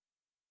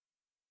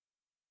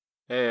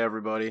Hey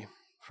everybody,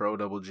 Fro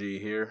Double G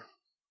here.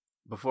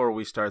 Before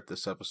we start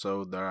this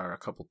episode, there are a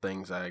couple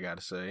things I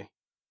gotta say.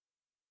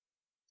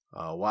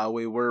 While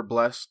we were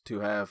blessed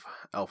to have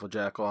Alpha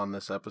Jackal on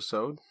this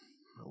episode,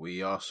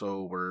 we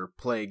also were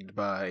plagued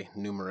by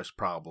numerous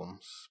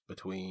problems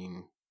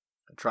between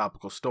a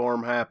tropical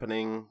storm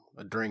happening,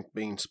 a drink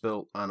being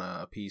spilt on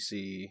a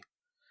PC,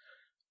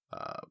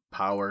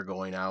 power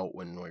going out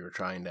when we were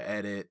trying to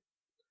edit,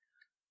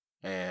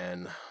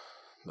 and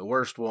the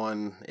worst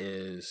one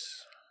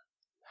is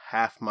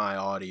half my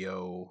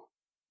audio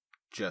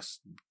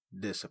just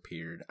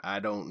disappeared. I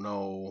don't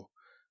know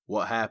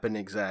what happened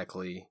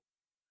exactly.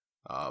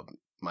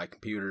 My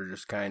computer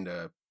just kind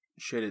of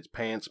shit its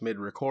pants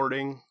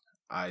mid-recording.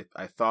 I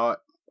thought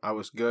I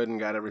was good and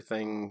got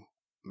everything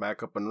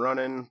back up and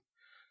running,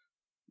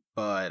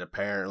 but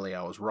apparently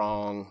I was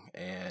wrong,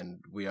 and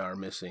we are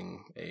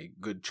missing a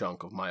good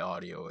chunk of my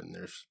audio, and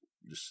there's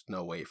just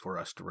no way for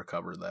us to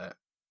recover that.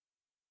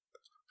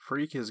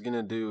 Freak is going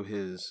to do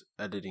his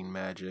editing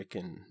magic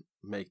and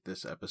make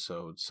this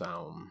episode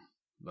sound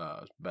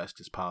best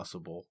as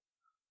possible,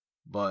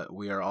 but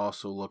we are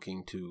also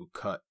looking to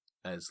cut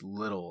as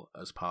little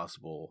as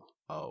possible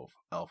of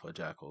Alpha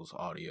Jackal's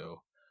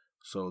audio,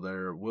 so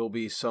there will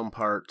be some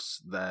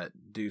parts that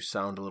do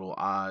sound a little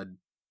odd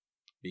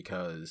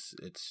because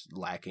it's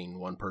lacking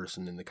one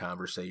person in the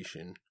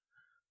conversation,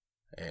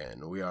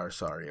 and we are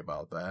sorry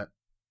about that.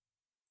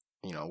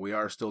 You know, we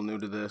are still new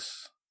to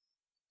this.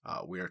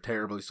 We are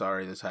terribly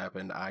sorry this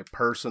happened. I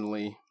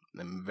personally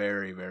am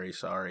very, very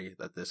sorry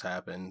that this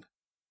happened.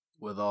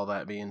 With all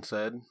that being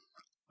said,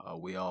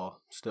 we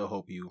all still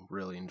hope you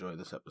really enjoy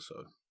this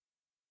episode.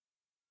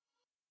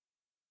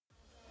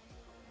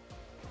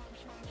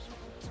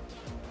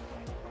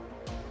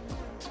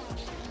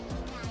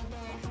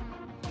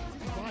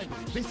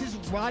 This is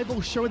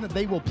Rival showing that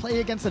they will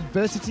play against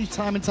adversity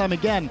time and time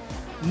again.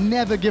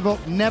 Never give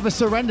up, never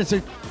surrender.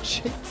 So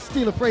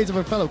steal a phrase of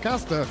a fellow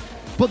caster.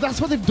 But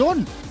that's what they've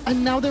done.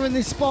 And now they're in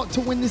this spot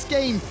to win this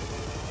game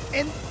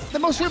in the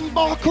most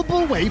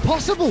remarkable way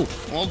possible.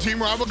 Well,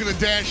 Team Rival going to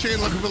dash in,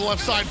 looking for the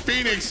left side.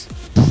 Phoenix.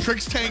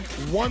 Trix Tank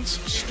once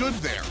stood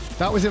there.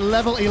 That was a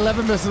level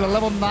 11 versus a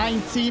level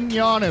 19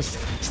 Giannis.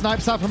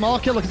 Snipes out from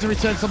Arkia, looking to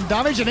return some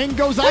damage, and in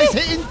goes Ice,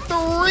 hitting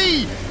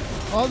 3.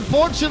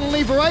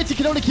 Unfortunately, Variety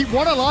can only keep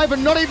one alive,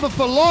 and not even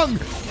for long.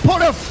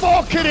 Put a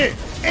fork in it.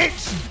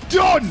 It's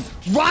done.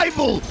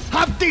 Rival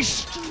have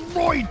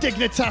destroyed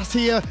Dignitas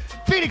here.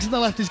 Phoenix on the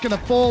left is going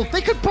to fall.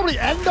 They could probably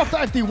end off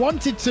that if they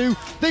wanted to.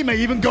 They may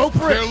even go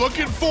for it. They're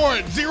looking for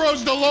it.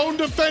 Zero's the lone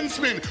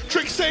defenseman.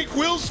 Trix Tank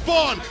will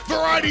spawn.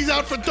 Variety's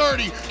out for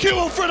 30.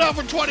 Q-Fred out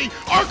for 20.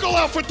 Arkle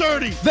out for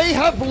 30. They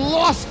have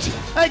lost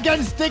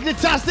against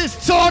Dignitas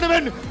this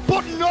tournament,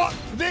 but not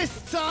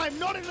this time.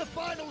 Not in the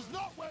finals.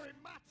 Not where it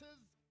matters.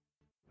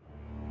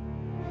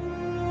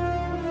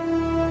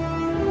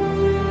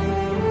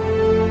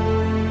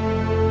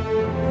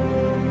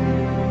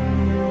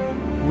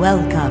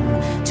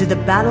 Welcome to the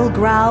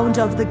battleground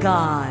of the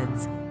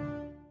gods.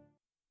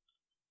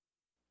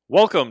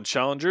 Welcome,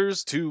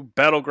 challengers, to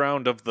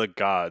Battleground of the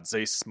Gods,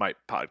 a Smite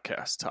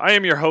podcast. I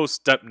am your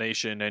host, Dep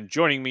Nation, and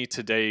joining me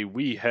today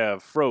we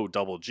have Fro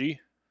Double G.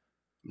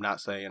 I'm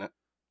not saying it.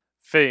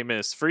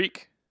 Famous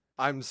Freak.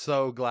 I'm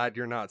so glad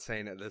you're not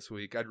saying it this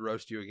week. I'd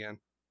roast you again.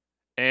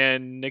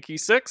 And Nikki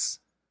Six.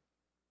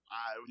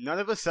 None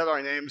of us said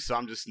our names, so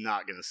I'm just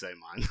not going to say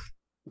mine.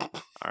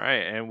 All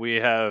right, and we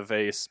have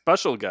a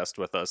special guest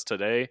with us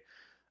today,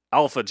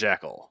 Alpha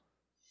Jackal.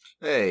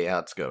 Hey,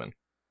 how's it going?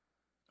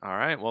 All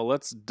right, well,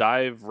 let's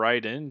dive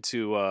right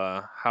into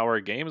how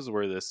our games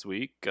were this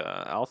week.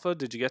 Alpha,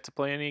 did you get to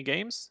play any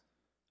games?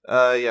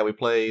 Yeah, we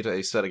played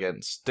a set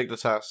against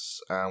Dignitas,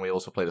 and we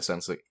also played a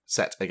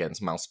set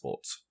against Mouse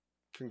Sports.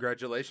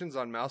 Congratulations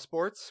on Mouse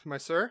Sports, my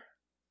sir.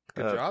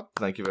 Good job.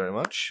 Thank you very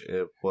much.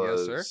 It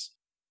was... Yes, sir.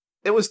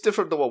 It was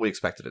different than what we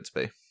expected it to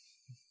be.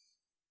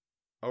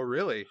 Oh,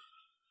 really?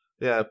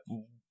 Yeah,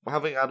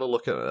 having had a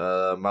look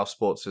at Mouse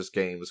Sports'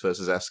 games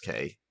versus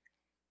SK,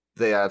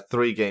 they had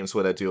 3 games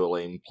where their dual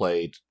aim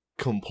played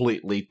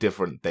completely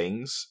different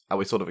things, and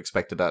we sort of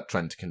expected that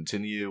trend to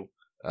continue,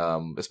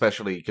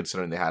 especially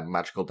considering they had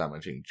magical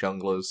damaging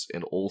junglers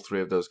in all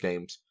 3 of those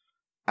games,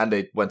 and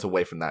they went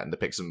away from that in the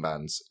picks and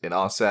bans in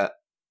our set,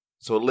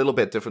 so a little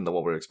bit different than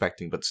what we were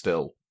expecting, but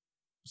still,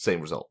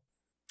 same result.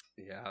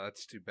 Yeah,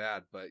 that's too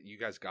bad, but you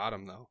guys got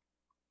him, though.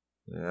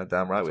 Yeah,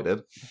 damn right we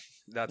did.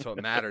 That's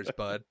what matters,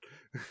 bud.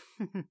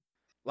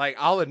 Like,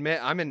 I'll admit,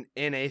 I'm an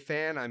NA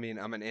fan. I mean,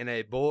 I'm an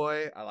NA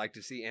boy. I like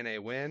to see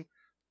NA win.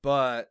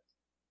 But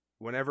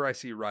whenever I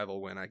see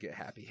Rival win, I get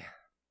happy.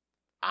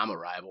 I'm a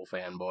Rival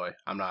fanboy.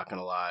 I'm not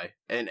gonna lie.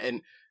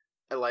 And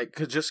like,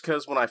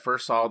 cause when I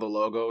first saw the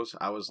logos,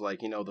 I was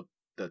like, you know,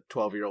 the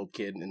 12-year-old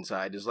kid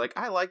inside is like,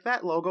 I like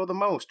that logo the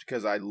most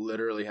because I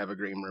literally have a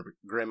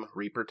Grim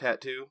Reaper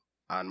tattoo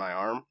on my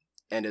arm.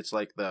 And it's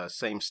like the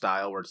same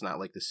style where it's not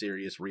like the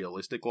serious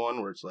realistic one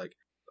where it's like,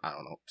 I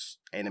don't know, it's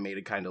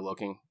animated kind of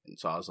looking. And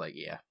so I was like,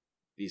 yeah,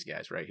 these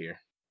guys right here.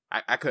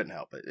 I couldn't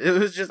help it. It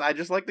was just, I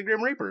just like the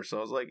Grim Reaper. So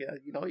I was like, yeah,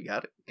 you know, you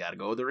gotta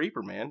go with the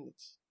Reaper, man.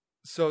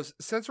 So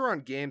since we're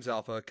on Games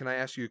Alpha, can I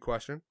ask you a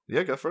question?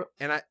 Yeah, go for it.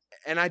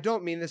 And I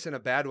don't mean this in a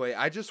bad way.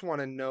 I just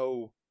want to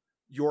know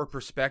your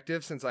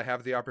perspective since I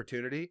have the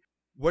opportunity.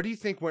 What do you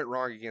think went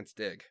wrong against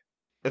Dig?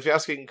 If you're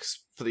asking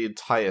for the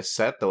entire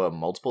set, there were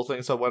multiple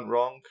things that went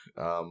wrong.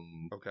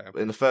 Okay.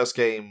 In the first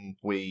game,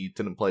 we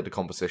didn't play the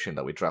composition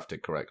that we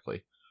drafted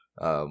correctly.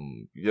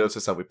 You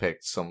notice that we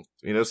picked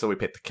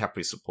the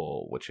Capri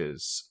support, which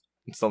is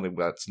something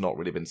that's not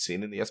really been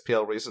seen in the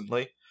SPL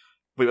recently.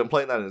 We've been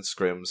playing that in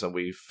scrims, and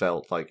we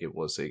felt like it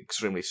was an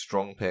extremely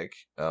strong pick.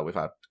 We've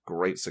had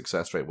great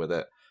success rate with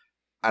it.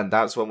 And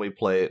that's when we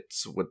play it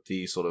with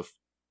the sort of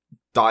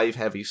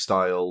dive-heavy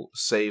style,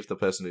 save the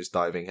person who's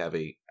diving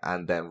heavy,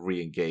 and then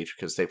re-engage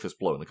because they've just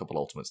blown a couple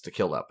ultimates to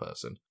kill that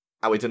person.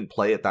 And we didn't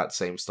play it that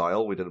same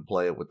style. We didn't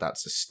play it with that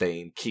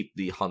sustain, keep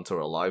the hunter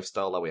alive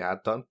style that we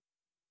had done.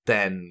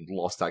 Then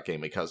lost that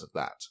game because of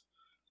that.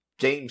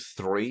 Game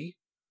 3,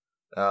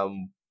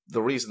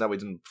 the reason that we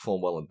didn't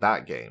perform well in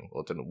that game,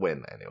 or didn't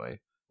win anyway,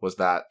 was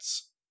that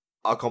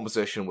our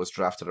composition was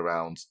drafted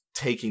around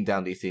taking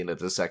down the Athena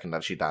the second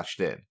that she dashed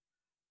in.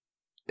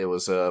 It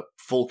was a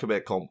full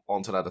commit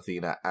onto that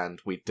Athena, and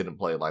we didn't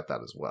play it like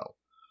that as well.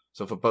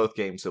 So for both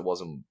games, it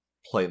wasn't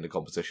playing the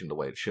composition the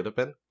way it should have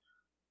been.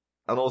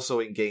 And also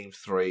in Game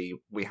 3,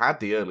 we had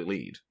the early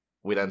lead.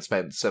 We then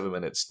spent 7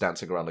 minutes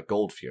dancing around the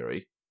Gold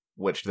Fury,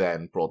 which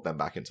then brought them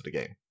back into the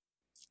game.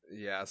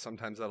 Yeah,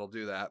 sometimes that'll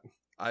do that.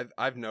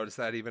 I've noticed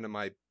that even in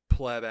my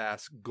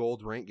pleb-ass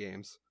gold rank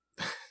games.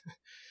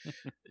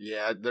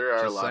 Yeah, there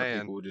are Just a lot saying.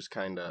 of people who just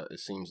kind of, it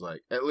seems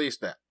like, at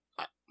least at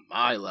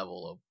my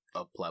level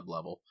of pleb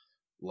level,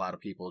 a lot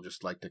of people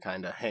just like to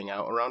kind of hang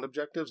out around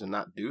objectives and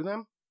not do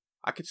them.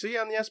 I could see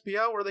on the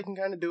SPL where they can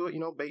kind of do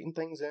it, baiting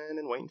things in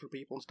and waiting for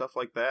people and stuff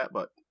like that.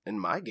 But in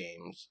my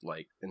games,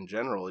 like, in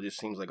general, it just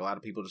seems like a lot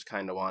of people just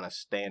kind of want to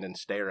stand and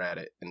stare at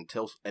it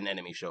until an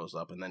enemy shows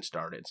up and then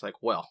start it. It's like,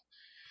 well,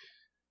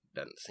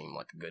 doesn't seem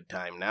like a good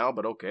time now,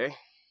 but okay.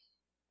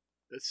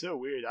 It's so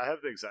weird. I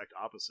have the exact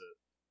opposite.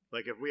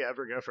 Like, if we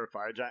ever go for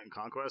Fire Giant and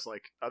Conquest,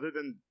 like, other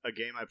than a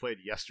game I played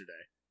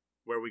yesterday,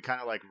 where we kind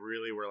of, like,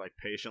 really were, like,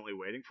 patiently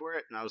waiting for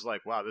it, and I was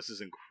like, wow, this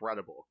is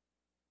incredible.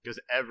 Because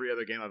every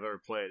other game I've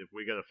ever played, if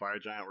we get a Fire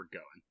Giant, we're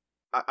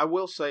going. I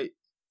will say,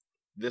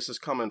 this is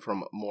coming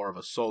from more of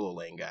a solo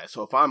lane guy,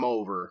 so if I'm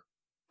over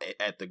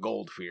at the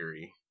Gold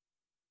Fury,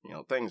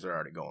 things are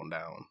already going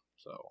down,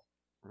 so...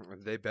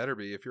 They better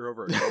be if you're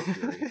over at Gold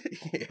Fury.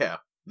 Yeah,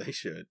 they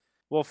should.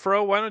 Well,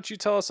 Fro, why don't you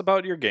tell us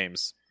about your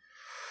games?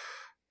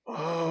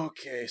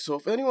 Okay, so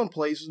if anyone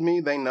plays with me,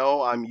 they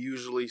know I'm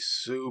usually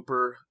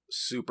super,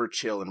 super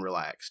chill and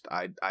relaxed.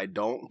 I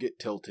don't get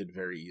tilted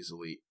very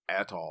easily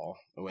at all.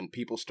 When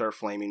people start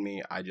flaming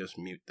me, I just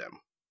mute them.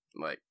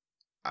 Like,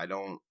 I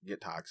don't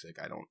get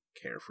toxic. I don't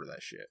care for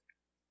that shit.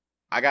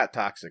 I got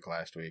toxic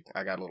last week.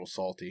 I got a little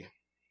salty.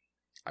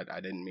 I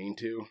didn't mean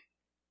to.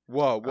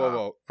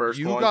 Whoa. First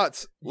you one.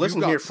 got Listen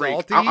you got here, Freak.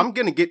 salty? I'm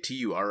going to get to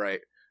you, all right?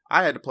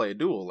 I had to play a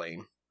dual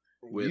lane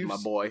with my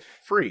boy,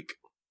 Freak.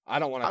 I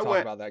don't want to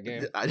talk about that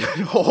game.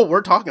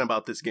 We're talking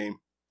about this game.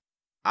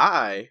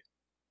 I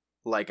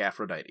like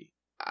Aphrodite.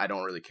 I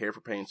don't really care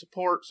for paying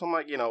support, so I'm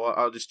like,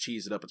 I'll just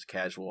cheese it up as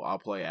casual. I'll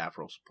play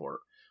Afro support.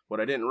 What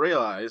I didn't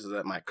realize is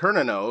that my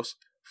Kernanos,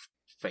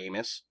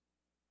 famous,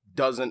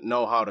 doesn't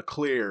know how to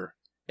clear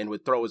and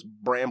would throw his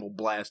Bramble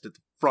Blast at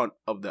the front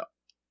of the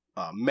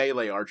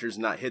melee archers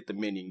and not hit the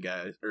minion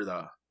guys, or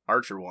the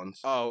archer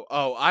ones. Oh,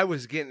 I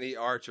was getting the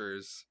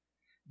archers.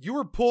 You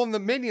were pulling the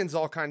minions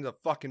all kinds of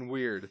fucking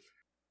weird.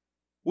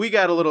 We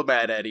got a little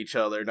mad at each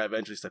other, and I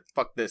eventually said,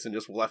 fuck this, and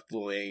just left the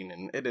lane,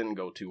 and it didn't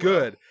go too well.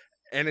 Good.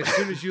 And as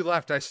soon as you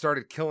left, I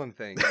started killing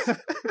things.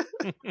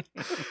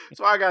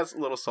 So I got a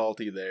little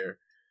salty there.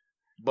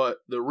 But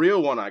the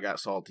real one I got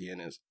salty in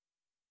is,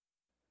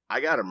 I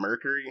got a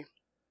Mercury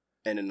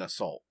and an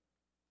Assault.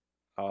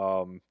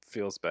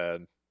 Feels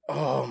bad.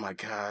 Oh my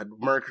god,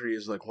 Mercury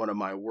is like one of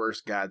my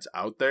worst gods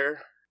out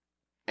there,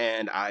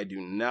 and I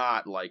do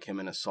not like him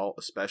in Assault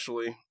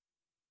especially.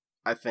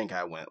 I think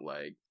I went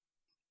like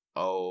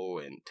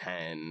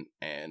 0-10,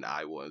 and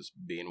I was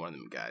being one of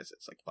them guys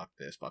that's like, fuck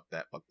this, fuck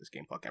that, fuck this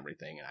game, fuck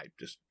everything, and I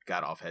just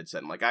got off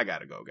headset. I'm like, I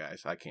gotta go,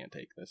 guys. I can't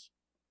take this.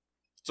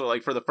 So,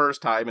 like, for the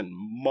first time in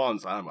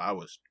months, I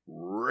was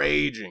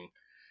raging.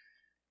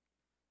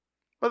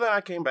 But then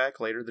I came back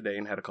later the day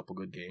and had a couple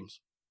good games.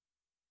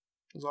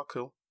 It was all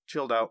cool.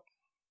 Chilled out.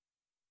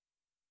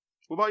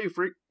 What about you,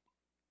 Freak?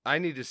 I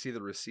need to see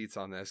the receipts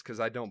on this, because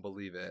I don't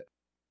believe it.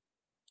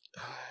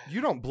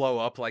 You don't blow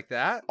up like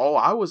that. Oh,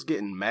 I was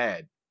getting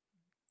mad.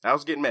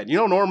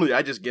 Normally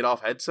I just get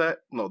off headset.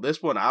 No,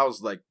 this one, I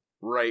was, like,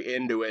 right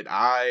into it.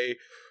 I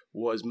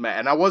was mad.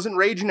 And I wasn't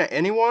raging at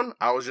anyone.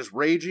 I was just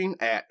raging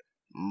at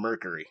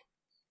Mercury.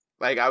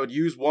 Like, I would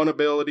use one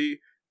ability,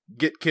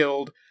 get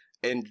killed,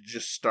 and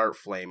just start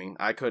flaming.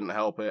 I couldn't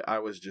help it. I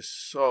was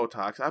just so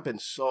toxic. I've been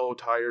so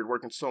tired,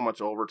 working so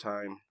much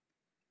overtime.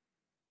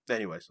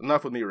 Anyways,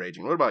 enough with me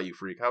raging. What about you,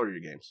 Freak? How are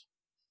your games?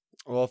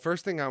 Well,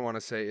 first thing I want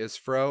to say is,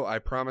 Fro, I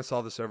promise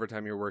all this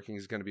overtime you're working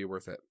is going to be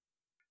worth it.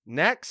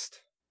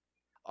 Next,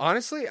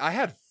 honestly, I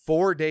had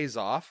 4 days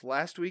off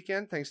last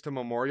weekend thanks to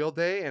Memorial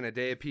Day and a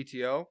day of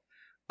PTO.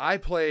 I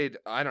played,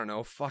 I don't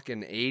know,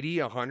 fucking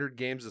 80, 100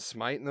 games of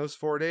Smite in those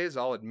 4 days.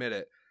 I'll admit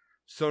it.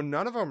 So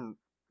none of them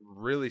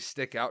really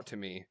stick out to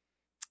me.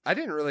 I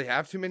didn't really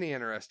have too many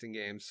interesting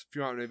games. If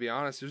you want me to be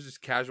honest, it was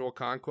just casual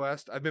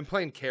conquest. I've been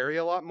playing carry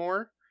a lot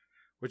more,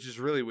 which is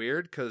really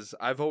weird because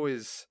I've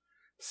always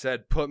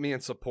said put me in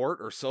support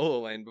or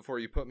solo lane before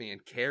you put me in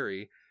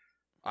carry.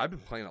 I've been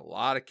playing a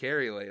lot of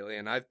carry lately,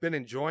 and I've been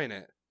enjoying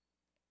it.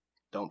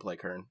 Don't play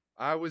Kern.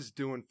 I was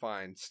doing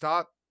fine.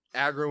 Stop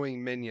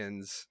aggroing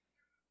minions.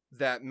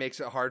 That makes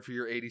it hard for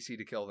your ADC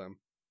to kill them.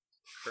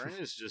 Kern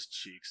is just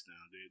cheeks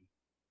now,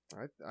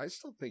 dude. I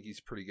still think he's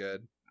pretty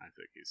good. I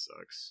think he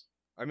sucks.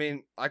 I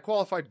mean, I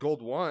qualified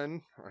gold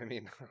 1. I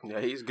mean, Yeah,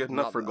 he's good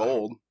enough for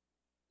gold.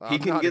 He I'm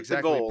can not get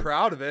exactly the gold.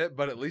 proud of it,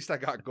 but at least I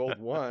got gold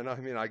 1. I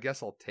mean, I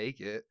guess I'll take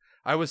it.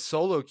 I was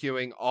solo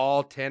queuing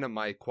all 10 of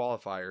my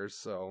qualifiers,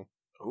 so.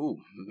 Ooh,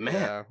 man.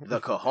 Yeah. The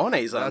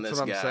cojones on That's this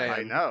what I'm guy. saying.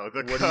 I know. The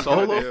What do you Kern-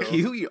 Solo do?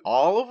 queue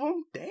all of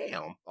them?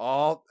 Damn.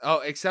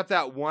 Except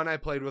that one I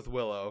played with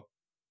Willow.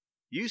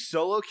 You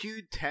solo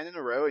queued 10 in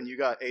a row and you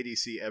got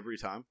ADC every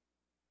time?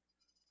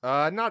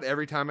 Not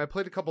every time. I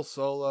played a couple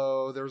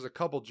solo. There was a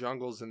couple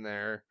jungles in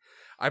there.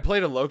 I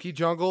played a Loki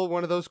jungle,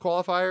 one of those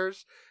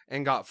qualifiers,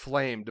 and got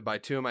flamed by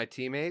 2 of my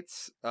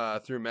teammates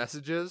through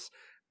messages.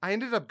 I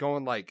ended up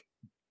going like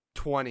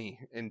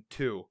 20 and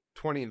 2,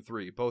 20 and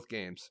 3, both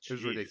games. It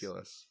was Jeez.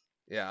 ridiculous.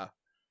 Yeah.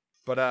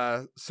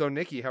 But so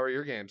Nikki, how are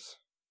your games?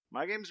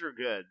 My games were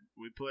good.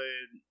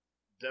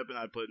 Deb and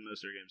I played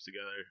most of our games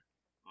together.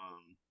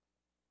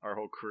 Our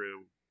whole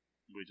crew,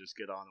 we just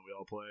get on and we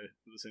all play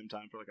at the same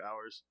time for like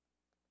hours.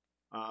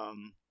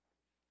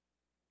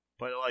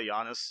 Played a lot of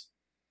Giannis.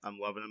 I'm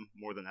loving him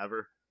more than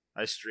ever.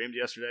 I streamed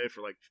yesterday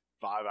for like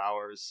 5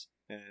 hours,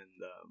 and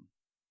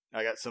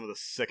I got some of the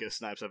sickest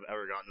snipes I've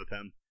ever gotten with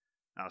him.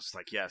 I was just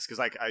like, yes, because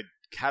like I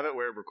have it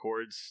where it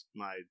records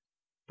my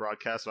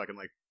broadcast, so I can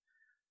like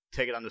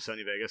take it onto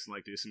Sony Vegas and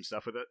like do some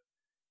stuff with it.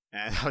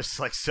 And I was just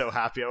like so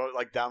happy. I was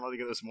like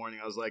downloading it this morning.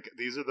 I was like,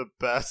 these are the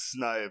best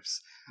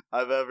snipes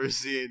I've ever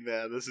seen,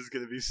 man. This is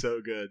gonna be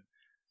so good.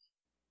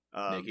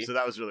 Nikki? So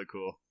that was really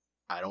cool.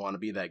 I don't want to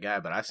be that guy,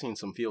 but I've seen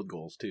some field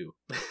goals too.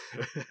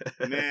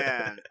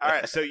 Man. All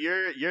right, so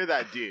you're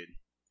that dude.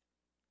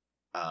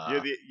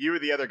 You were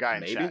the other guy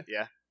in maybe? chat,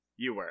 yeah?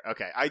 You were.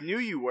 Okay. I knew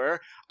you were.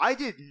 I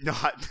did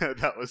not know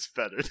that was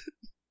fettered.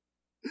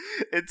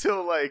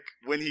 Until like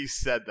when he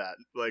said that.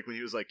 Like when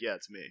he was like, yeah,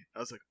 it's me. I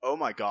was like, oh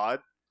my god.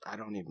 I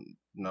don't even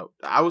know.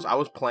 I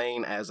was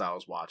playing as I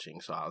was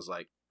watching, so I was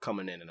like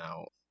coming in and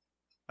out.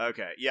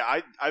 Okay,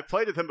 yeah, I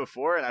played with him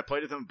before, and I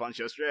played with him a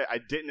bunch yesterday. I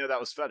didn't know that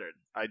was fettered.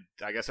 I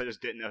guess I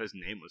just didn't know his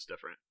name was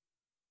different.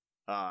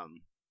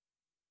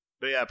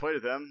 But yeah, I played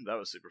with him. That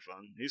was super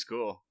fun. He's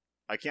cool.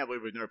 I can't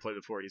believe we've never played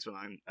before. He's been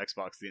on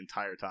Xbox the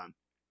entire time.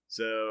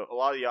 So a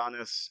lot of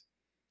Giannis.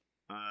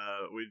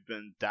 We've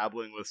been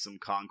dabbling with some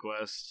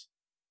Conquest,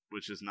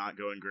 which is not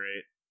going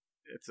great.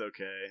 It's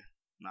okay,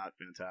 not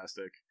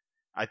fantastic.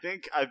 I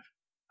think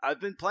I've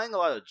been playing a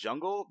lot of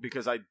jungle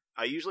because I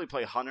usually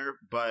play Hunter,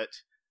 but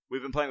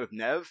we've been playing with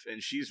Nev,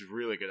 and she's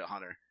really good at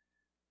Hunter.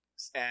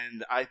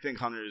 And I think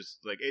Hunter's,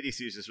 like,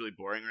 ADC is just really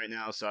boring right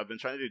now, so I've been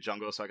trying to do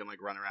jungle so I can,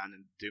 like, run around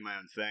and do my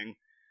own thing.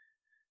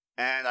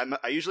 And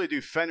I usually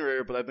do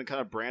Fenrir, but I've been kind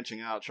of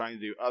branching out, trying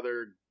to do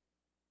other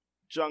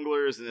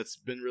junglers, and it's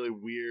been really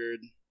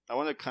weird. I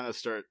want to kind of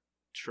start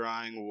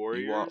trying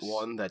warriors. You want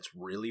one that's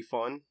really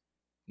fun?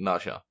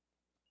 Naja.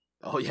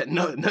 Oh yeah,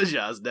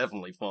 Naja is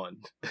definitely fun.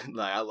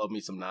 Like I love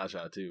me some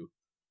Naja too.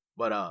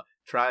 But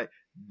try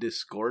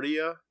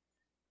Discordia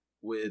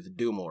with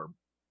Doom Orb.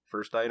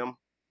 First item.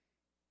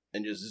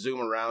 And just zoom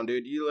around,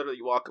 dude. You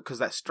literally walk up, because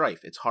that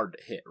Strife, it's hard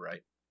to hit,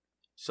 right?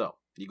 So,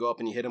 you go up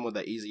and you hit him with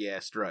that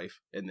easy-ass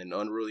Strife, and then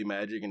Unruly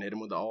Magic and hit him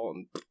with the ult,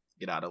 and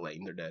get out of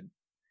lane, they're dead.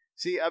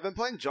 See, I've been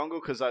playing jungle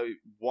because I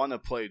want to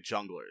play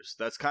junglers.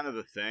 That's kind of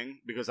the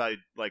thing, because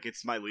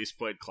it's my least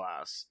played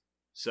class.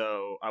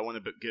 So, I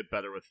want to get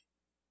better with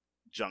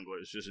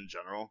junglers, just in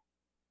general.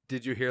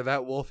 Did you hear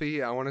that,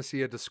 Wolfie? I want to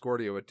see a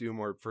Discordia with Doom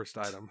Orb first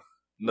item.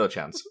 No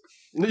chance.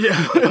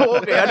 Yeah,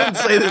 okay, I didn't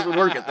say this would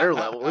work at their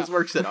level. This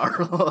works at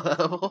our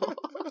level.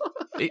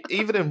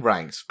 Even in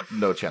ranks,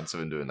 no chance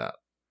of him doing that.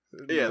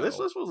 Yeah, No, this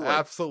was like...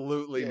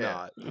 absolutely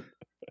Yeah. not.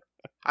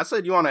 I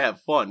said you want to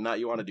have fun, not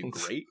you want to do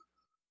great.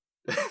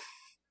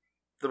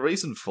 The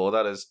reason for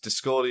that is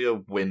Discordia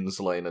wins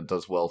lane and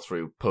does well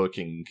through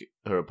poking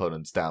her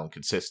opponents down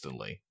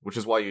consistently, which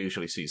is why you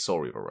usually see Soul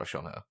Reaver rush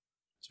on her.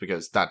 It's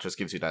because that just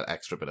gives you that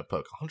extra bit of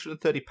poke.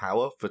 130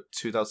 power for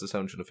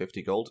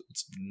 2,750 gold?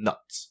 It's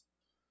nuts.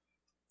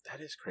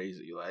 That is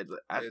crazy. I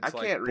It's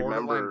like can't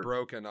borderline remember.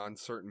 broken on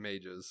certain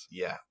mages.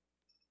 Yeah.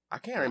 I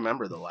can't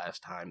remember the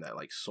last time that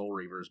like Soul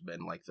Reaver's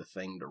been like the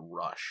thing to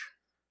rush.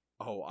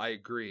 Oh, I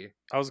agree.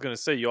 I was going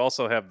to say, you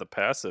also have the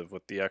passive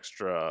with the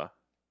extra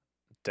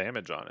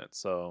damage on it,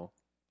 so...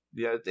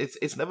 Yeah,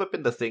 it's never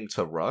been the thing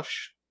to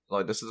rush.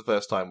 Like, this is the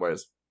first time where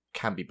it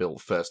can be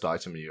built first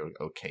item and you're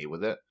okay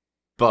with it.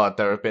 But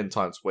there have been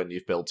times when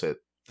you've built it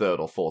third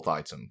or fourth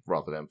item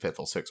rather than fifth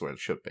or sixth where it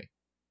should be.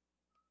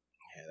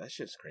 Yeah, that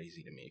shit's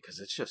crazy to me because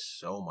it's just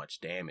so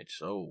much damage.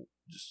 So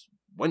just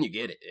when you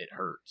get it, it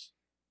hurts.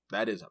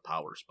 That is a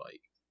power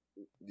spike.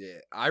 Yeah,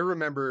 I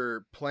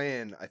remember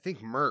playing, I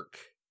think, Merc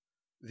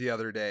the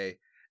other day,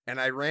 and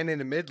I ran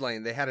into mid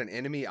lane. They had an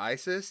enemy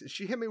Isis.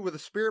 She hit me with a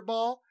Spirit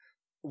Ball,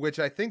 which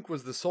I think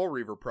was the Soul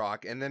Reaver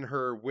proc, and then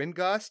her Wind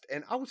Gust,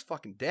 and I was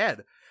fucking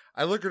dead.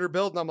 I look at her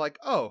build, and I'm like,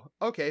 oh,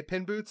 okay,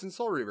 Pin Boots and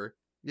Soul Reaver.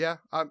 Yeah,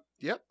 I'm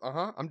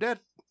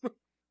dead.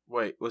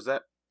 Wait, was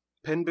that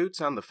Pin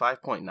Boots on the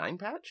 5.9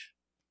 patch?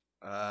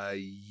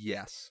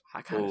 Yes.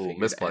 I kind of figured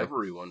misplay.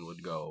 everyone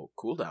would go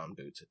cooldown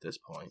boots at this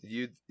point.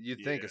 You'd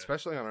think, Yeah.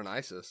 especially on an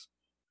Isis.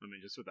 I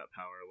mean, just with that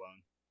power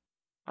alone.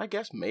 I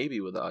guess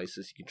maybe with the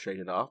Isis you can trade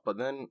it off, but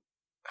then,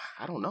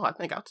 I don't know, I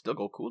think I'd still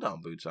go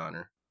cooldown boots on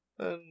her.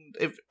 And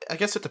I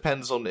guess it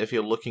depends on if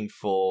you're looking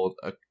for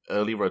an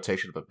early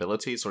rotation of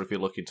abilities or if you're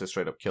looking to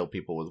straight up kill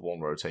people with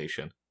one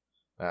rotation.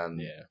 And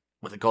Yeah.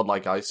 with a god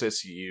like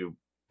Isis, you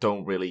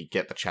don't really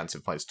get the chance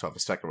in fights to have a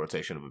second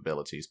rotation of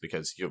abilities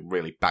because you're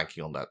really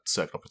banking on that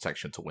circle of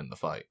protection to win the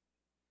fight.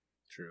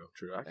 True.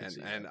 I can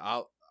see And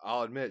that.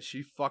 I'll admit,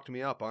 she fucked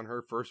me up on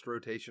her first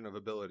rotation of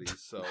abilities,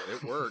 so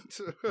it worked.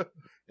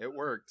 It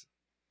worked.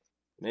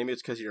 Maybe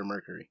it's because you're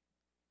Mercury.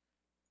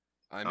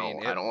 I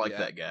mean, I don't like yeah.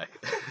 that guy.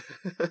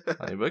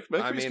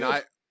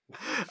 I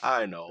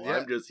I know.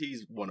 Yeah.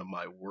 He's one of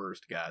my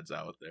worst gods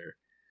out there.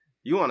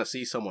 You want to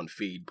see someone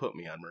feed, put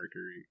me on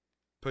Mercury.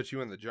 Put you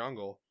in the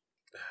jungle.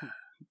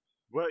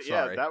 Well,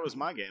 Sorry. yeah, that was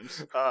my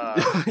games.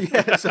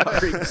 Yeah,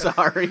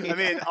 sorry. I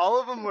mean, all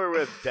of them were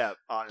with Depp.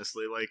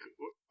 Honestly,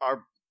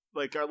 our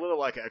little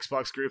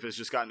Xbox group has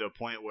just gotten to a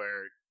point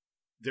where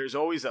there's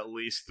always at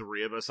least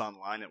 3 of us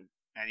online at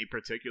any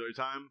particular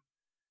time.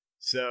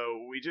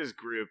 So we just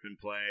group and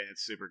play, and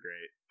it's super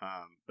great.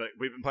 But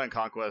we've been playing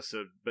Conquest.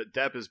 But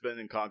Depp has been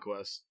in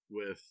Conquest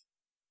with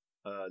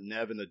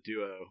Nev in the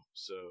duo.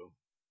 So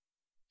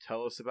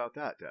tell us about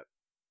that, Depp.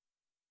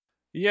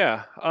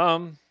 Yeah.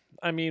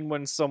 I mean,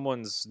 when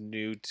someone's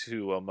new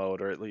to a mode,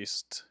 or at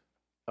least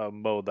a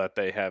mode that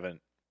they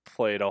haven't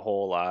played a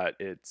whole lot,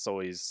 it's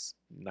always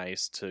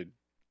nice to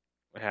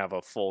have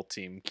a full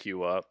team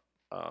queue up,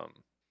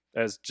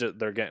 as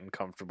they're getting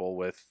comfortable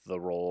with the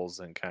roles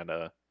and kind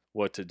of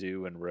what to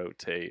do and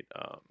rotate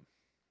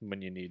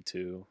when you need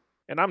to.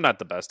 And I'm not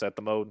the best at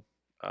the mode.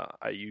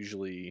 I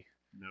usually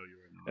No, you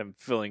were not. am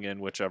filling in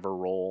whichever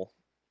role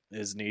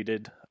is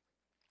needed,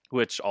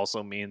 which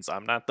also means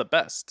I'm not the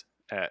best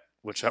at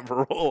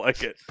whichever role I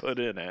get put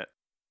in at.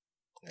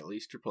 At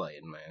least you're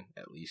playing, man.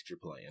 At least you're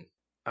playing.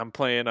 I'm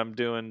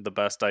doing the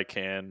best I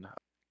can.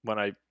 When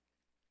I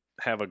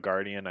have a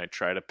Guardian, I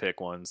try to pick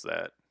ones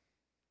that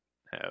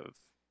have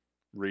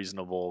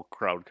reasonable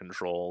crowd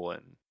control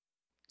and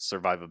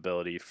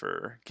survivability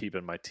for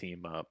keeping my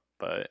team up,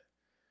 but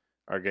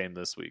our game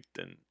this week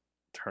didn't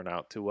turn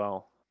out too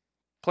well.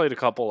 Played a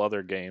couple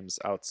other games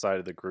outside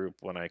of the group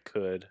when I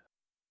could.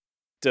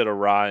 Did a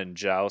Ra and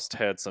Joust,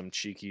 had some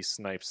cheeky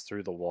snipes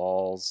through the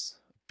walls,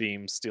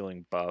 beam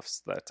stealing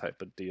buffs, that type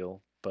of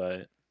deal,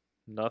 but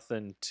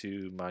nothing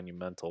too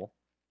monumental.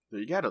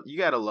 You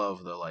gotta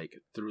love the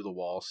through the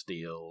wall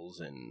steals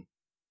and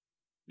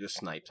just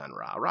snipes on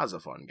Ra. Ra's a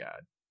fun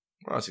god.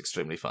 Ra's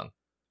extremely fun.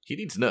 He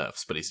needs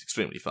nerfs, but he's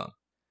extremely fun.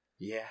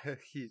 Yeah.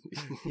 he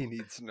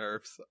needs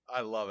nerfs.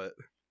 I love it.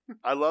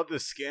 I love the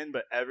skin,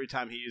 but every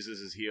time he uses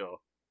his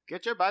heal,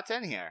 get your butts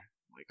in here.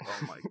 Like,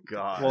 oh my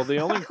god. Well, they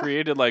only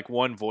created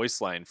one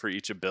voice line for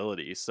each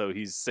ability, so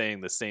he's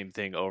saying the same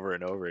thing over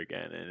and over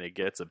again, and it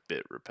gets a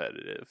bit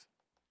repetitive.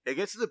 It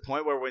gets to the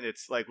point where when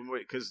it's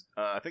because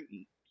I think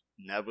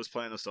Nev was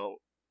playing Assault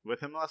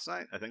with him last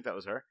night. I think that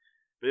was her.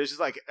 But it's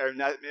just it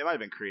might have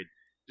been Creed.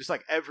 Just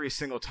every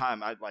single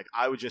time,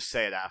 I would just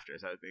say it after.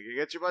 So I'd think,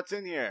 get your butts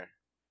in here.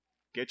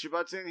 Get your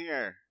butts in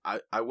here.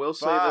 I will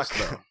say Fuck.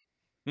 this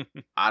though.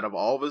 Out of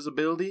all of his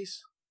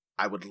abilities,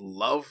 I would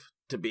love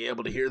to be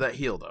able to hear that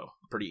heal though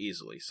pretty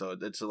easily. So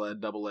it's a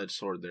double-edged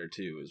sword there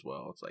too as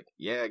well. It's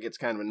it gets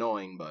kind of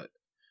annoying, but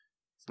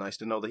it's nice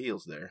to know the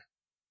heal's there,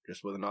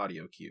 just with an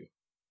audio cue.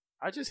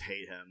 I just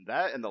hate him.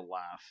 That and the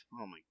laugh.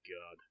 Oh my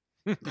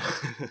god.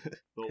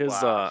 The His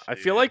laugh, I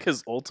feel dude. like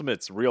his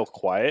ultimate's real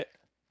quiet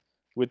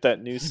with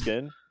that new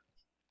skin.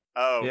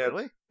 Oh, Yeah.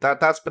 really?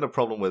 That's been a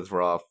problem with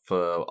Ra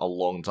for a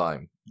long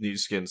time. New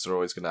skins are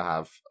always going to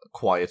have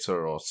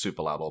quieter or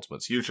super loud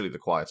ultimates, usually the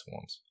quieter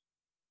ones.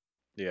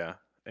 Yeah.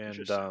 And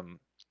Interesting.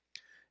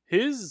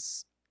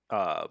 his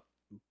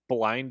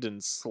blind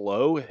and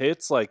slow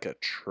hits like a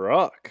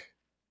truck.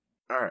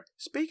 Alright,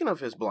 speaking of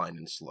his blind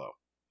and slow,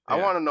 I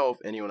Yeah. want to know if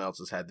anyone else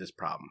has had this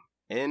problem.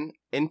 In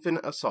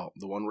Infinite Assault,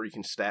 the one where you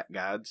can stack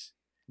gods,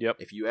 Yep.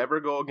 if you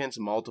ever go against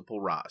multiple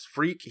Ra's,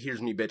 Freak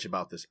hears me bitch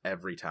about this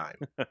every time.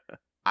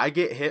 I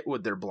get hit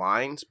with their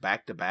blinds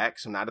back to back,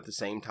 so not at the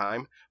same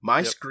time. My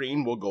Yep.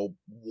 screen will go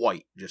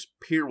white, just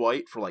pure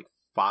white for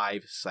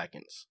 5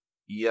 seconds.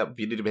 Yep,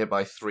 you need to be hit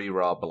by 3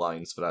 Ra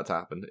blinds for that to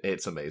happen.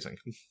 It's amazing.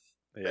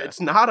 Yeah.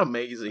 It's not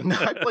amazing.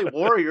 I play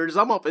Warriors,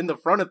 I'm up in the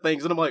front of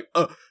things, and I'm like,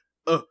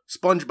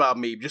 SpongeBob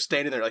meme, just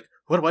standing there like,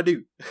 what do I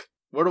do?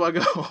 Where do I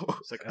go?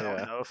 It's like, I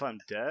don't know if I'm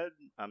dead.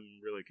 I'm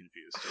really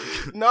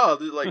confused. No,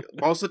 like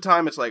most of the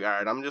time it's like, all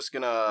right, I'm just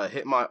gonna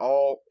hit my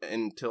alt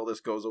until this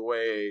goes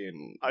away,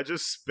 and I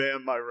just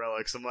spam my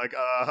relics. I'm like,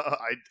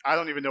 I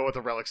don't even know what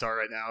the relics are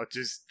right now.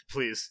 Just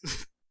please.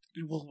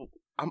 well,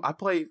 I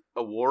play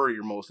a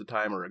warrior most of the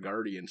time or a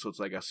guardian, so it's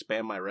like I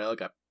spam my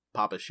relic, I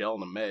pop a shell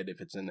and a med if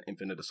it's an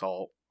infinite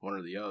assault, one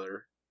or the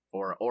other,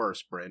 or a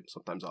sprint.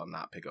 Sometimes I'll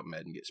not pick up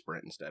med and get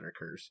sprint instead or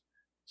curse.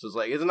 So it's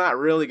like, it's not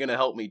really going to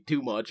help me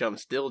too much. I'm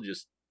still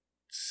just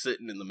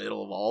sitting in the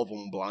middle of all of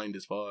them, blind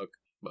as fuck.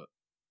 But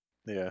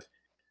yeah,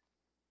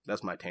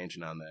 that's my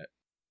tangent on that.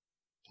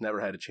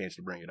 Never had a chance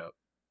to bring it up.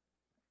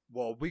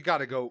 Well, we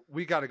gotta go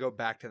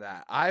back to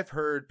that. I've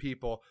heard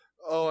people,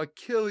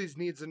 Achilles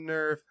needs a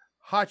nerf,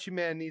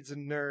 Hachiman needs a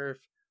nerf,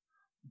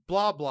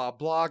 blah, blah,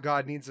 blah,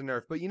 God needs a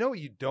nerf. But you know what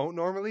you don't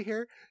normally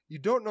hear? You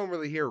don't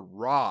normally hear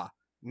Ra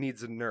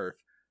needs a nerf.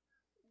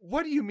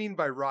 What do you mean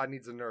by Ra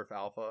needs a nerf,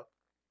 Alpha?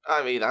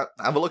 I mean,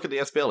 have a look at the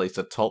SPL. He's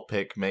the top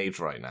pick mage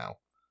right now.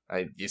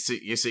 You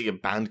see him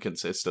banned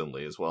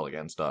consistently as well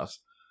against us.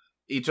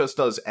 He just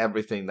does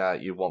everything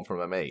that you want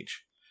from a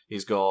mage.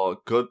 He's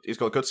got good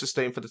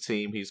sustain for the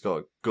team. He's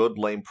got good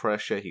lane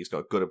pressure. He's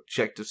got good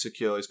objective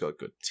secure. He's got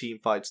good team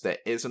fights. There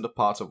isn't a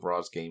part of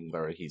Ra's game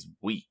where he's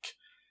weak.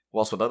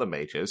 Whilst with other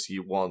mages,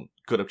 you want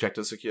good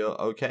objective secure,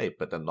 okay,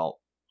 but they're not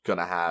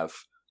gonna have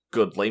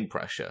good lane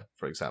pressure,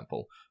 for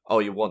example. Oh,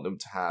 you want them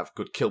to have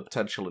good kill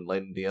potential in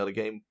lane in the early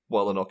game?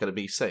 Well, they're not going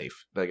to be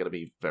safe. They're going to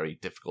be very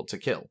difficult to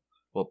kill.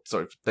 Well,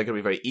 sorry, they're going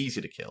to be very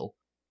easy to kill.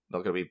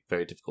 They're going to be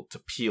very difficult to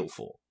peel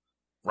for.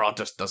 Ra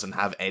just doesn't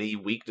have any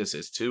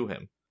weaknesses to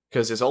him.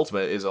 Because his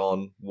ultimate is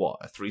on, what,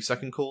 a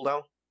 3-second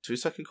cooldown?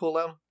 2-second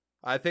cooldown?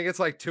 I think it's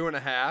like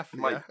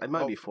 2.5. It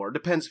might be 4.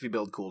 Depends if you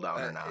build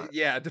cooldown or not.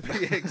 Yeah,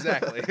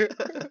 exactly.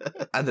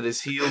 And then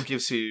his heal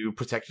gives you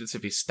protections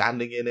if he's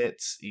standing in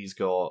it. He's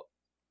got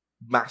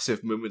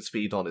massive movement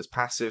speed on his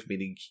passive,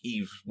 meaning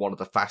he's one of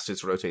the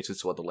fastest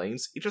rotators to other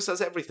lanes. He just does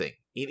everything.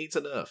 He needs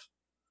a nerf.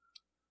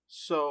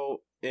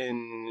 So,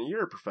 in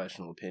your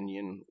professional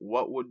opinion,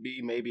 what would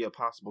be maybe a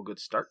possible good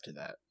start to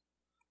that?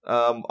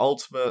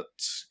 Ultimate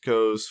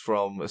goes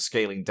from a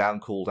scaling down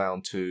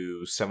cooldown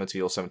to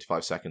 70 or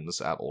 75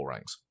 seconds at all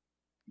ranks.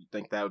 You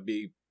think that would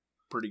be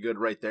pretty good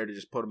right there to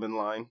just put him in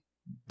line?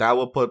 That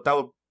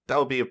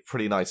would be a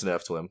pretty nice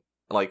nerf to him.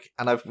 Like,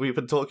 and we've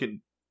been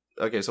talking.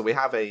 Okay, so we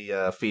have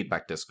a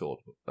feedback Discord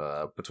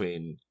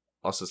between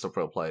us as the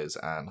pro players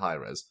and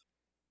Hi-Rez.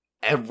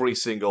 Every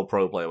single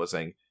pro player was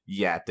saying,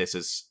 yeah,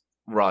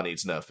 Ra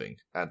needs nerfing,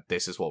 and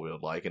this is what we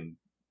would like. And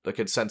the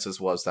consensus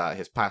was that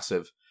his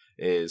passive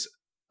is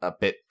a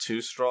bit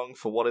too strong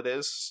for what it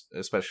is,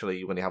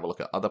 especially when you have a look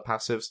at other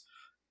passives,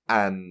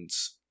 and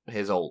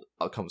his ult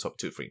comes up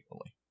too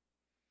frequently.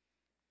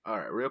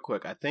 Alright, real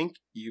quick, I think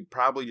you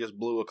probably just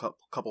blew a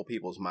couple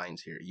people's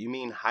minds here. You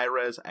mean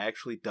Hi-Rez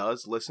actually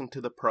does listen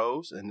to the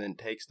pros and then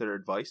takes their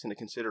advice into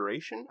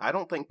consideration? I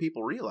don't think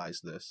people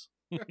realize this.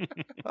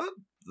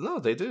 No,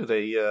 they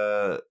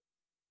do.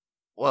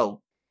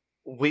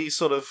 We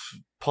sort of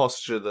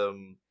posture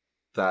them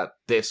that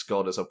this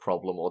god is a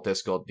problem or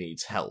this god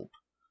needs help.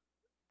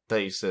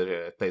 They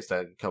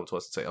then come to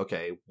us and say,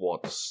 okay,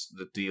 what's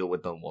the deal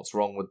with them? What's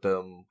wrong with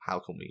them? How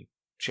can we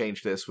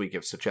change this? We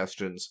give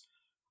suggestions.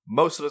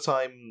 Most of the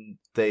time,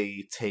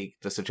 they take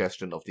the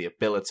suggestion of the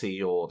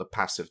ability or the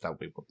passive that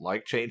we would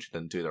like changed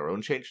and do their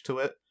own change to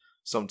it.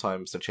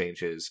 Sometimes the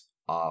changes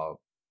are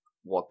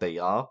what they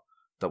are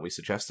that we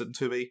suggested them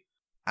to be.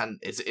 And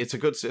it's a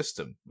good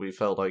system. We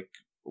felt like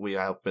we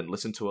have been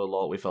listened to a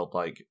lot. We felt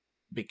like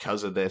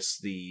because of this,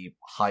 the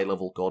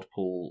high-level god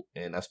pool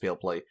in SPL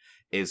play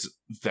is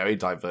very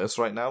diverse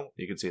right now.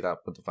 You can see that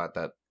with the fact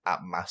that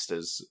at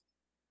Masters,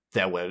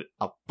 there were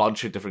a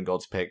bunch of different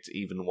gods picked,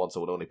 even ones that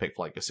would only pick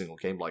for like a single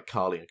game, like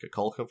Kali and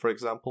Kukulkan, for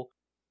example.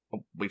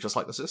 We just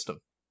like the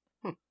system.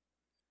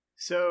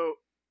 So,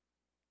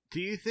 do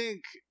you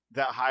think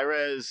that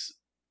Hi-Rez...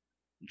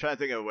 I'm trying to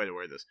think of a way to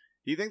word this.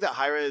 Do you think that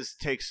Hi-Rez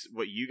takes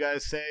what you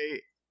guys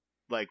say,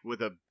 like,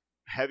 with a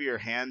heavier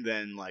hand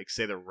than, like,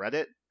 say, the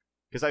Reddit?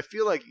 Because I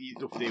feel like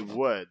they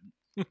would.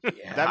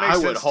 Yeah, that makes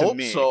sense to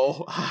me.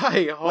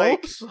 I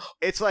hope so.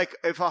 It's like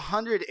if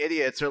 100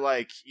 idiots are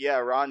like, yeah,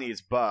 Ra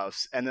needs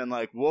buffs, and then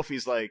like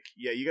Wolfie's like,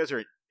 yeah, you guys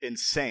are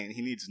insane.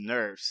 He needs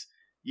nerfs.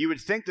 You would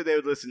think that they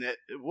would listen to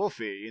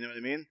Wolfie. You know what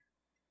I mean?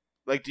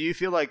 Like, do you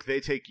feel like they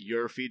take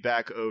your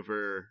feedback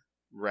over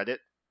Reddit?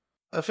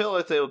 I feel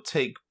like they'll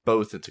take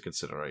both into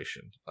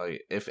consideration.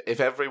 Like,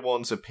 if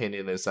everyone's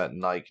opinion is that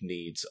Nike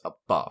needs a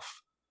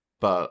buff,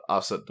 but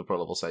us at the pro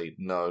level say,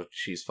 no,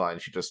 she's fine,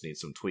 she just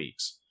needs some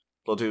tweaks,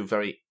 they'll do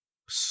very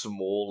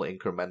small,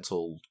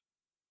 incremental,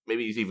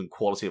 maybe even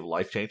quality of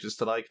life changes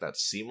to Nike that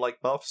seem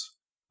like buffs,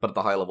 but at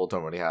the high level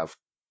don't really have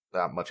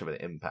that much of an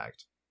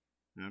impact.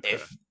 Okay.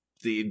 If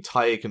the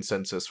entire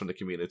consensus from the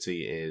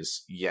community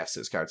is, yes,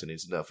 this character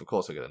needs a nerf, of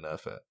course we're going to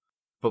nerf it.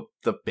 But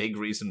the big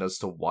reason as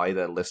to why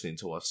they're listening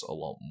to us a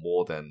lot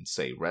more than,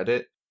 say,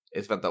 Reddit,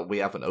 is that we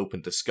have an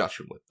open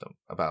discussion with them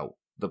about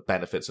the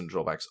benefits and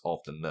drawbacks of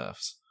the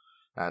nerfs.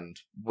 And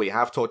we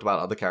have talked about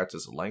other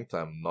characters at length.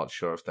 I'm not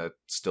sure if they're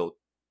still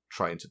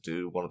trying to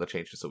do one of the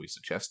changes that we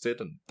suggested,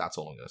 and that's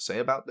all I'm going to say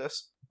about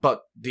this.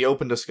 But the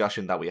open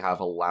discussion that we have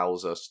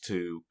allows us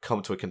to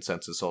come to a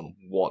consensus on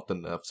what the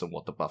nerfs and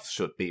what the buffs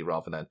should be,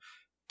 rather than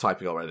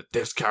typing on Reddit,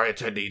 "This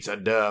character needs a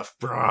nerf,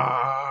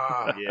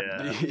 brah!"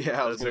 Yeah,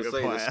 Yeah, I was that's going a to good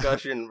say, point.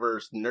 discussion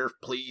versus nerf,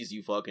 please,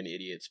 you fucking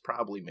idiots,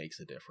 probably makes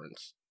a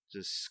difference.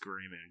 Just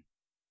screaming.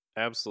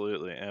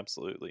 Absolutely,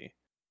 absolutely.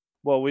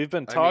 Well, we've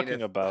been I talking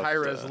mean, if about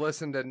Hi-Rez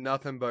listened to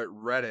nothing but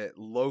Reddit,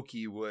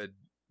 Loki would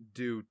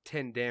do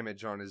 10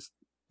 damage on his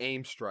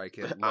aim strike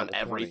at On level 20.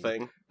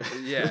 everything.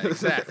 Yeah,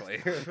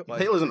 exactly.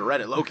 Like, he listen to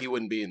Reddit, Loki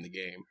wouldn't be in the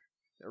game.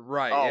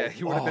 Right, Oh, yeah,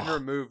 he would have been oh.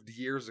 removed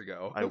years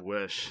ago. I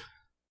wish.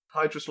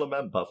 Hydra's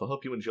Lament buff. I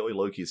hope you enjoy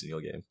Loki's in your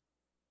game.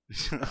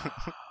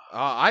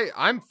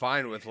 I'm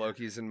fine with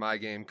Loki's in my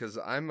game because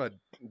I'm a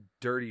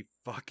dirty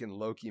fucking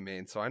Loki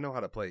main, so I know how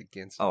to play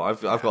against him. Oh,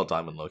 I've got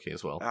Diamond Loki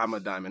as well. I'm a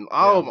diamond.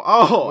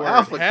 Oh, Word.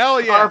 Alpha. Hell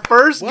yeah. Our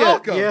first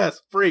Welcome.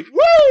 Yes, freak.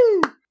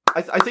 Woo!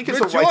 I think it's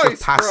a rite of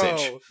Rejoice,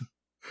 passage.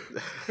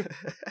 bro.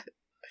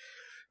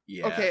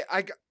 Yeah. Okay,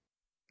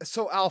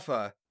 so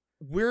Alpha,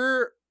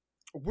 we're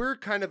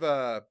kind of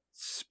a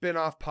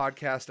spin-off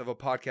podcast of a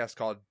podcast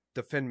called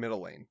Defend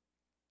Middle Lane.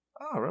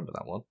 Oh, I remember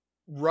that one.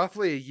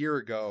 Roughly a year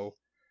ago,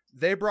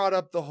 they brought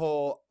up the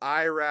whole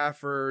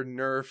Iraffer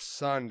nerf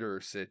Sunder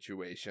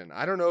situation.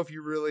 I don't know if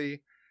you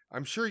really,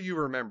 I'm sure you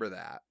remember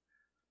that.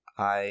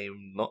 I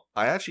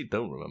actually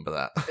don't remember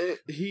that.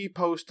 He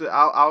posted,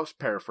 I'll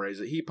paraphrase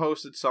it. He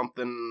posted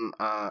something,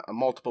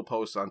 multiple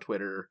posts on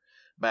Twitter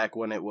back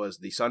when it was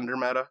the Sunder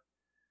meta.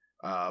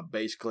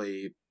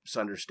 Basically,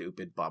 Sunder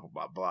stupid, blah, blah,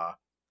 blah, blah.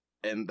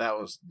 And that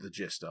was the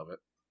gist of it.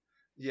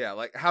 Yeah,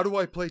 like, how do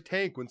I play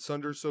tank when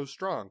Sunder's so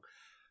strong?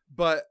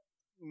 But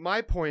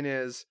my point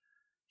is,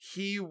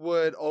 he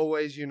would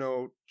always,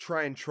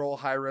 try and troll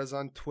Hi-Rez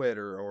on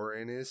Twitter or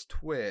in his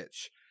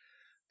Twitch.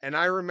 And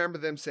I remember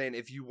them saying,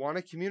 if you want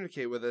to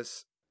communicate with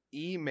us,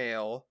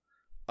 email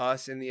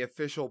us in the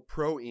official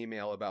pro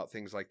email about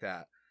things like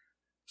that.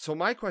 So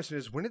my question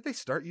is, when did they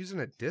start using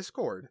a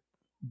Discord?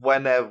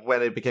 When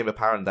it became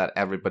apparent that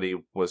everybody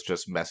was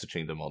just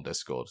messaging them on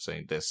Discord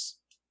saying this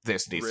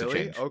needs to Really?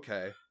 change.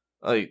 Okay.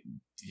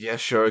 Yeah,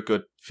 sure, a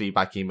good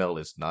feedback email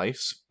is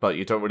nice, but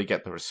you don't really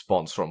get the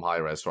response from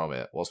Hi-Rez from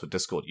it. Whilst with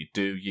Discord, you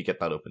do. You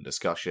get that open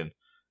discussion.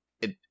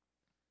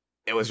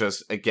 It was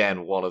just,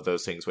 again, one of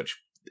those things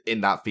which,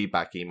 in that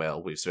feedback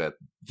email, we said,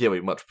 yeah, we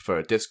much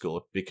prefer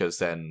Discord, because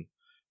then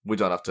we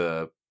don't have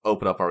to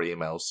open up our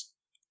emails,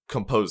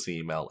 compose the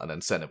email, and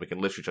then send it. We can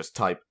literally just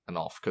type and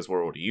off, because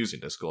we're already using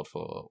Discord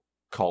for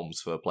comms,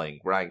 for playing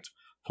ranked,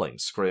 playing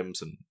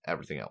scrims, and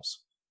everything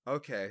else.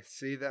 Okay,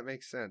 see, that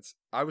makes sense.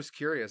 I was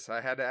curious.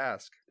 I had to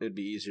ask. It'd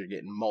be easier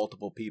getting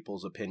multiple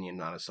people's opinion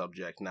on a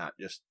subject, not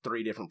just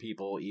 3 different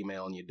people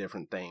emailing you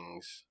different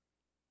things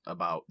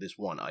about this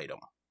one item,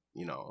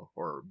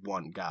 or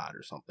one god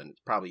or something. It's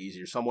probably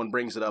easier. Someone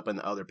brings it up and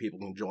the other people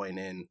can join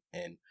in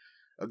and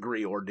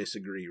agree or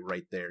disagree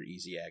right there.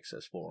 Easy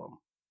access for them.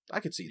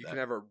 I could see You that. can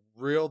have a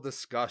real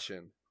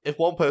discussion. If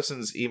one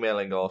person's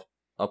emailing up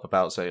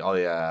about saying, oh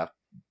yeah,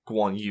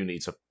 Guan Yu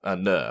needs a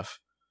nerf,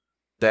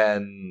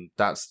 then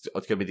that's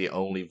going to be the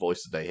only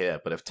voice that they hear.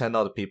 But if 10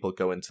 other people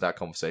go into that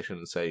conversation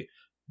and say,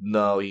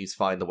 no, he's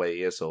fine the way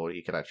he is, or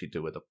he can actually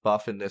do with a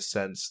buff in this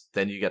sense,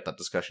 then you get that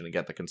discussion and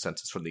get the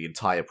consensus from the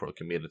entire pro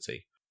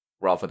community,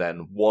 rather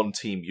than one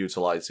team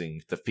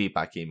utilizing the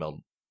feedback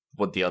email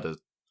with the other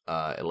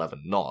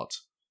 11 not,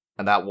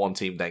 and that one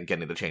team then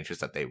getting the changes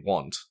that they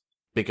want,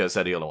 because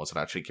they're the only ones that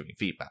are actually giving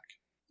feedback.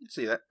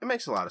 See that? It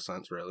makes a lot of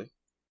sense, really.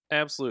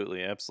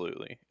 Absolutely,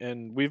 absolutely.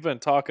 And we've been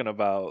talking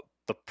about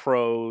the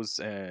pros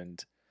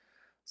and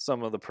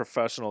some of the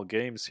professional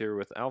games here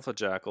with Alpha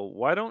Jackal.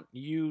 Why don't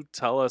you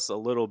tell us a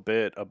little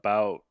bit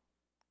about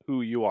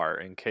who you are,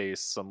 in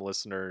case some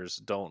listeners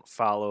don't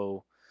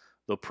follow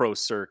the pro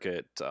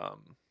circuit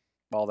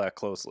all that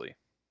closely?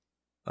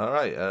 All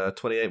right,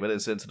 28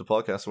 minutes into the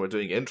podcast, and we're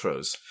doing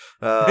intros.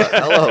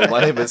 Hello,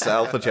 my name is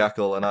Alpha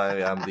Jackal, and I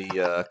am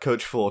the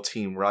coach for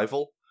Team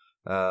Rival.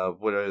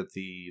 We're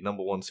the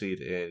number 1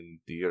 seed in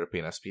the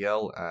European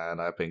SPL,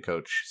 and I've been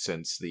coach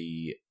since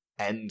the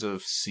end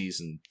of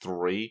Season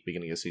 3,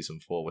 beginning of Season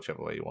 4,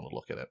 whichever way you want to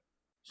look at it.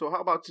 So how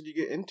about did you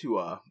get into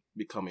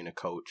becoming a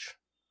coach?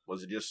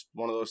 Was it just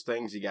one of those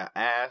things you got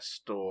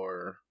asked,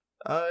 or?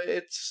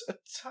 It's a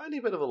tiny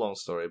bit of a long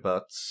story,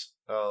 but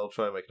I'll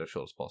try and make it as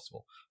short as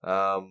possible.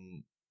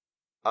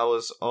 I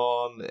was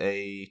on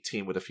a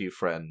team with a few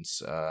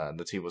friends, and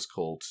the team was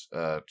called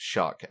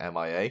Shark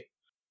MIA.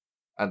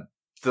 And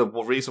the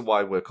reason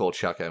why we're called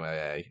Shark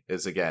MIA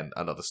is, again,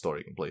 another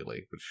story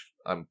completely, which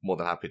I'm more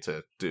than happy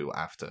to do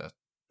after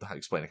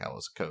explaining how I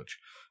was a coach.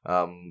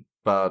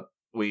 But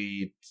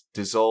we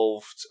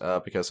dissolved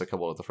because a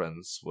couple of the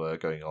friends were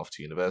going off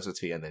to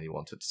university, and then he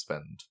wanted to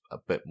spend a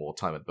bit more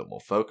time and a bit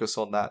more focus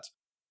on that.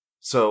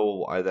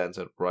 So I then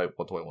said, right,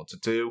 what do I want to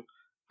do?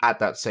 at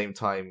that same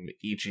time,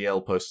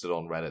 EGL posted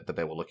on Reddit that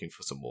they were looking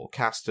for some more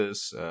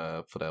casters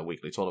for their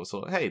weekly tournament.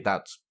 So, hey,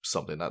 that's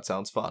something that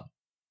sounds fun.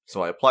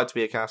 So I applied to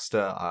be a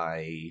caster.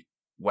 I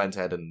went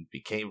ahead and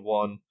became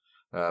one.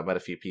 Met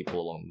a few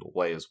people along the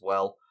way as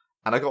well.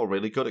 And I got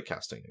really good at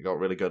casting. I got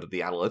really good at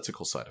the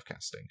analytical side of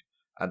casting.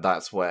 And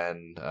that's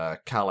when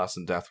Kalas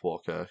and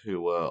Deathwalker,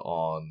 who were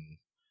on,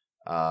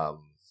 I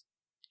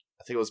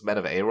think it was Men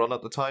of Aeron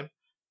at the time,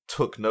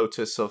 took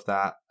notice of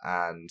that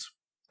and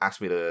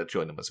asked me to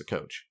join them as a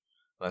coach.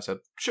 And I said,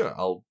 sure,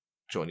 I'll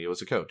join you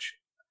as a coach.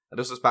 And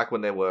this was back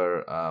when they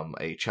were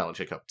a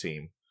Challenger Cup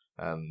team.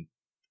 And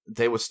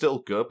they were still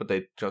good, but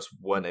they just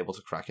weren't able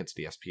to crack into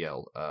the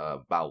SPL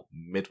about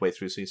midway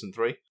through Season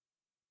 3.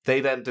 They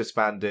then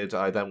disbanded.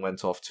 I then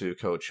went off to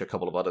coach a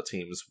couple of other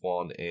teams,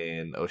 one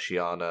in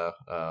Oceania,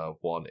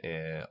 one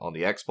on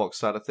the Xbox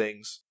side of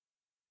things.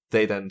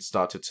 They then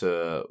started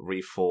to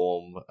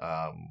reform.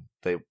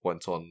 They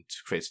went on to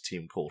create a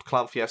team called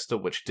Clown Fiesta,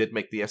 which did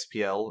make the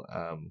SPL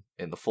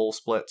in the fall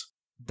split.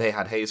 They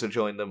had Hazer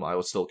join them. I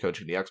was still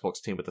coaching the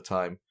Xbox team at the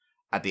time.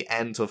 At the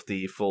end of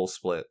the fall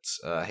split,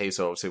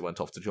 Hazer obviously went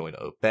off to join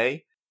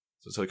Obey.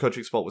 So the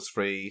coaching spot was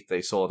free.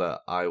 They saw that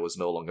I was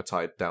no longer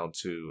tied down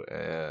to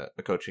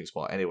a coaching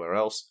spot anywhere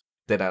else.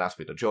 They then asked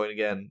me to join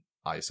again.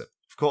 I said,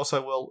 of course I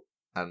will.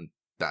 And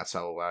that's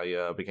how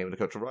I became the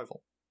coach of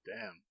Rival.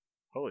 Damn.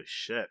 Holy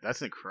shit.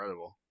 That's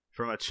incredible.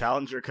 From a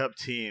Challenger Cup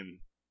team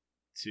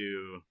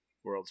to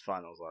World's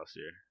Finals last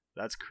year.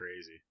 That's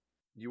crazy.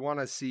 You want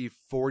to see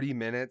 40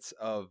 minutes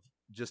of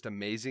just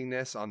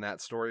amazingness on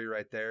that story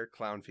right there?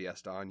 Clown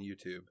Fiesta on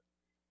YouTube.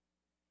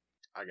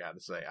 I gotta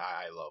say,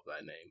 I love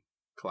that name.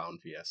 Clown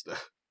Fiesta.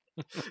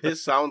 It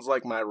sounds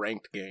like my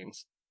ranked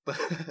games.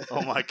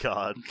 Oh my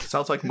god.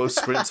 Sounds like most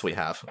sprints we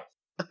have.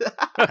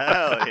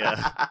 Hell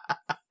yeah.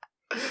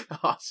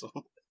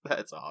 Awesome.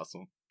 That's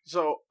awesome.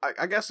 So,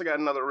 I guess I got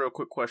another real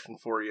quick question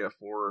for you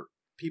for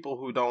people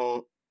who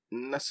don't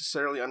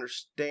necessarily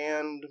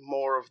understand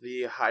more of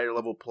the higher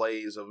level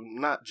plays of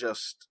not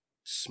just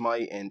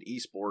Smite and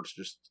esports,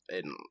 just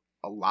in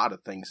a lot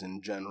of things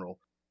in general.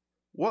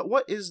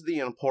 What is the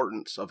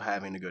importance of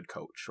having a good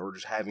coach, or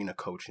just having a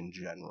coach in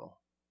general?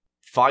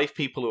 5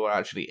 people who are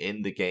actually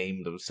in the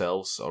game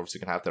themselves obviously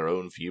can have their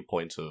own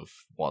viewpoint of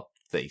what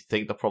they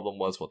think the problem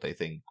was, what they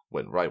think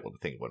went right, what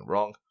they think went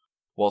wrong.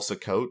 Whilst the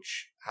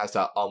coach has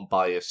that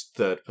unbiased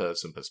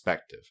third-person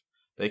perspective.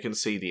 They can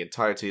see the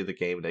entirety of the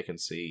game, they can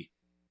see,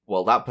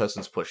 well, that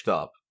person's pushed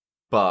up,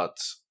 but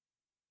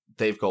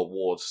they've got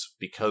wards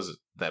because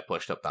they're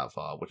pushed up that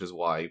far, which is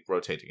why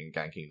rotating and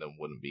ganking them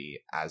wouldn't be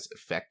as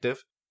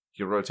effective.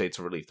 You rotate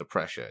to relieve the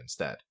pressure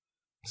instead.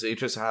 So you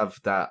just have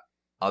that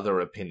other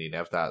opinion, you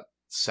have that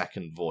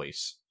second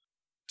voice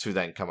to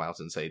then come out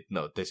and say,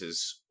 no, this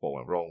is what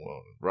went wrong, what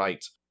went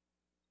right.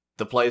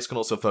 The players can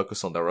also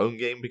focus on their own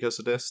game because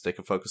of this. They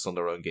can focus on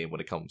their own game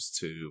when it comes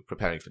to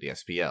preparing for the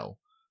SPL.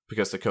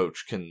 Because the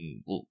coach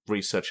can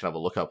research and have a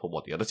look up on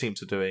what the other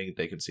teams are doing.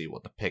 They can see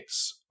what the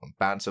picks and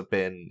bans have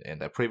been in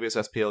their previous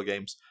SPL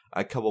games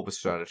and come up with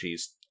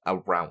strategies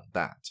around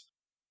that.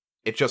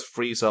 It just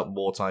frees up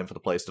more time for the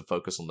players to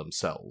focus on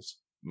themselves,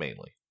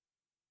 mainly.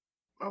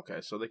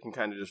 Okay, so they can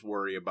kind of just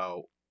worry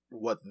about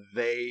what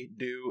they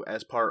do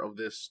as part of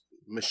this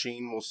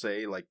machine, we'll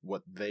say, like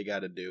what they got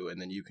to do, and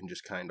then you can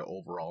just kind of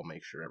overall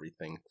make sure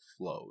everything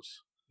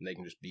flows. And they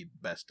can just be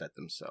best at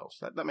themselves.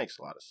 That makes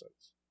a lot of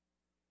sense.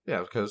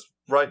 Yeah, because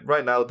right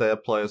now their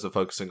players are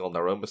focusing on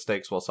their own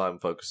mistakes, whilst I'm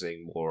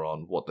focusing more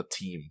on what the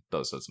team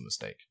does as a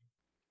mistake.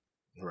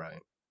 Right.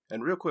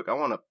 And real quick, I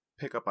want to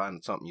pick up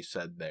on something you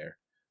said there.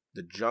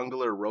 The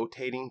jungler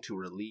rotating to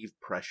relieve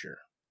pressure.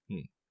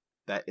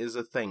 That is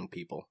a thing,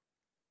 people.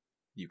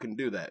 You can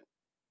do that.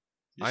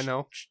 I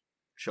know.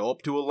 Show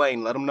up to a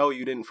lane, let them know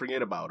you didn't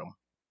forget about them.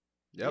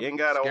 Yep. You ain't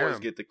gotta Scare always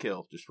 'em. get the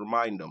kill. Just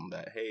remind them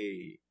that,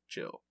 hey,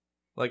 chill.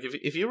 Like,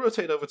 if you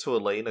rotate over to a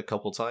lane a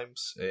couple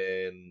times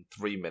in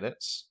 3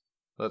 minutes,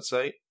 let's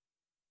say,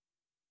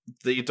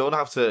 you don't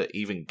have to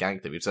even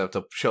gank them. You just have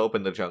to show up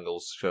in the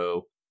jungles,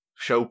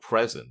 show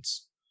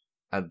presence,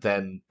 and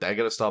then they're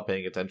going to start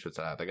paying attention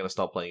to that. They're going to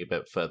start playing a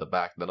bit further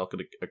back. They're not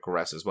going to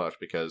aggress as much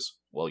because,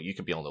 well, you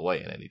could be on the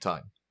way at any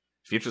time.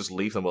 If you just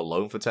leave them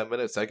alone for 10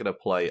 minutes, they're going to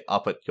play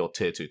up at your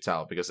tier 2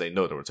 tower because they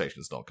know the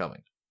rotation's not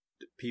coming.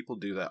 People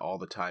do that all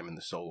the time in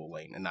the solo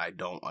lane, and I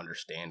don't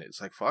understand it.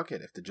 It's like, fuck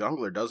it. If the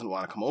jungler doesn't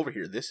want to come over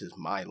here, this is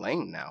my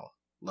lane now.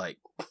 Like,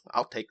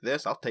 I'll take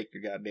this. I'll take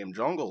your goddamn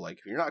jungle. Like,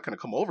 if you're not going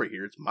to come over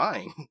here, it's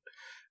mine.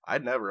 I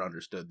never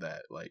understood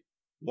that. Like,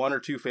 1 or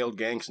 2 failed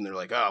ganks, and they're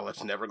like, oh,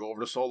 let's never go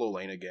over to solo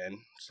lane again.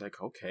 It's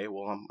like, okay,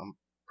 well, I'm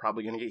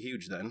probably going to get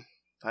huge then.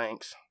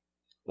 Thanks.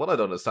 What I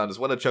don't understand is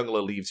when a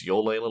jungler leaves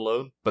your lane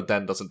alone, but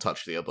then doesn't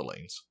touch the other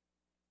lanes.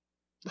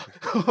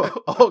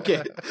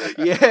 Okay,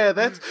 yeah,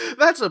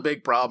 that's a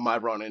big problem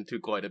I've run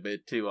into quite a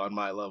bit too on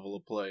my level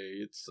of play.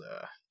 It's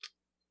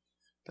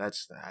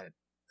that's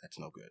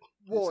no good.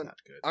 Well, it's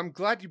not good. I'm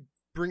glad you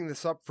bring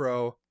this up,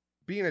 Fro.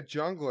 Being a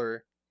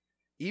jungler,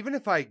 even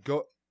if I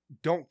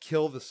don't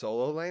kill the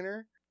solo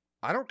laner,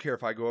 I don't care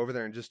if I go over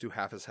there and just do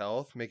half his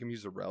health, make him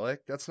use a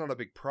relic. That's not a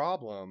big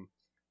problem.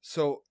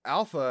 So,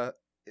 Alpha,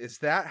 is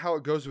that how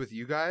it goes with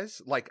you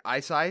guys? Like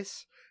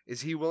Ice?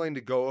 Is he willing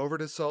to go over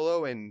to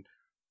solo and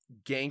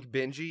gank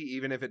Benji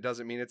even if it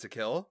doesn't mean it's a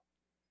kill?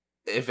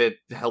 If it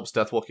helps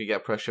Deathwalker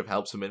get pressure, if it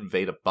helps him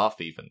invade a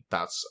buff even,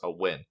 that's a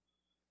win.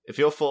 If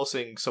you're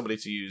forcing somebody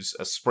to use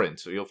a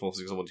sprint, or you're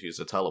forcing someone to use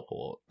a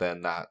teleport,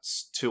 then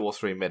that's 2 or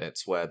 3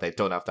 minutes where they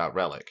don't have that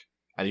relic.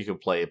 And you can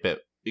play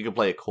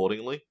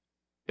accordingly.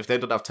 If they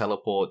don't have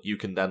teleport, you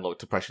can then look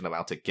to pressure them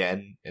out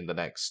again in the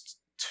next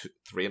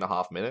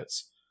 3.5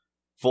 minutes.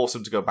 Force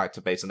them to go back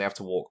to base, and they have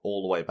to walk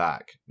all the way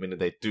back. Meaning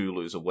they do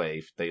lose a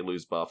wave, they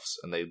lose buffs,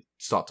 and they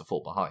start to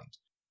fall behind.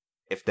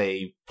 If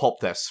they pop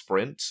their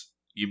sprint,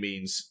 you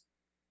means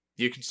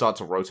you can start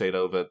to rotate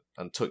over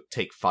and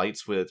take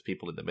fights with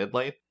people in the mid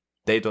lane.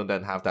 They don't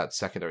then have that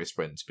secondary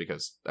sprint,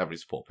 because every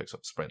support picks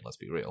up sprint, let's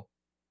be real.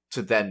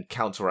 To then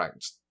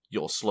counteract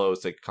your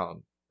slows, they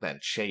can't then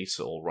chase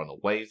or run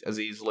away as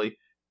easily.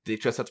 They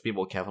just have to be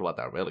more careful about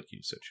that relic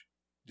usage.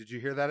 Did you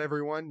hear that,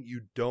 everyone?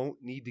 You don't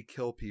need to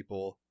kill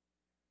people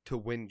to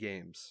win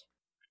games.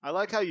 I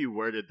like how you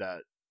worded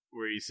that,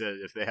 where you said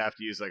if they have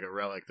to use like a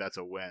relic, that's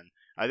a win.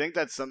 I think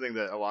that's something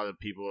that a lot of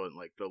people in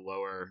like the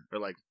lower, or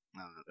like, I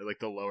don't know, like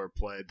the lower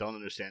play don't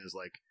understand, is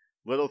like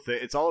little thing.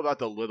 It's all about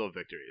the little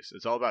victories.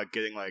 It's all about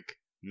getting like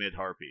mid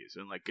harpies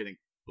and like getting,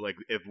 like,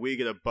 if we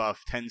get a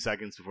buff 10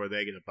 seconds before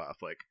they get a buff,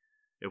 like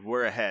if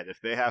we're ahead,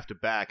 if they have to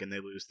back and they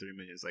lose 3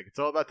 minions, like it's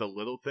all about the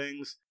little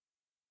things.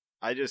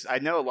 I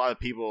know a lot of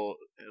people,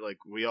 like,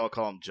 we all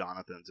call them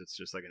Jonathans. It's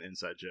just like an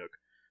inside joke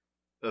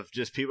of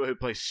just people who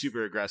play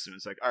super aggressive.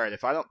 It's like, all right,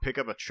 if I don't pick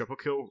up a triple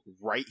kill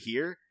right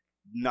here,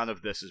 none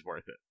of this is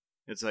worth it.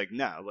 It's like,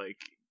 no, like,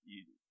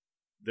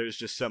 there's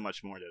just so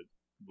much more to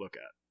look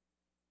at.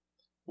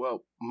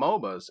 Well,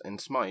 MOBAs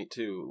and Smite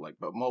too, like,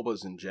 but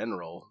MOBAs in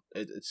general,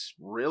 it's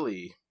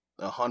really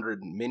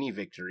 100 mini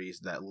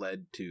victories that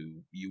led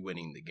to you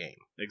winning the game.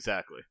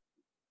 Exactly.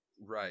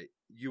 Right.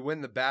 You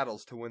win the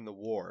battles to win the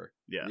war.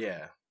 Yeah.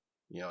 Yeah.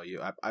 You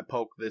know, I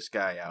poked this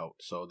guy out,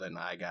 so then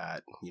I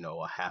got,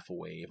 a half a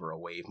wave or a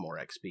wave more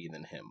XP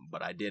than him.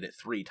 But I did it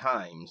 3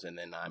 times, and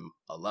then I'm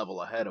a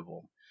level ahead of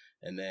him.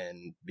 And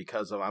then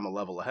because I'm a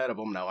level ahead of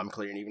him, now I'm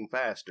clearing even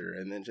faster.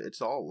 And then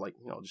it's all like,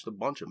 just a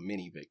bunch of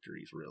mini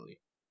victories,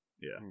 really.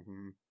 Yeah.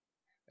 Mm-hmm.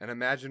 And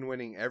imagine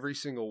winning every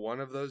single one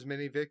of those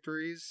mini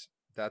victories.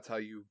 That's how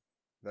you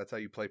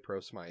play Pro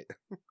Smite.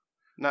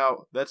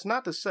 Now, that's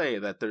not to say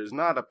that there's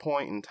not a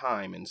point in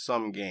time in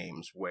some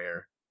games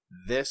where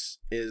this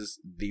is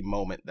the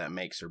moment that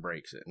makes or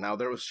breaks it. Now,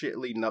 there was shit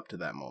leading up to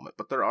that moment,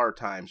 but there are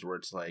times where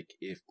it's like,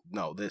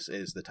 this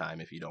is the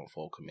time. If you don't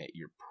full commit,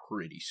 you're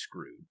pretty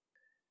screwed.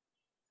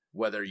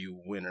 Whether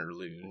you win or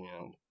lose,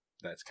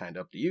 that's kind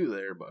of up to you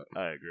there, but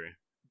I agree.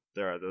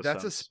 There are those.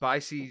 That's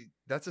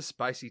a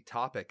spicy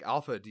topic.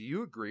 Alpha, do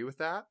you agree with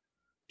that?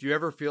 Do you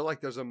ever feel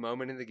like there's a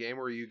moment in the game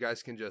where you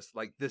guys can just,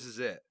 like, this is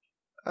it?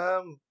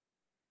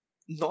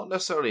 Not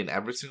necessarily in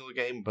every single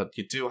game, but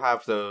you do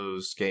have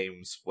those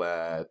games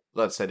where,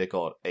 let's say they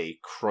got a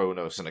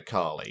Kronos and a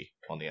Kali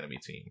on the enemy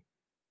team.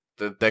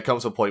 There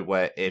comes a point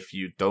where if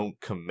you don't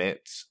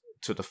commit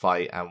to the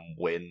fight and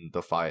win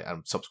the fight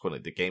and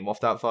subsequently the game off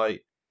that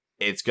fight,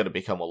 it's going to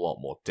become a lot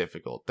more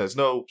difficult. There's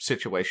no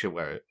situation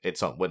where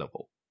it's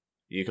unwinnable.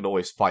 You can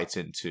always fight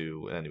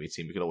into an enemy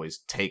team, you can always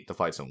take the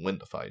fights and win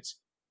the fights.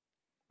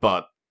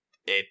 But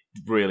it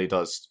really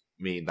does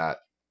mean that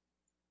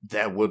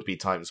there would be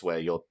times where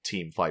your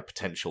team fight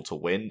potential to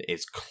win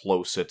is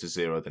closer to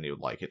 0 than you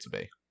would like it to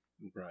be.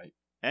 Right.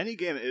 Any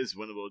game is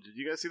winnable. Did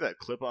you guys see that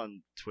clip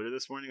on Twitter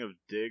this morning of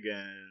Dig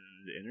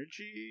and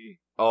Energy?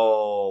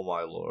 Oh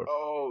my lord.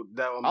 Oh,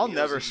 that one. I'll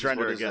never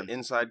surrender again.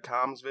 Inside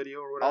comms video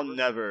or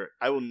whatever?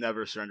 I will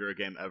never surrender a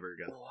game ever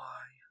again.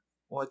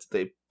 Why did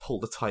they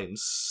pull the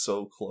Titans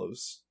so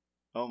close?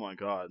 Oh my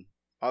god.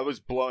 I was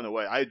blown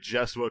away. I had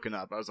just woken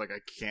up. I was like,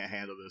 I can't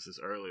handle this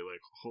early.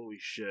 Like, holy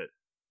shit.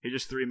 He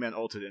just 3-man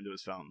ulted into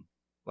his fountain.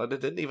 Well, they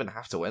didn't even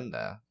have to end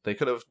there. They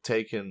could have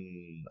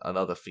taken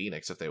another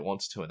Phoenix if they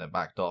wanted to and then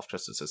backed off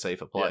just as a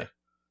safer play.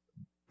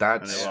 Yeah.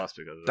 And they lost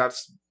because of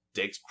that's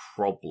Dig's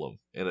problem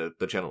in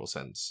the general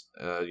sense.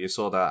 You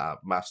saw that at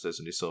Masters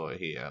and you saw it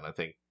here, and I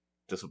think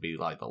this will be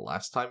like the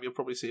last time you'll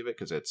probably see it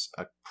because it's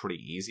a pretty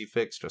easy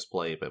fix. Just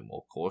play a bit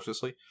more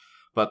cautiously.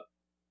 But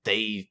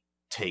they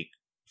take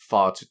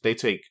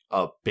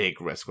a big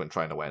risk when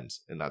trying to win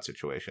in that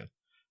situation.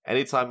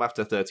 Anytime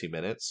after 30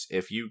 minutes,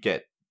 if you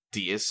get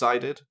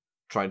decided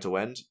trying to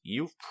end,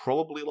 you've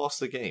probably lost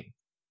the game.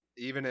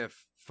 Even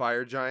if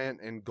Fire Giant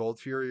and Gold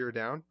Fury are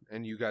down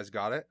and you guys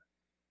got it?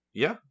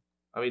 Yeah.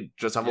 I mean,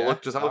 just have a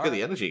look at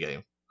the Energy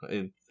game. I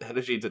mean,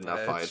 Energy didn't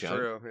have Fire Giant.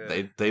 True,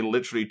 yeah. They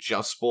literally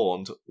just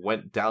spawned,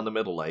 went down the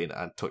middle lane,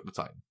 and took the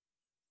time.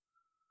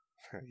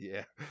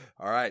 Yeah.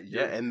 All right.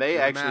 Yeah, and they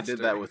actually did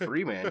that with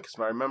 3-man, because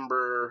I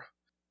remember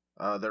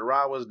their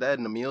Ra was dead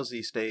and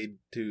Emilzy stayed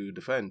to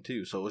defend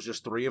too, so it was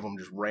just 3 of them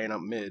just ran up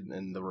mid,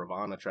 and the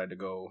Ravana tried to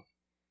go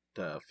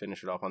to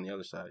finish it off on the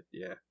other side.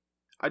 Yeah.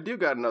 I do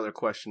got another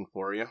question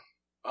for you.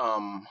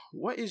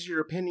 What is your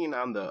opinion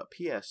on the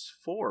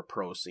PS4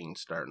 Pro scene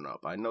starting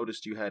up? I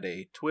noticed you had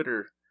a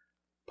Twitter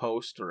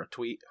post or a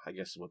tweet, I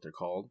guess is what they're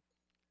called.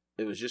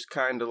 It was just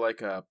kind of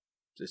like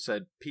it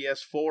said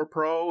PS4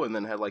 Pro and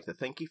then had like the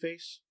thinky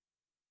face.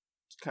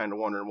 Just kind of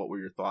wondering what were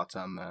your thoughts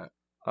on that.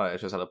 I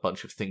just had a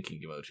bunch of thinking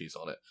emojis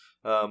on it.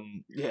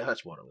 Yeah,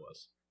 that's what it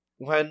was.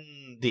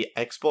 When the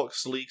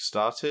Xbox League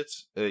started,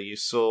 you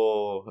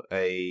saw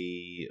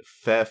a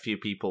fair few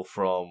people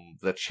from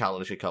the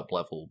Challenger Cup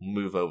level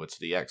move over to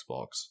the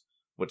Xbox,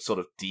 which sort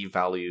of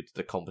devalued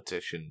the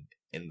competition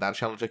in that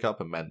Challenger Cup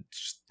and meant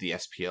just the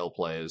SPL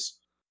players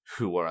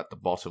who were at the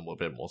bottom were a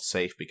bit more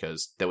safe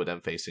because they were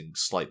then facing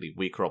slightly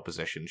weaker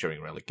opposition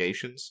during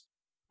relegations.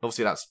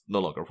 Obviously, that's no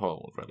longer a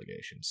problem with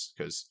relegations,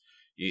 because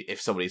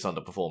if somebody's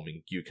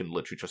underperforming, you can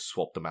literally just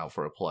swap them out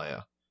for a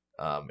player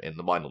in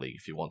the minor league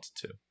if you wanted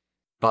to.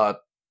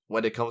 But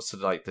when it comes to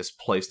like this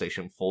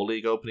PlayStation 4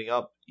 League opening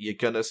up, you're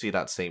gonna see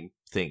that same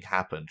thing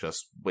happen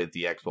just with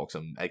the Xbox,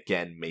 and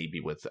again maybe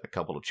with a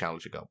couple of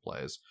Challenger Cup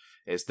players.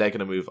 Is they're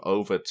gonna move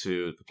over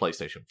to the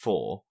PlayStation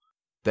 4.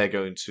 They're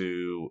going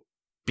to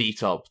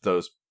beat up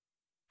those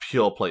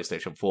pure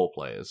PlayStation 4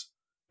 players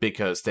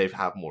because they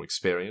have more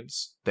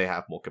experience, they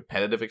have more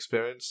competitive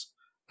experience,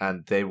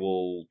 and they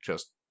will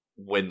just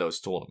win those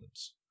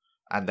tournaments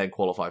and then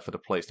qualify for the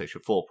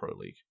PlayStation 4 Pro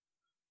League.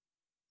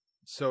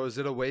 So is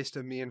it a waste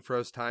of me and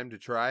Fro's time to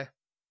try?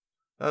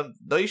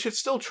 No, you should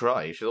still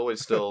try. You should always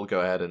still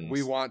go ahead and...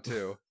 We want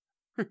to.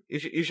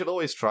 You should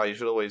always try. You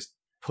should always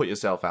put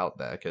yourself out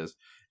there, because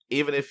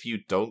even if you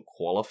don't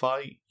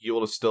qualify, you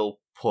will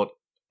still put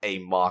a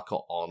marker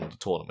on the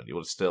tournament. You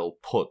will still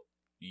put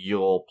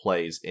your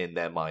plays in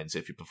their minds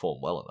if you perform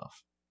well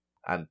enough.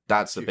 And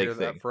that's the big hear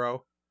thing. That,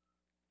 Fro?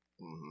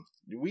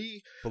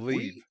 We Believe.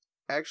 We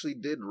actually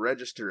did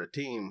register a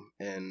team,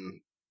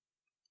 and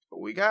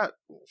we got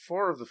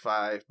 4 of the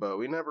 5, but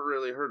we never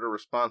really heard a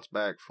response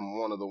back from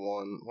one of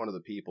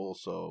the people,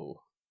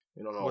 so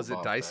we don't know. Was it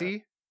about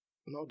Dicey?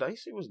 that. No,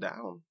 Dicey was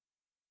down.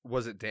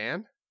 Was it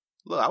Dan?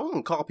 Look, I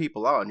wasn't call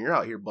people out, and you're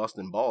out here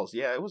busting balls.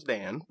 Yeah, it was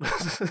Dan.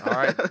 All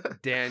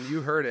right, Dan,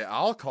 you heard it.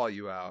 I'll call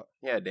you out.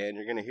 Yeah, Dan,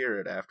 you're gonna hear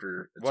it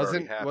after it's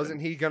already happened.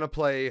 Wasn't he gonna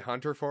play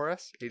Hunter for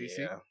us? ADC.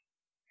 Yeah.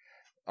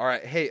 All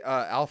right, hey,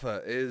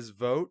 Alpha, is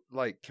Vote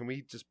like? Can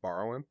we just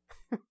borrow him?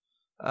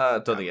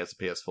 Don't think it's a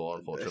PS4,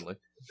 unfortunately.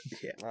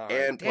 Yeah, Right,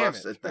 and damn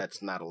plus it.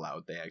 That's not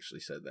allowed. They actually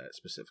said that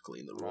specifically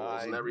in the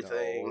rules I and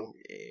everything. know.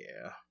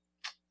 Yeah.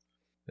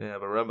 Yeah,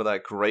 but remember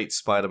that great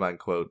Spider-Man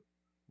quote: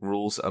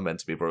 "Rules are meant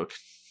to be broken."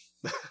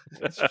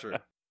 That's true.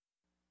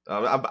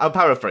 I'm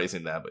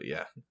paraphrasing there, but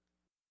yeah.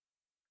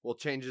 We'll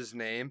change his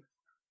name.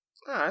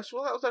 Alright,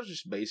 so that was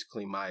just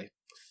basically my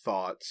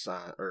thoughts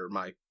on, or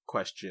my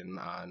question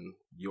on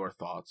your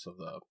thoughts of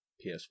the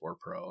PS4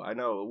 Pro. I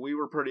know we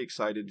were pretty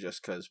excited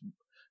just because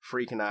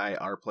Freak and I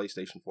are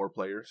PlayStation 4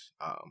 players.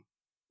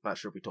 Not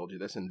sure if we told you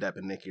this, and Depp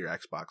and Nikki are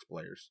Xbox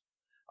players.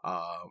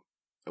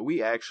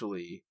 We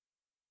actually,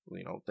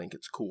 think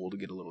it's cool to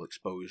get a little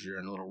exposure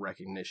and a little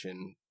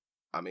recognition.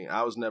 I mean,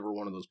 I was never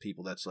one of those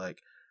people that's like,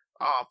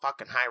 oh,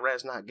 fucking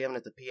Hi-Res not giving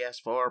it the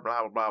PS4,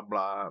 blah, blah,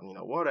 blah, blah.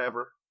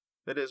 Whatever.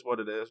 It is what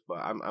it is, but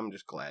I'm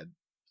just glad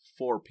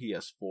for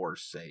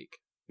PS4's sake.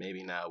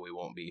 Maybe now we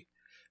won't be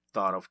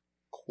thought of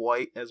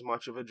quite as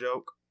much of a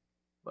joke,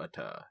 but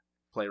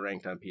play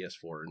ranked on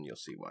PS4 and you'll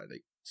see why they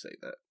say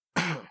that.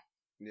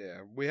 Yeah,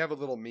 we have a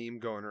little meme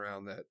going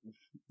around that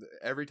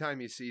every time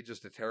you see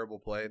just a terrible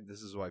play,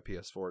 this is why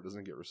PS4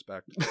 doesn't get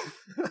respect.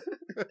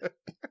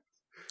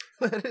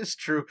 That is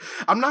true.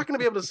 I'm not going to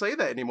be able to say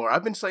that anymore.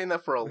 I've been saying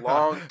that for a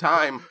long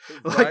time.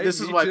 Right? This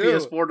is Me why too.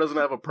 PS4 doesn't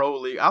have a pro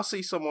league. I'll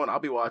see someone,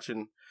 I'll be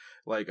watching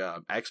like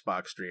a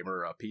Xbox streamer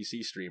or a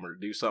PC streamer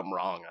do something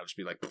wrong. I'll just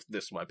be like,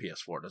 this is why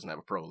PS4 doesn't have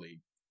a pro league.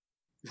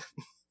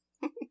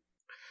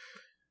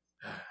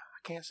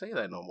 I can't say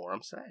that no more.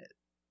 I'm sad.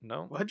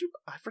 No?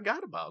 I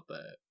forgot about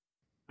that.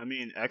 I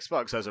mean,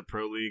 Xbox has a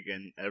pro league,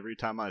 and every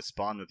time I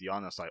spawn with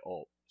Giannis, I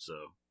ult. So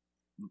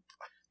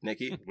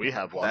Nikki, we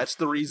have one. that's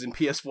the reason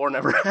PS4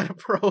 never had a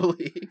pro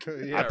league.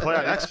 Yeah, I play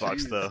on right.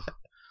 Xbox though.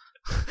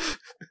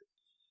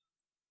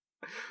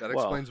 That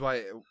Well. explains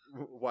why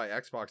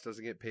Xbox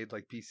doesn't get paid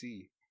like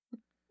PC.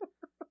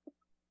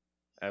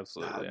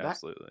 Absolutely, that-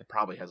 absolutely.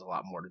 Probably has a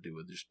lot more to do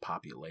with just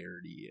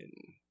popularity in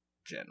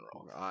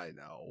general. I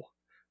know.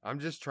 I'm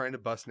just trying to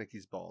bust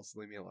Nikki's balls.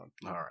 Leave me alone.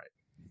 All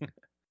right.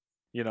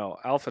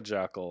 Alpha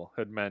Jackal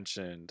had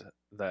mentioned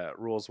that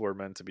rules were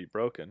meant to be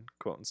broken,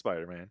 quoting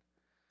Spider-Man.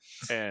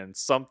 And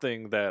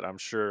something that I'm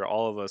sure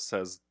all of us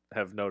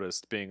have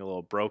noticed being a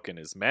little broken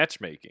is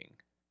matchmaking.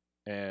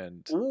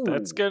 And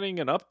that's Ooh. getting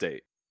an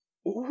update.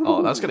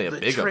 Ooh, that's gonna be a the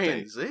big update.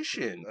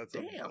 transition. That's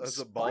Damn, a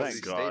ballsy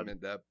Thank God.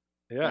 statement, Deb.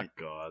 Yeah. Thank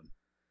God.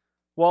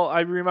 Well,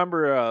 I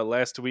remember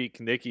last week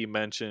Nikki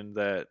mentioned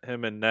that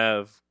him and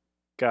Nev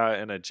got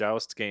in a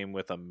joust game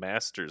with a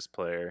Masters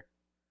player.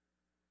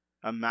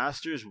 A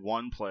Masters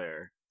 1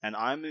 player, and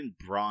I'm in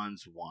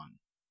Bronze 1.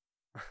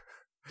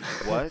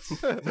 What?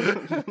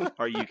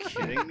 Are you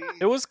kidding me?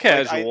 It was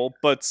casual,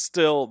 but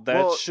still, that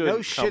well, should no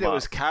come shit. It up.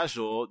 was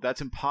casual.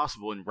 That's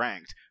impossible in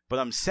ranked. But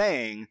I'm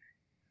saying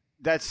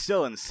that's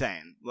still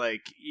insane.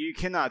 Like, you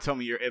cannot tell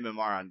me your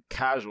MMR on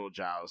casual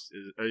joust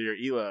or your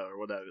ELO or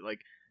whatever.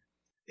 Like,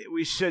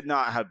 we should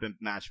not have been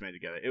match made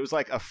together. It was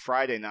like a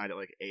Friday night at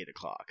like 8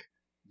 o'clock.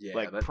 Yeah,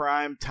 like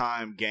prime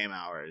time game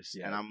hours.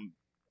 Yeah. And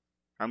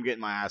I'm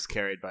getting my ass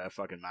carried by a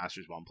fucking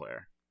Masters 1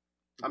 player.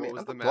 I mean,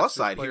 on the plus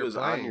side, he was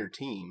on your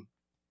team.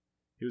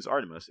 He was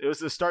Artemis. It was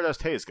the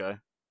Stardust Haze guy.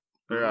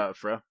 Or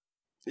Fro.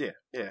 Yeah,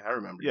 I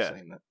remember you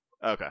saying that.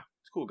 Okay.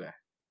 He's a cool guy.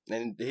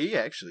 And he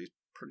actually is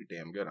pretty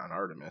damn good on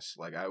Artemis.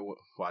 Like, I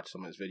watched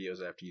some of his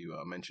videos after you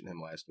mentioned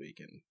him last week,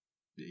 and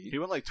he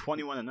went like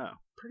 21-0.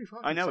 Pretty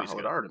fucking I know solid he's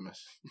good.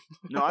 Artemis.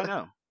 No, I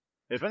know.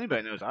 If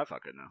anybody knows, I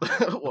fucking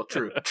know. Well,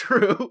 true.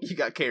 You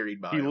got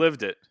carried by him. He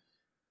lived it.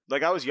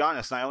 Like, I was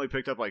Giannis, and I only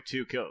picked up like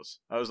 2 kills.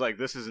 I was like,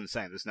 this is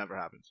insane. This never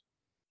happens.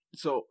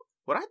 So,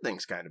 what I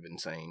think's kind of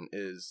insane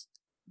is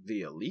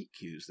the elite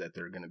queues that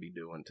they're going to be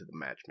doing to the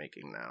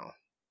matchmaking now.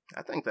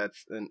 I think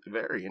that's a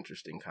very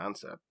interesting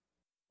concept.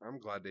 I'm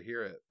glad to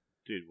hear it.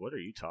 Dude, what are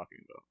you talking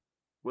about?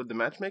 With the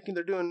matchmaking,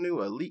 they're doing new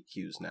elite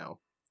queues now,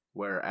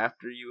 where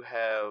after you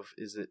have,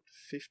 is it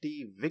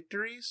 50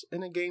 victories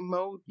in a game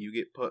mode, you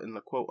get put in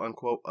the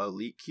quote-unquote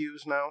elite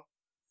queues now?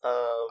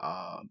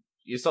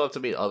 You still have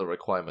to meet other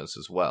requirements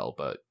as well,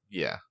 but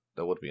yeah,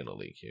 there would be an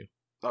elite queue.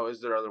 Oh,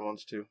 is there other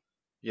ones too?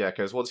 Yeah,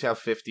 because once you have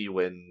 50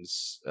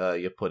 wins,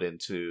 you're put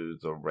into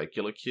the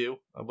regular queue,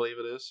 I believe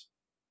it is.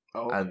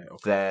 Oh, okay, and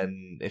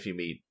then if you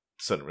meet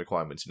certain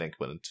requirements, you then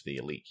go into the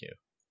elite queue.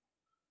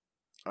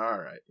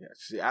 Alright, yeah.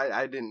 See,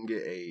 I didn't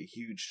get a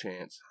huge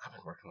chance. I've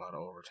been working a lot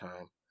of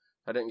overtime.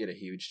 I didn't get a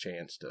huge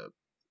chance to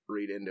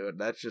read into it.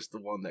 That's just the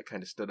one that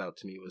kind of stood out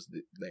to me, was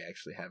they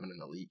actually having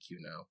an elite queue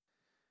now.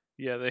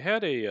 Yeah, they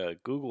had a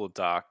Google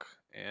Doc,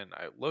 and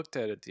I looked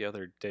at it the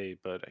other day,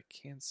 but I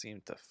can't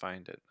seem to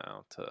find it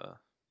now to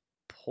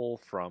pull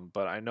from.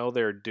 But I know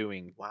they're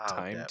doing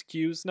timed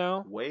queues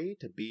now. Way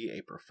to be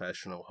a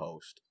professional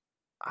host.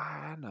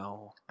 I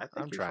know.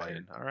 I'm trying.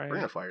 Fired. All right. We're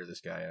going to fire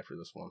this guy after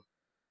this one.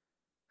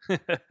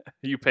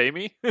 You pay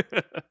me?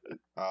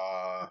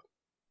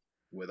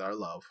 With our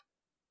love.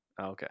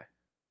 Okay.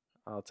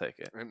 I'll take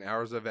it. And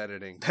hours of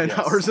editing. 10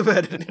 hours of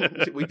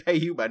editing. We pay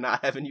you by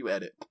not having you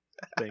edit.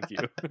 Thank you.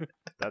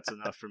 That's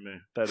enough for me.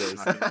 That is.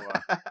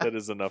 That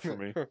is enough for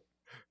me.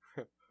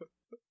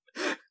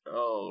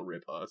 Oh,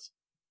 rip us.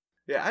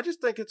 Yeah, I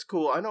just think it's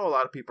cool. I know a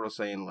lot of people are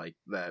saying like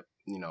that,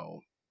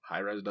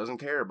 Hi-Rez doesn't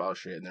care about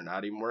shit and they're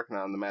not even working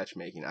on the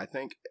matchmaking. I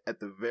think at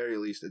the very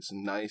least it's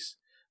nice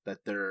that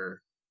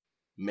they're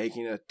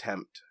making an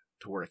attempt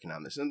to working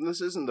on this. And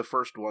this isn't the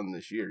first one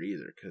this year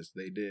either, because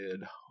they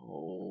did, I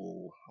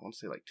want to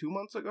say like 2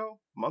 months ago,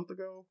 month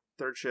ago,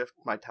 third shift,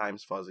 my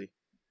time's fuzzy.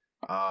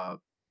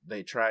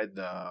 They tried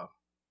a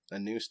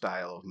new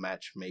style of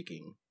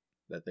matchmaking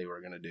that they were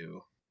going to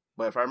do.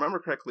 But if I remember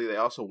correctly, they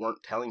also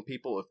weren't telling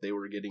people if they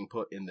were getting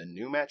put in the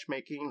new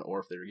matchmaking or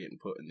if they were getting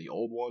put in the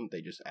old one.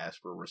 They just asked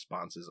for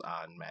responses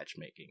on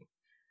matchmaking.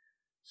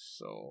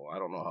 So I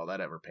don't know how that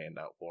ever panned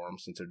out for them.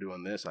 Since they're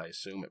doing this, I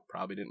assume it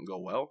probably didn't go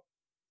well.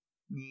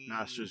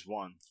 Masters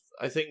 1.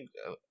 I think,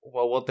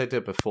 what they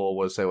did before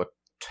was they were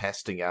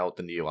testing out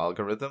the new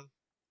algorithm,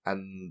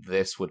 and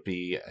this would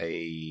be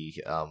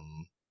an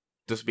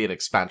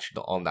expansion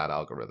on that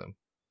algorithm.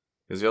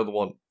 Because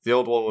the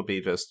old one would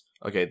be just,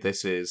 okay,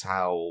 this is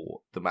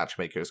how the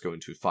matchmaker is going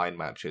to find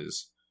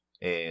matches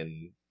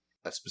in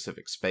a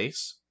specific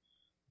space.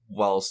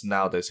 Whilst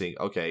now they're saying,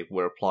 okay,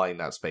 we're applying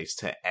that space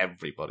to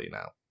everybody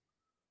now.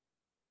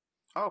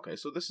 Okay,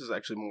 so this is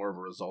actually more of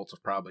a result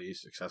of probably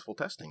successful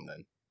testing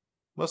then.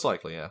 Most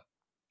likely, yeah.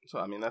 So,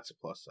 I mean, that's a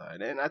plus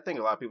side. And I think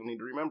a lot of people need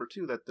to remember,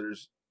 too, that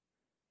there's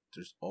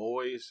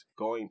always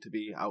going to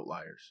be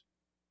outliers.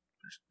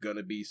 There's going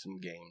to be some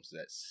games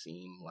that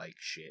seem like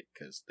shit,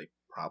 because they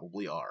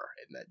probably are,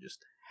 and that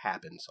just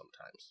happens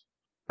sometimes.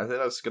 I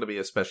think that's going to be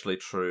especially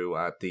true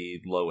at the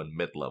low and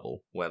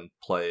mid-level, when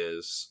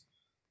players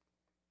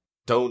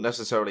don't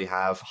necessarily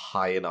have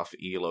high enough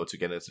ELO to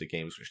get into the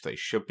games which they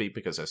should be,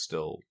 because they're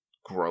still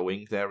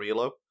growing their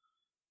ELO.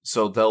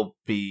 So they'll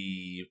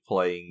be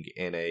playing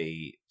in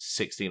a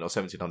 16 or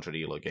 1700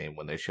 ELO game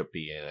when they should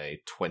be in a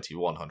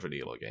 2100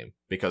 ELO game,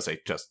 because they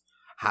just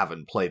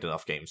haven't played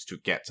enough games to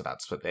get to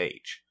that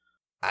stage.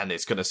 And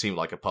it's going to seem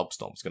like a pub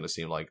stomp. It's going to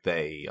seem like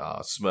they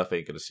are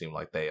smurfing, going to seem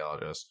like they are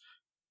just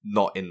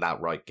not in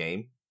that right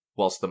game.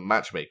 Whilst the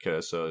matchmaker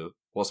is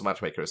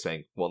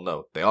saying, well,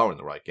 no, they are in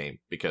the right game,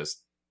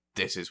 because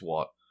this is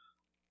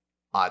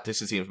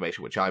this is the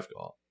information which I've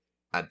got,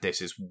 and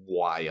this is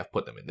why I've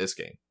put them in this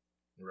game.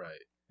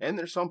 Right. And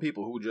there's some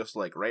people who just,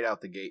 like, right out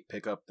the gate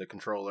pick up the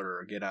controller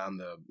or get on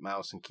the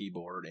mouse and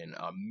keyboard and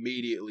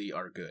immediately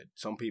are good.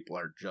 Some people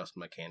are just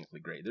mechanically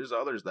great. There's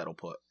others that'll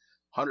put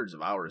hundreds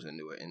of hours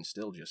into it and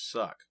still just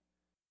suck.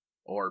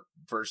 Or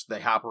first they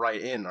hop right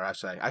in, or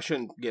I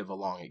shouldn't give a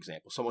long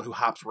example. Someone who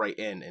hops right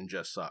in and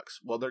just sucks.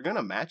 Well, they're going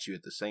to match you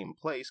at the same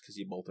place because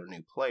you both are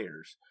new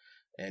players.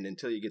 And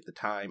until you get the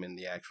time and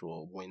the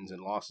actual wins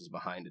and losses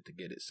behind it to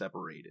get it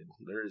separated,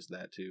 there is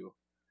that too.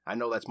 I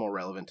know that's more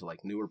relevant to,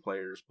 like, newer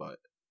players, but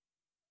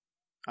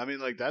I mean,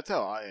 like that's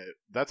how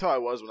I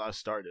was when I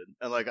started,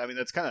 and like I mean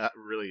that's kind of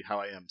really how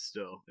I am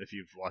still. If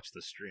you've watched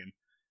the stream,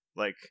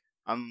 like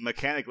I'm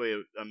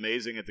mechanically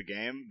amazing at the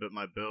game, but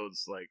my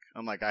builds like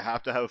I'm like I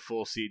have to have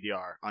full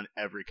CDR on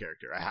every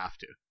character. I have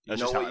to. You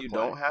know what you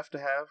don't have to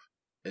have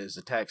is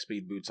attack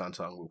speed boots on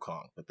Sun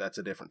Wukong, but that's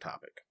a different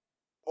topic.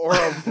 Or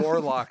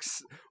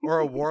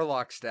a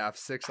warlock staff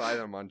 6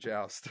 item on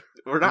Joust.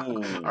 We're not. All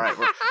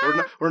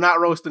right, we're not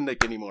roasting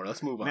Nick anymore.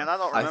 Let's move on. Man, I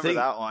don't remember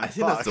that one. I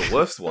think that's the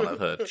worst one I've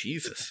heard.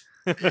 Jesus.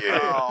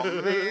 Oh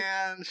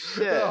man,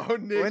 shit. Oh,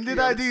 Nicky, when did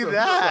I do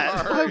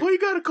that? Why you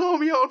gotta call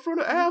me out in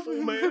front of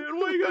Apple, man?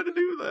 Why you gotta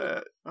do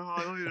that? Oh,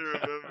 I don't even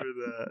remember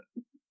that.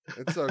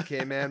 It's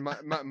okay, man.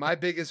 My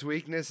biggest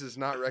weakness is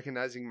not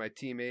recognizing my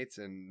teammates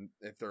and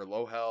if they're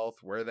low health,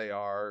 where they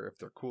are, if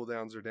their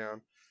cooldowns are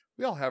down.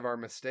 We all have our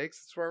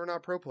mistakes. That's why we're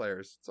not pro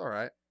players. It's all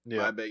right. Yeah.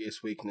 My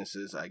biggest weakness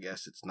is, I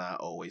guess, it's not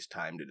always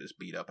time to just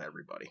beat up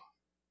everybody.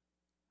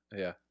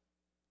 Yeah.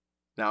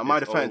 Now, in my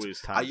It's defense, always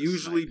time I to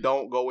usually snipe.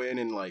 don't go in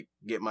and like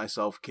get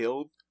myself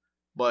killed,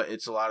 but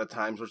it's a lot of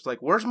times where it's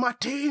like, "Where's my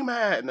team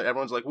at?" And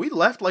everyone's like, "We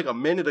left like a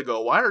minute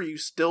ago. Why are you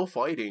still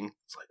fighting?"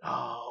 It's like,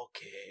 "Oh,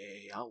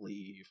 okay, I'll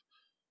leave."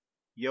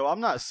 Yo,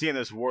 I'm not seeing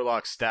this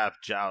warlock staff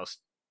Joust.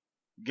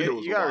 It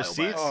was You a got while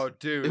receipts? back. Oh,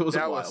 dude, It was a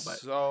that while was back.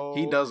 so.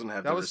 He doesn't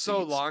have. That the was so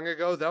receipts. long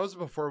ago. That was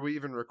before we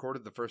even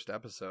recorded the first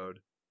episode.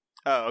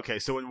 Oh, okay.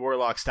 So when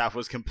warlock staff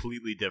was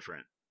completely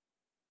different.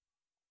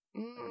 I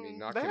mean,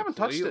 not They haven't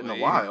touched it in a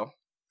completely. while,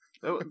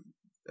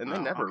 and they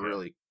Oh, never okay.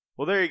 really.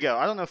 Well, there you go.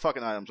 I don't know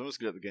fucking items. I'm just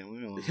good at the game.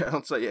 Leave me alone. Yeah,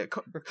 I'll say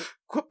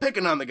quit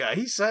picking on the guy.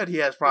 He said he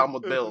has problem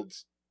with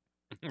builds.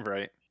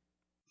 Right.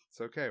 It's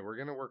okay. We're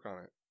gonna work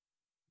on it.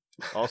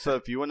 Also,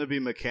 if you want to be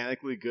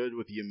mechanically good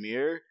with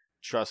Ymir,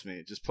 trust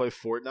me, just play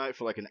Fortnite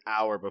for like an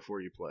hour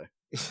before you play.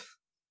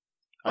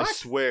 I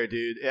swear,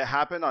 dude. It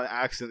happened on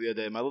accident the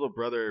other day. My little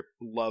brother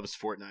loves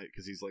Fortnite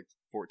because he's like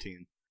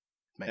 14.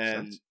 Makes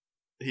and sense.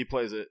 he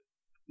plays it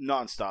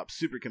nonstop,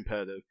 super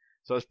competitive.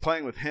 So I was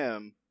playing with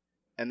him,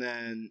 and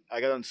then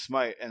I got on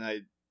Smite, and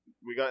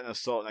we got an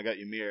assault, and I got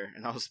Ymir,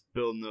 and I was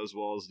building those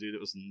walls, dude.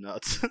 It was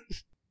nuts.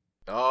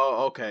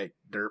 Oh, okay,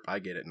 derp. I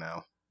get it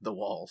now. The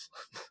walls.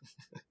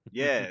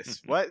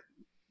 Yes. What?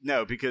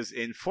 No, because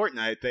in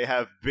Fortnite they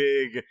have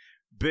big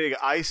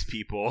ice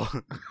people.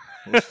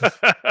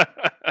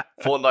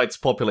 Fortnite's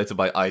populated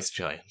by ice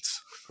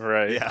giants.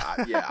 Right.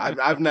 Yeah.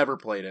 I've never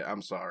played it.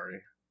 I'm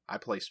sorry. I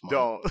play smart.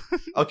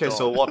 Don't. Okay,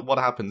 so Don't. what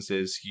happens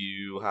is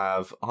you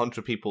have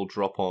 100 people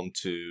drop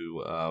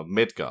onto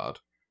Midgard,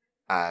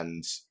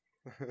 and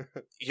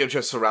you're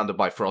just surrounded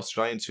by frost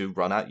giants who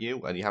run at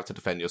you, and you have to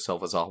defend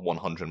yourself as a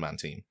 100-man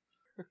team.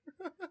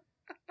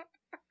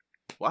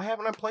 Why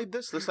haven't I played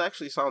this? This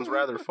actually sounds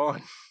rather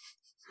fun.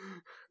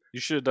 You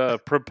should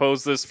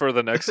propose this for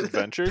the next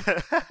adventure.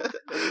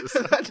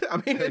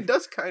 I mean, it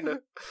does kind of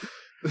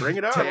bring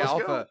it on. Hey, Let's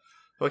Alpha,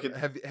 Okay.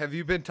 have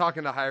you been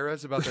talking to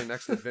Hi-Rez about their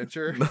next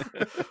adventure?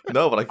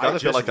 No, but I kind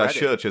of feel just like I read it.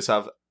 should just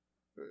have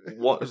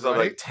so Right?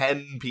 like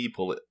 10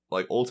 people,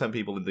 like all 10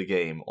 people in the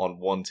game on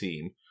one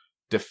team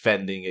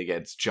defending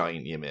against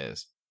giant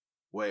Ymirs.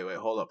 Wait,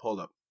 hold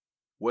up.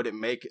 Would it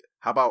make it?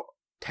 How about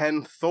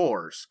 10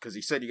 Thors? Because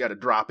he said you got to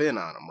drop in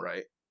on them,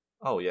 right?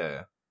 Oh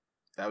yeah.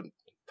 That would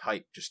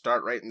hype. Just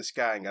start right in the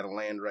sky and got to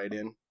land right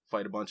in.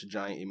 Fight a bunch of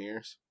giant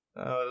Ymirs.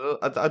 I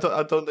don't think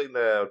I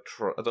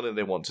don't think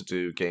they want to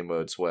do game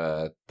modes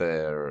where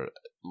they're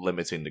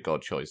limiting the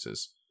god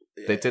choices.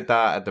 They did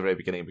that at the very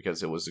beginning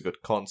because it was a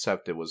good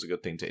concept. It was a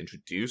good thing to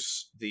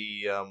introduce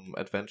the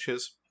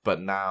adventures.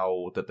 But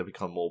now that they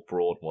become more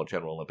broad, more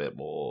general, a bit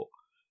more,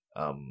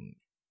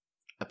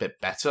 a bit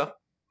better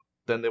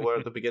than they were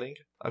at the beginning,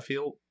 I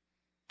feel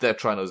they're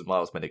trying to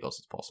allow as many gods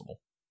as possible.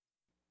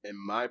 In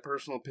my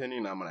personal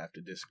opinion, I'm gonna have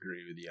to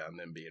disagree with you on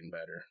them being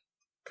better.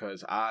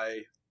 Because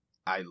I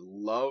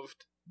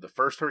loved the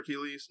first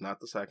Hercules, not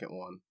the second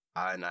one.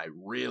 And I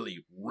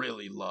really,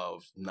 really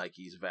loved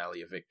Nike's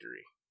Valley of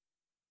Victory.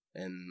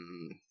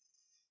 And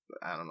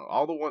I don't know,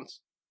 all the ones,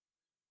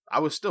 I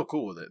was still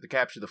cool with it. The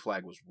Capture the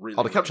Flag was really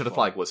Oh, the Capture the fun.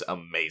 Flag was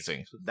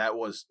amazing. That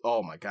was,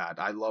 oh my god,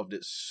 I loved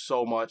it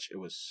so much. It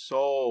was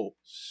so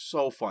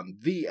fun.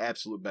 The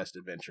absolute best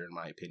adventure, in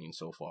my opinion,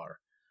 so far.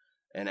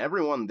 And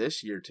everyone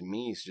this year, to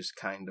me, has just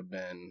kind of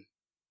been,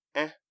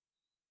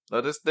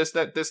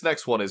 This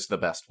next one is the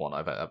best one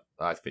I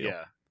feel.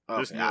 Yeah.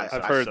 okay, This new I- is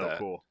I've heard so that.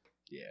 cool.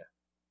 yeah.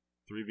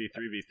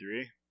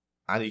 3v3v3.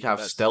 And you have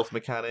That's- stealth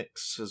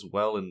mechanics as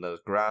well in the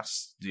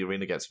grass. The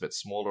arena gets a bit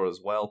smaller as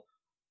well.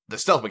 The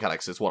stealth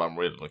mechanics is what I'm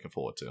really looking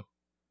forward to.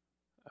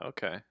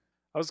 Okay.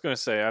 I was going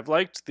to say I've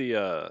liked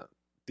the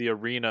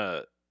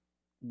arena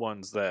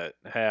ones that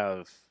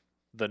have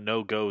the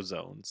no-go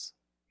zones.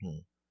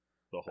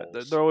 The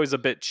holes. They're always a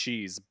bit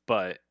cheese,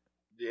 but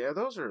Yeah,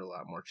 those are a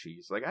lot more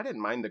cheese. Like, I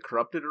didn't mind the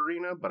corrupted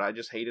arena, but I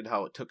just hated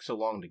how it took so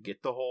long to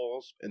get the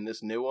holes. And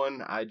this new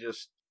one, I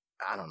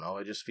don't know,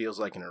 it just feels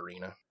like an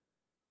arena.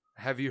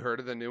 Have you heard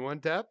of the new one,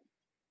 Deb?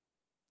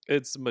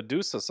 it's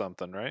Medusa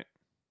something, right?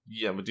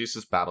 Yeah,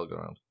 Medusa's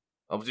Battleground.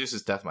 Oh,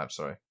 Medusa's Deathmatch,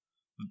 sorry.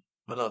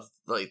 But no,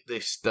 like the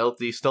stealth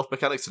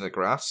mechanics in the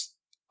grass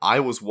I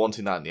was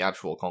wanting that in the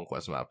actual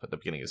Conquest map at the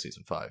beginning of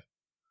Season 5.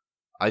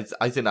 I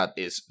think that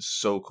is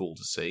so cool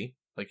to see.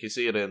 Like, you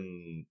see it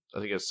in, I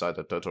think it's side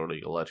of Dota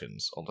League of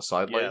Legends, on the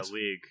side lanes. Yeah,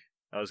 League.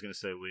 I was going to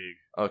say League.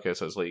 Okay,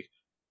 so it's League.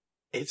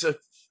 It's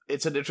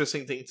an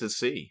interesting thing to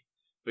see,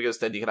 because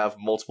then you can have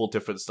multiple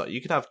different starts. You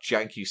can have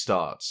janky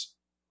starts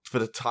for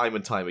the time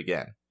and time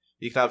again.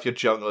 You can have your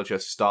jungler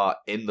just start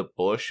in the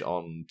bush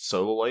on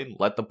solo lane,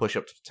 let them push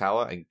up to the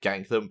tower, and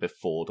gank them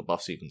before the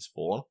buffs even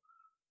spawn,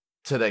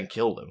 to then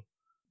kill them.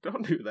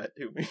 Don't do that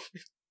to me.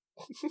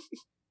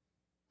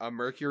 A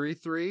Mercury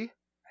 3?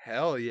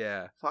 Hell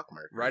yeah. Fuck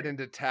Mercury. Right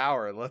into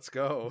tower. Let's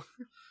go.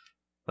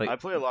 Like, I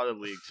play a lot of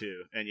League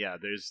too, and yeah,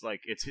 there's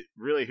like, it's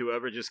really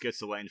whoever just gets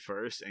the lane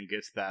first and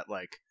gets that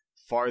like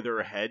farther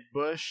ahead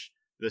bush,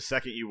 the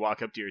second you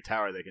walk up to your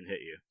tower they can hit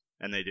you,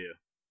 and they do.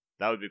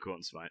 That would be cool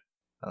in Smite.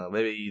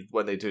 maybe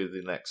when they do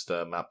the next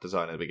map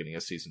design at the beginning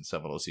of Season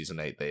 7 or Season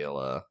 8,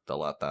 they'll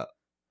add that.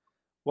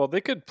 Well,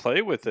 they could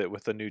play with it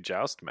with a new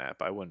Joust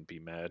map. I wouldn't be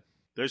mad.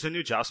 There's a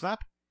new Joust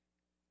map?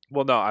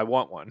 Well, no, I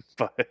want one,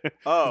 but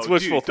Oh, it's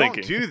wishful dude,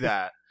 thinking. Don't do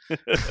that.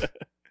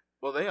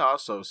 Well, they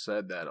also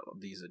said that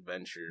these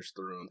adventures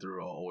through and through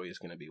are always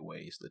going to be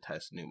ways to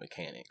test new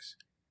mechanics,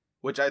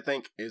 which I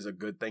think is a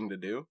good thing to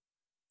do.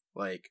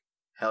 Like,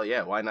 hell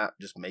yeah, why not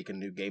just make a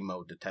new game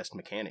mode to test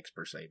mechanics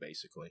per se?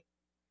 Basically,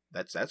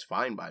 that's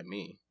fine by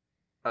me.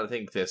 I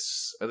think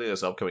this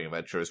upcoming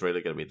adventure is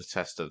really going to be the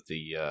test of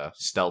the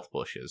stealth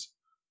bushes,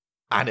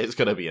 and it's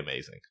going to be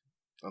amazing.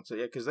 I'll say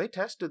yeah, because they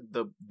tested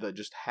the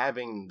just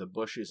having the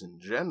bushes in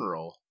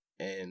general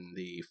in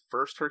the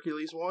first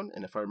Hercules one,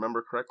 and if I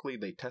remember correctly,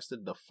 they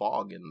tested the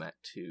fog in that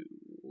too.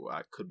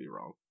 I could be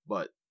wrong,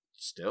 but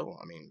still,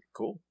 I mean,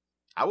 cool.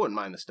 I wouldn't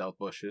mind the stealth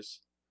bushes.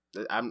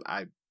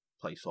 I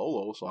play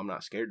solo, so I'm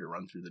not scared to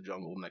run through the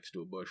jungle next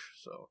to a bush.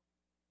 So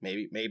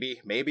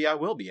maybe I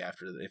will be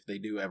after if they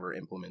do ever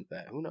implement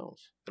that. Who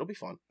knows? It'll be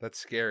fun. That's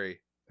scary.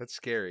 That's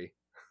scary.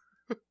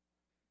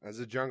 As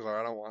a jungler,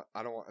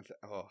 I don't want.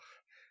 Oh,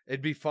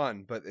 it'd be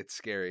fun, but it's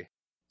scary.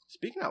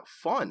 Speaking of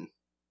fun,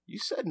 you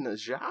said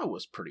Najah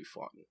was pretty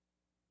fun.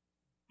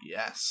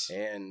 Yes.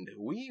 And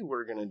we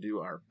were going to do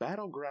our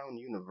Battleground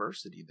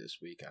University this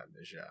week on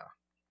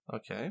Najah.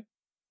 Okay.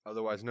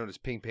 Otherwise known as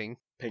Ping Ping.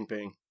 Ping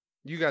Ping.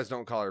 You guys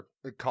don't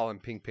call him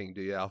Ping Ping,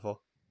 do you, Alpha?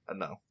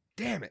 No.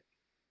 Damn it.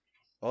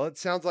 Well, it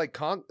sounds like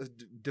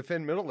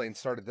Defend Middle Lane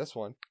started this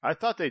one. I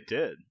thought they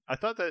did. I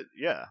thought that,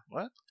 yeah,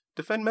 what?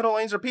 Defend Middle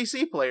Lanes are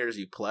PC players,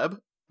 you pleb.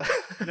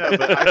 No,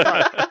 but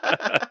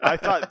I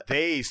thought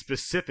they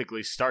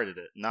specifically started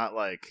it, not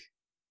like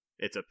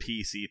it's a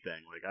PC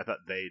thing. Like, I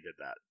thought they did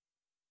that.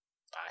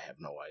 I have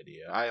no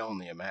idea. I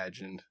only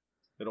imagined.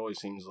 It always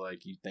seems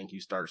like you think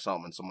you start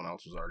something and someone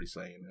else was already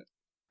saying it.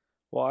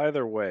 Well,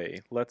 either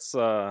way, let's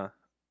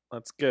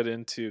get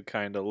into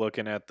kind of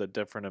looking at the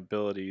different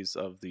abilities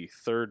of the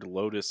third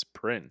Lotus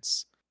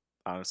Prince.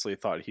 Honestly,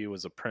 thought he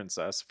was a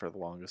princess for the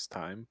longest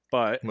time,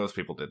 but Most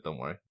people did, don't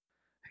worry.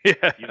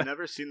 yeah, You've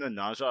never seen the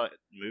Najah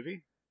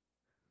movie?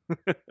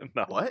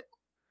 no. What?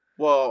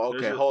 Well, okay,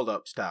 There's a- hold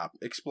up, stop.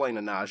 Explain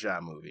the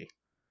Najah movie.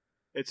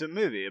 It's a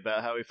movie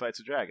about how he fights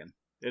a dragon.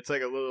 It's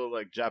like a little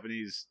like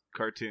Japanese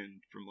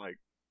cartoon from like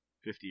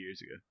 50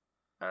 years ago.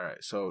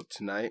 Alright, so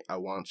tonight I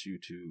want you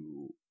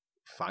to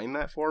find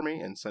that for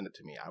me and send it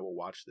to me. I will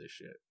watch this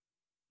shit.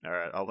 All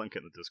right, I'll link it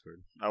in the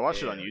Discord. I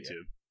watched it on Hell yeah.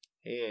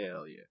 YouTube.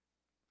 Hell yeah.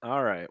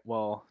 All right.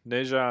 Well,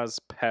 Najah's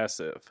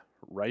passive,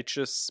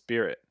 Righteous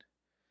Spirit.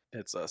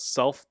 It's a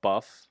self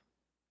buff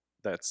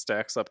that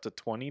stacks up to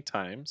 20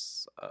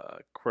 times.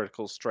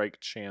 Critical strike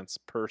chance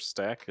per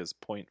stack is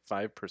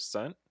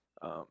 0.5%.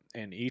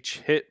 And each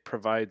hit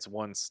provides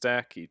 1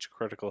 stack. Each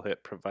critical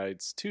hit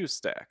provides 2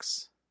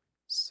 stacks.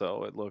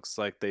 So it looks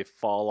like they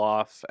fall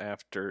off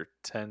after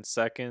 10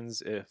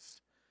 seconds if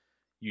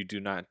you do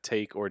not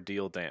take or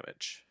deal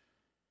damage.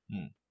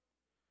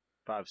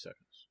 5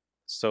 seconds.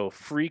 So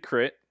free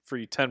crit,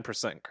 free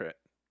 10% crit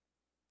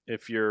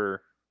if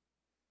you're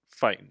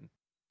fighting.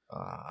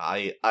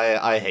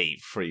 I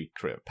hate free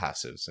crit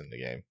passives in the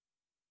game.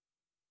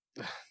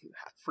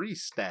 Free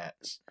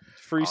stats.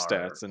 Free Are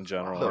stats in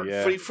general, No,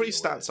 yeah. free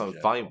stats I'm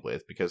fine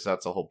with, because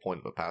that's the whole point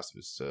of a passive,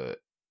 is to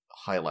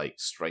highlight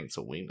strengths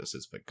or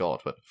weaknesses for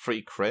God. But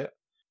free crit,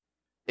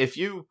 if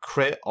you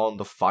crit on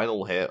the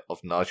final hit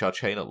of Najah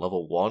Chain at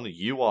level 1,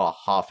 you are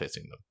half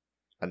hitting them.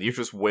 And you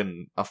just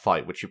win a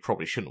fight which you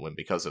probably shouldn't win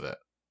because of it.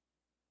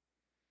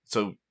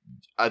 So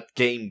a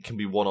game can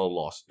be won or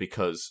lost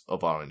because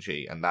of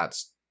RNG, and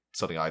that's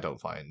something I don't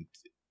find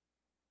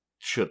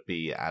should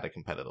be at a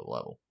competitive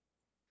level.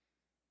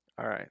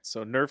 All right,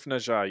 so nerf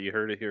Najah, you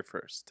heard it here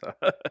first.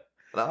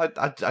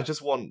 I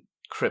just want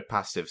crit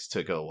passives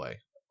to go away.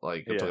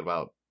 Like, I'm Yeah. talking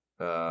about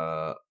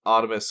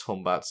Artemis,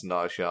 Humbats,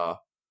 Najah.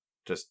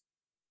 Just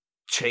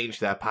change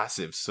their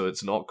passives so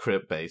it's not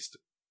crit based.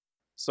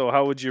 So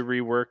how would you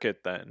rework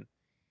it then?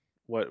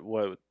 What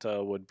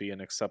would be an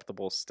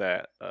acceptable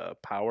stat?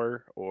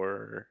 Power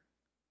or...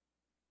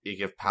 You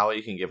give power,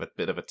 you can give a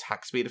bit of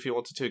attack speed if you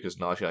wanted to, because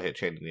Najah hit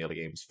chain in the other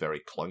game is very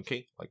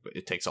clunky. Like,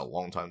 it takes a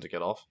long time to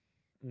get off.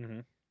 Mm-hmm.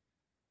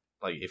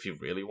 like, if you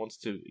really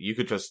wanted to, you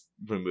could just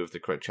remove the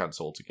crit chance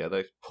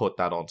altogether, put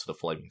that onto the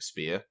Flaming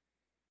Spear.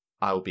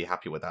 I would be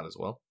happy with that as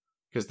well.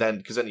 Because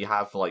then you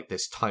have, like,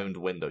 this timed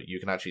window. You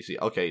can actually see,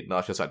 okay,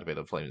 Nasha's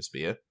activated a Flaming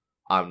Spear.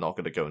 I'm not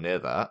going to go near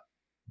that,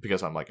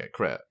 because I might get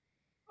crit.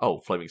 Oh,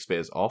 Flaming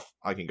Spear's off.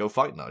 I can go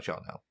fight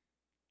Nasha now.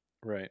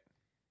 Right.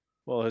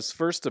 Well, his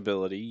first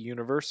ability,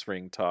 Universe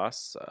Ring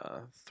Toss,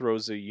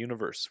 throws a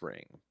Universe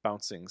Ring,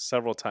 bouncing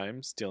several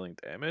times, dealing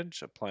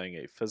damage, applying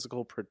a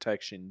physical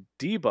protection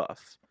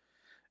debuff,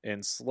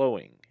 and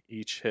slowing.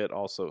 Each hit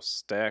also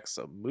stacks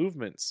a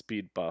movement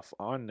speed buff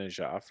on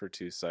Najah for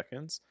 2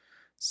 seconds.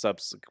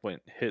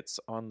 Subsequent hits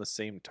on the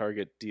same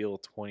target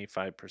deal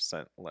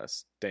 25%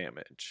 less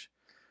damage.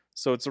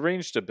 So it's a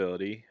ranged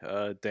ability,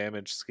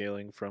 damage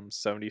scaling from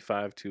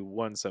 75 to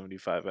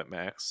 175 at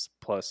max,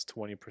 plus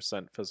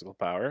 20% physical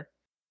power.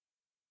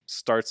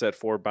 Starts at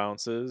 4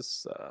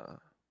 bounces,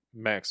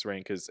 max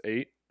rank is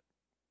 8.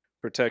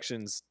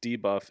 Protection's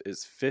debuff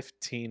is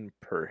 15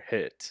 per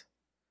hit,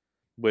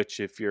 which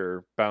if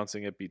you're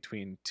bouncing it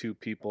between 2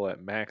 people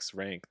at max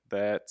rank,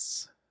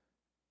 that's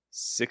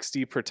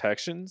 60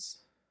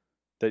 protections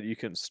that you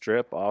can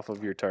strip off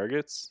of your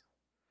targets.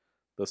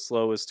 The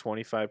slow is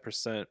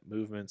 25%,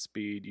 movement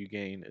speed you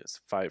gain is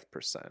 5%.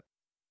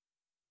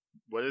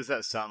 What does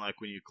that sound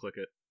like when you click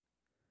it?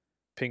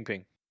 Ping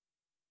ping.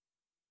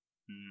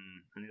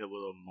 I need a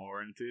little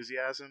more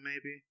enthusiasm,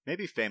 maybe?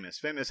 Maybe famous.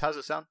 Famous, how's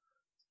it sound?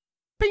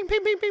 Ping,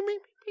 ping, ping, ping, ping,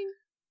 ping.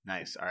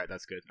 Nice. All right,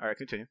 that's good. All right,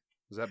 continue.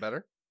 Was that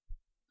better?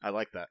 I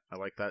like that. I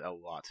like that a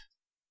lot.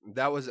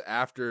 That was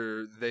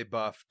after they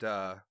buffed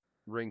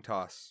Ring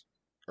Toss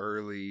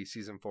early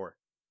Season 4.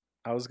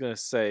 I was going to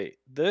say,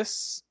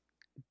 this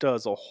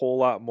does a whole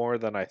lot more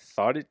than I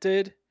thought it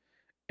did,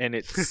 and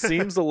it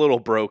seems a little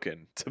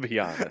broken, to be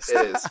honest.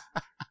 It is.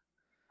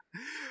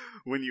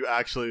 When you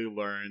actually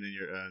learn in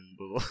your own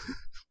little...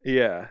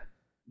 Yeah.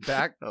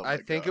 Back, Oh I my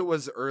think God. it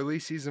was early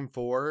Season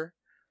 4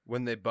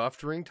 when they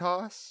buffed Ring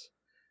Toss.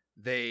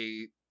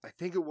 They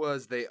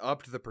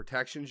upped the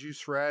protections you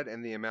shred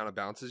and the amount of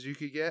bounces you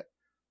could get.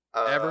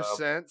 Ever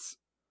since...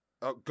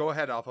 Oh, go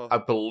ahead, Alpha. I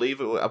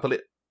believe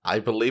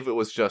it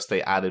was just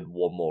they added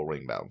one more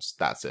ring bounce.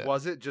 That's it.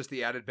 Was it just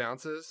the added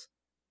bounces?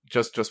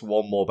 Just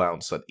one more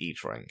bounce at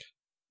each rank.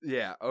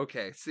 Yeah,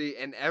 okay. See,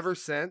 and ever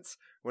since,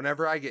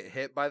 whenever I get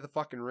hit by the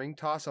fucking Ring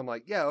Toss, I'm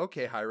like, yeah,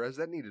 okay, Hi-Rez,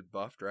 that needed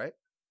buffed, right?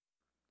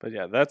 But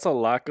yeah, that's a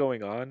lot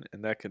going on,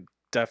 and that could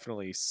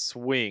definitely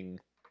swing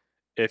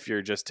if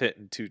you're just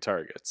hitting 2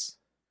 targets.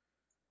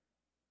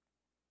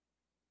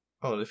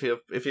 Oh, and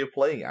if you're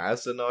playing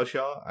as the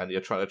Nasha and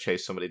you're trying to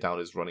chase somebody down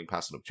who's running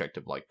past an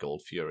objective like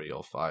Gold Fury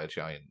or Fire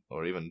Giant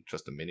or even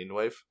just a minion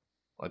wave,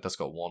 like that's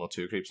got 1 or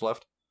 2 creeps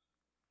left,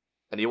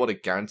 and you want to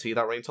guarantee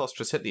that ring toss,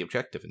 just hit the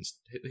objective and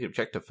hit the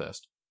objective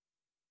first.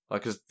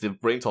 Like, because the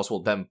ring toss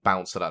will then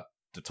bounce at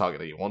the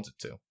target that you want it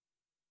to.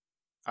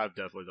 I've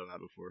definitely done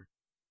that before.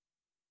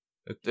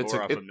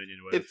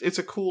 Minion wave. It's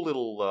a cool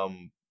little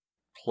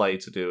play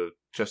to do,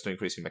 just to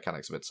increase your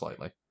mechanics a bit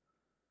slightly.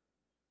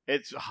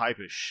 It's hype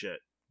as shit.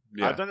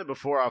 Yeah. I've done it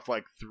before off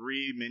like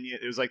 3 minion.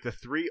 It was like the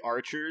 3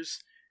 archers,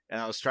 and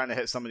I was trying to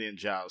hit somebody in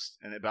Joust,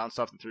 and it bounced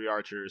off the 3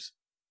 archers,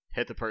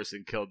 hit the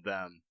person, killed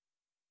them,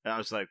 and I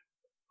was like,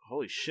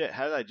 "Holy shit!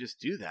 How did I just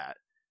do that?"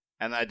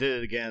 And I did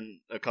it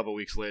again a couple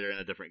weeks later in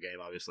a different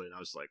game, obviously, and I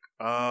was like,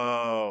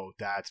 "Oh,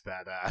 that's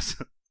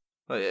badass."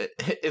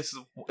 It's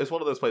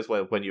one of those places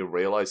where when you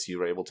realize you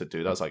were able to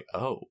do that, it's like,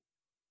 oh,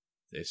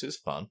 this is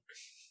fun.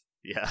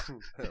 Yeah,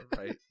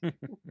 Right.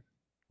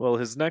 Well,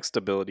 his next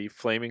ability,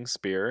 Flaming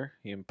Spear,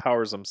 he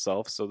empowers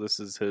himself, so this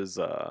is his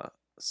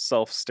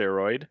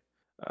self-steroid.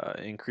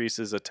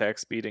 Increases attack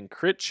speed and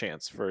crit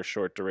chance for a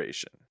short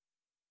duration.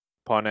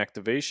 Upon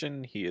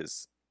activation, he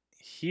is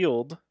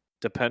healed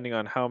depending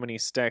on how many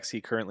stacks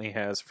he currently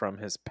has from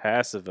his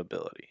passive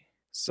ability.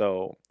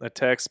 So,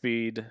 attack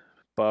speed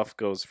buff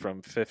goes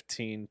from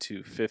 15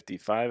 to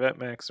 55 at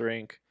max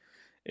rank,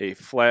 a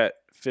flat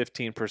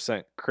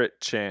 15% crit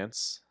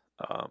chance.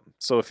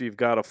 So if you've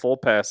got a full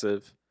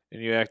passive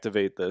and you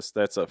activate this,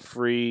 that's a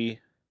free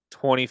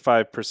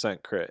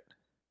 25% crit.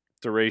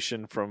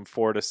 Duration from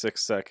 4 to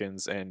 6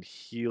 seconds, and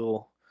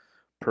heal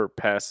per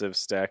passive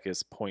stack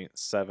is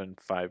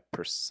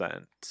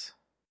 0.75%.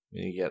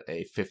 You get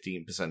a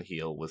 15%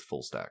 heal with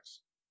full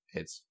stacks.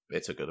 It's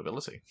a good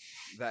ability.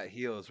 That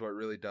heal is what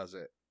really does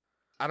it.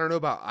 I don't know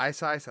about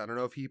Ice Ice. I don't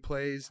know if he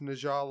plays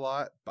Najah a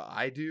lot, but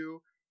I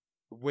do.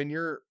 When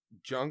you're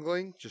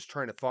jungling, just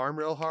trying to farm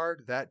real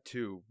hard, that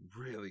too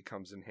really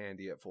comes in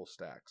handy at full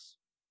stacks.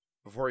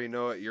 Before you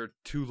know it, you're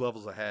 2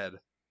 levels ahead.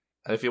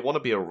 And if you want to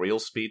be a real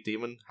speed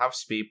demon, have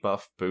speed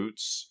buff,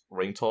 boots,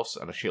 ring toss,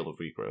 and a shield of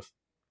regrowth.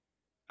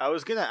 I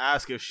was gonna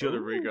ask if Shield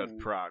of Regrowth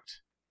procced.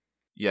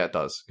 Yeah, it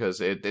does,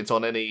 because it's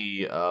on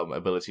any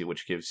ability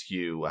which gives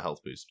you a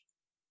health boost.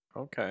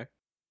 Okay.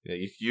 Yeah,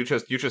 you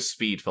just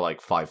speed for like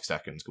 5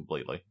 seconds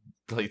completely.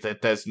 Like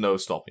there's no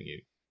stopping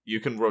you. You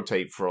can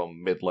rotate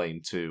from mid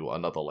lane to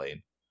another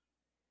lane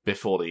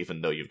before they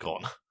even know you've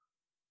gone.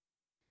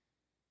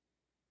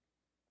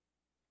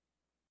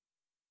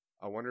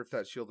 I wonder if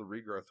that Shield of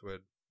Regrowth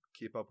would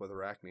keep up with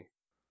Arachne.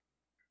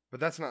 But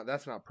that's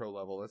not pro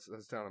level.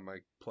 That's down at my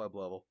pleb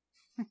level.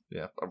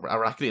 Yeah,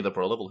 Arachne at the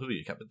pro level. Who are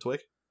you, Captain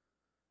Twig?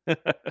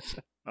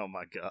 Oh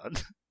my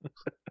god.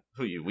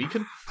 Who are you,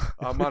 Weaken?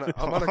 I'm on a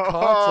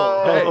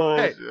console.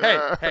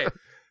 Hey.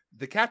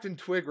 The Captain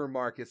Twig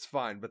remark is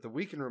fine, but the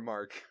Weaken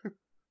remark...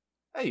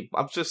 Hey,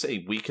 I'm just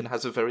saying Weaken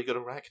has a very good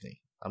Arachne.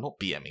 I'm not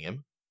BMing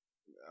him.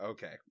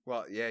 Okay.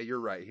 Well, yeah, you're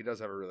right. He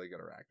does have a really good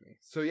Arachne.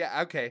 So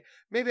yeah, okay.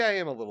 Maybe I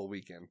am a little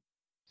Weaken.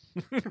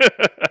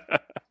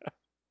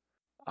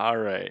 All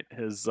right.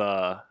 His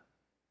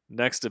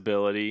next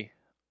ability,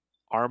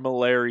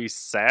 Armillary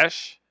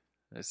Sash.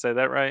 Did I say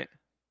that right?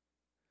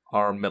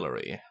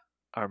 Armillary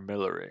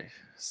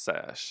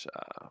Sash.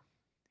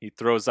 He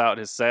throws out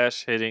his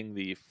sash, hitting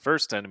the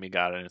first enemy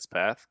god in its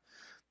path.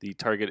 The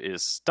target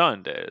is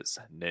stunned as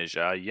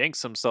Ne-Zha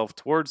yanks himself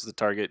towards the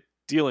target,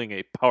 dealing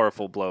a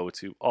powerful blow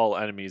to all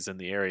enemies in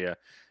the area.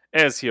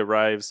 As he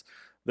arrives,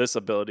 this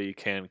ability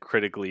can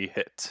critically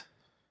hit.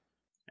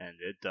 And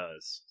it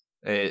does.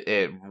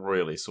 It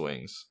really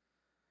swings.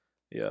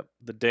 Yep.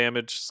 The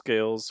damage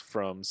scales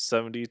from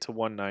 70 to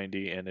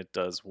 190, and it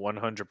does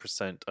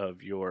 100%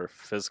 of your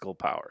physical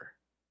power.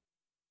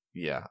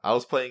 Yeah, I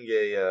was playing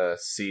a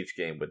Siege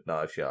game with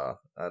Ne-Zha,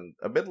 and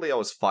admittedly I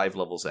was 5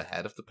 levels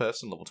ahead of the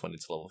person, level 20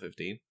 to level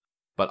 15,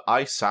 but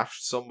I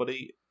sashed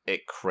somebody,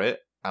 it crit,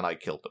 and I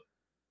killed them.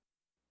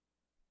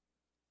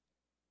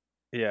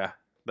 Yeah,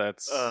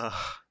 that's...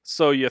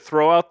 So you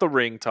throw out the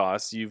ring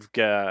toss, you've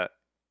got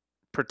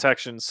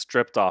protection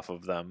stripped off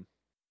of them.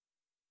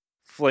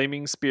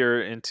 Flaming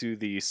Spear into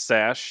the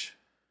sash,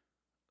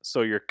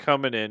 so you're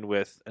coming in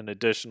with an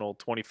additional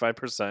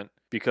 25%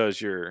 because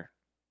you're...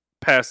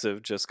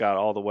 passive just got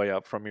all the way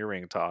up from your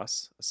ring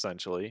toss,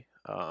 essentially.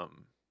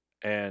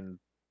 And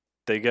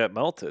they get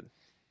melted.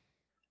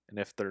 And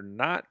if they're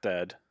not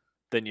dead,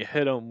 then you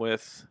hit them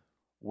with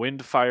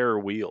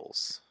Windfire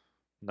Wheels,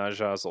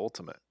 Ne-Zha's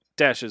ultimate.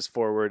 Dashes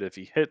forward. If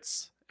he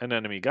hits an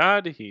enemy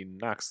god, he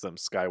knocks them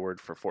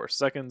skyward for 4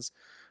 seconds,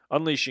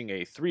 unleashing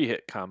a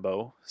 3-hit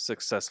combo.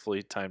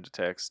 Successfully timed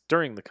attacks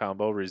during the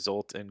combo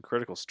result in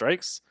critical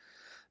strikes,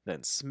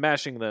 then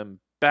smashing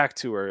them back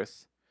to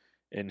Earth.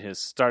 In his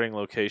starting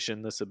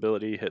location, this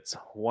ability hits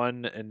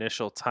 1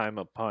 initial time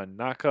upon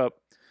knockup,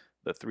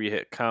 the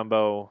 3-hit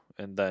combo,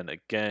 and then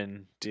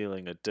again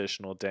dealing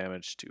additional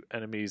damage to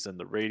enemies in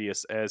the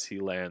radius as he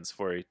lands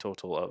for a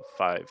total of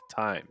 5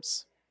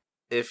 times.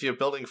 If you're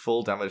building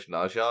full damage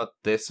Ne-Zha,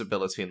 this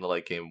ability in the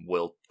late game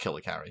will kill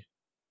a carry.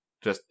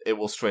 It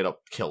will straight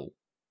up kill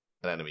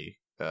an enemy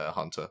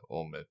hunter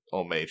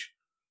or mage.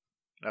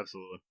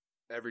 Absolutely.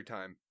 Every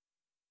time.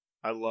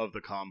 I love the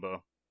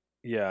combo.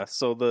 Yeah,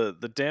 so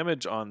the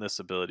damage on this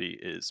ability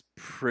is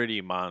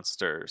pretty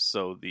monster.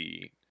 So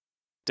the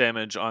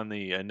damage on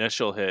the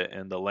initial hit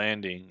and the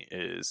landing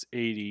is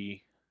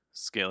 80,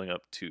 scaling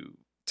up to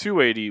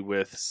 280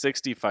 with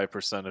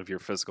 65% of your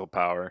physical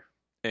power.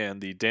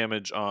 And the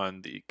damage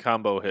on the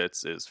combo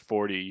hits is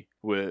 40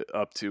 with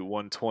up to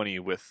 120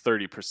 with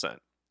 30%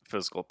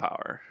 physical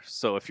power.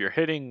 So if you're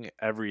hitting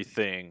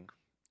everything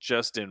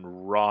just in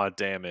raw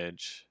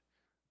damage,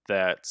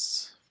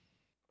 that's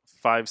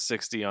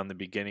 560 on the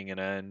beginning and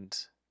end,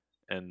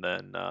 and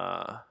then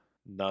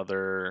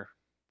another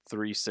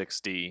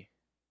 360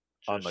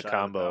 on the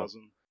combo.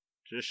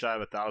 Just shy of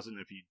 1,000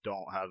 if you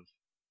don't have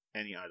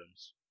any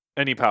items.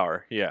 Any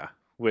power, yeah.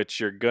 Which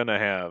you're gonna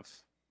have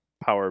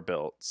power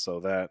built, so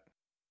that...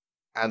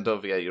 And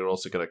don't forget, you're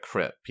also gonna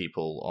crit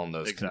people on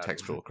those Exactly.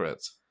 contextual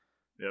crits.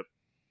 Yep.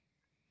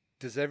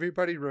 Does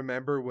everybody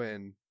remember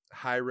when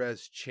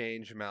Hi-Rez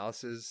changed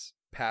Malice's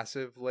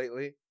passive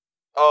lately?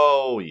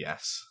 Oh,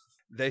 yes.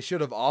 They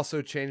should have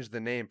also changed the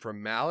name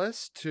from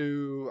Malice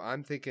to,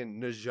 I'm thinking,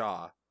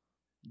 Ne-Zha.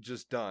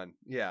 Just done.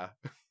 Yeah.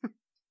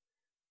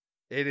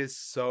 It is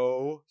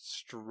so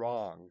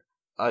strong.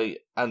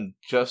 And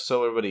just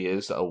so everybody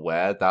is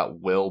aware, that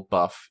will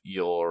buff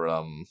your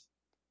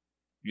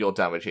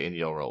damage in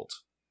your ult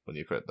when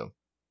you crit them.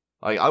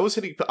 I was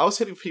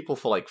hitting people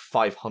for like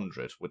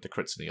 500 with the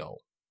crits in the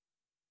ult.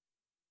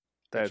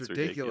 That's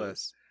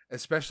ridiculous.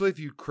 Especially if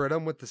you crit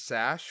them with the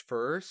sash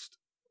first.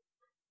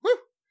 Woo!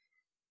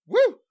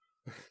 Woo!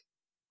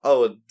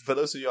 Oh, and for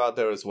those of you out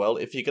there as well,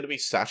 if you're going to be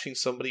sashing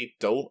somebody,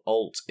 don't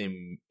ult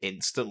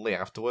instantly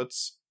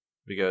afterwards,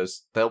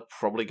 because they're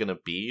probably going to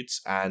bead,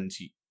 and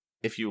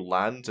if you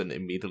land and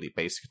immediately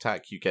basic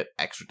attack, you get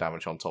extra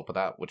damage on top of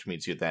that, which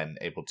means you're then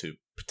able to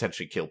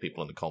potentially kill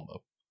people in the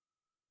combo.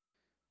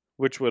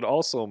 Which would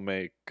also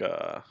make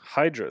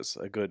Hydra's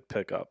a good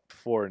pickup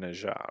for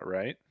Ne-Zha,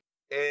 right?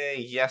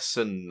 Yes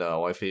and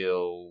no. I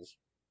feel...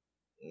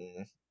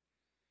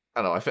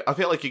 I don't know, I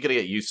feel like you're going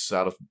to get uses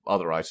out of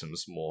other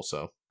items more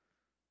so.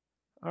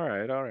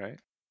 Alright.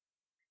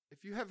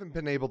 If you haven't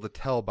been able to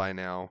tell by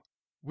now,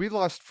 we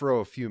lost Fro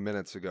a few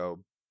minutes ago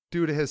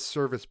due to his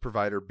service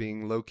provider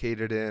being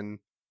located in...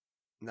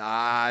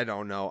 I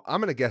don't know.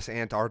 I'm going to guess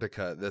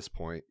Antarctica at this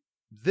point.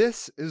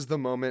 This is the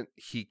moment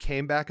he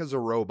came back as a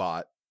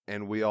robot,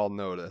 and we all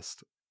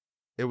noticed.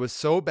 It was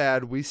so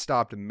bad we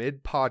stopped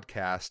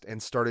mid-podcast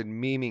and started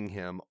memeing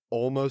him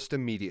almost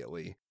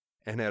immediately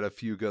and had a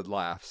few good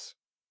laughs.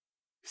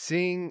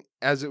 Seeing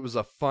as it was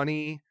a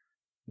funny,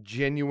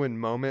 genuine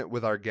moment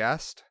with our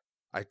guest,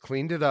 I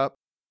cleaned it up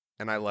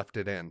and I left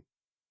it in.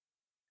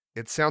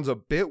 It sounds a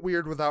bit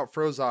weird without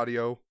Froze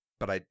audio,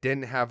 but I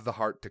didn't have the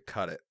heart to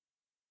cut it.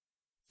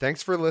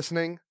 Thanks for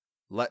listening.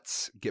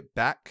 Let's get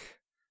back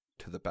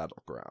to the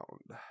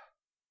battleground.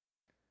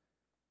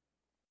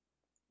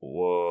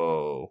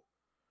 Whoa.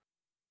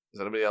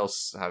 Does anybody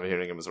else have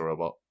hearing him as a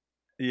robot?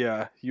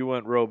 Yeah, you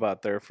went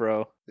robot there,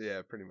 Fro.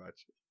 Yeah, pretty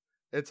much.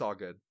 It's all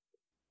good.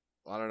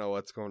 I don't know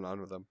what's going on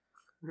with him.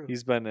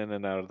 He's been in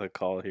and out of the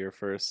call here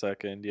for a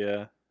second,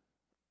 yeah.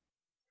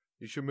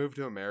 You should move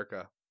to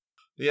America.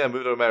 Yeah,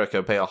 move to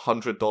America, pay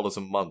 $100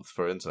 a month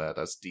for internet.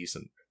 That's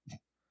decent.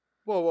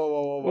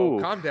 Whoa. Ooh.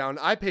 Calm down.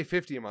 I pay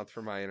 $50 a month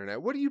for my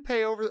internet. What do you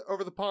pay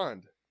over the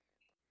pond?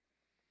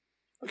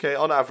 Okay,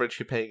 on average,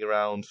 you're paying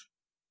around,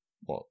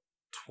 £20?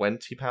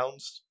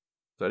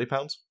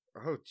 £30?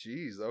 Oh,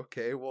 jeez.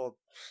 Okay, well,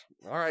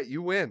 all right,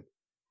 you win.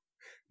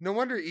 No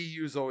wonder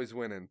EU's always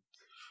winning.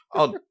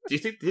 Oh, do you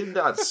think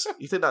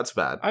that's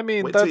bad? I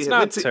mean, Wait that's till you-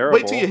 not wait till- terrible.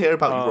 Wait till you hear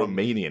about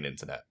Romanian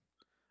internet.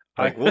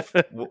 Like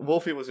I-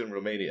 Wolfie was in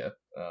Romania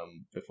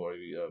before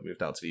he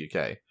moved out to the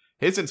UK.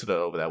 His internet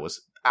over there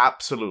was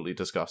absolutely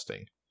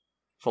disgusting.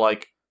 For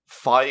like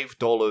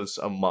 $5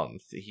 a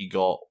month, he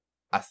got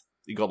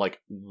like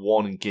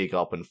 1 gig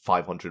up and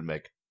 500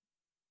 meg.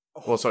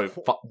 Well, sorry,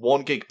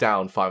 1 gig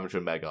down,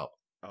 500 meg up.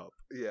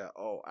 Yeah.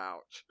 Oh,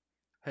 ouch.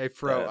 Hey,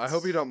 Fro, I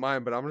hope you don't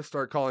mind, but I'm going to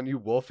start calling you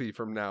Wolfie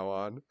from now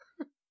on.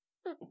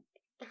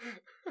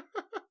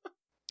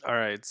 All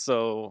right,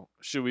 so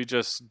should we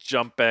just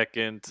jump back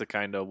into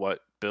kind of what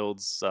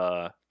builds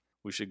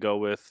we should go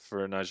with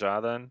for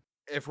Najah then?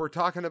 If we're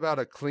talking about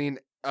a clean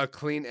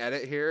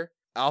edit here,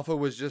 Alpha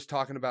was just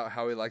talking about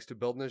how he likes to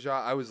build Najah.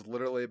 I was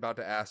literally about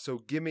to ask, so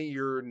give me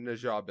your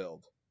Najah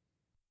build.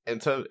 In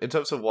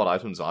terms of what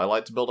items I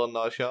like to build on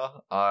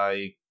Najah,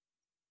 I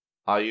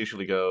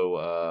usually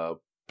go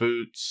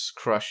Boots,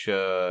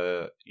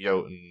 Crusher,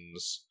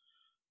 Jotuns,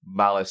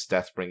 Malice,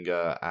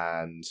 Deathbringer,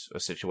 and a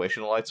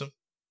situational item.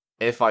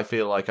 If I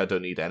feel like I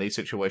don't need any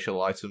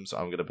situational items,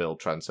 I'm going to build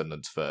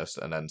Transcendence first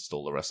and then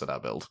install the rest of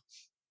that build.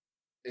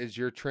 Is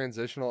your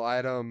transitional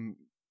item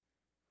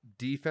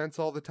defense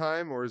all the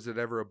time, or is it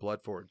ever a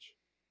Bloodforge?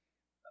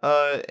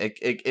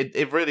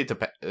 It really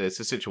depends. It's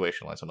a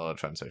situational item, not a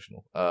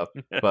transitional.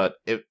 But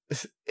it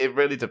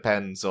really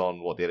depends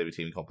on what the enemy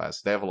team comp has.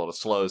 If they have a lot of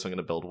slows, I'm going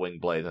to build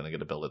Wingblade, and I'm going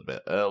to build it a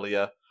bit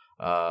earlier.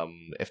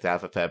 If they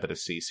have a fair bit of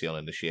CC on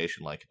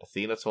initiation, like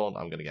Athena Taunt,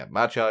 I'm going to get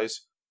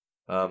Magi's.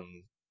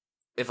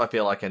 If I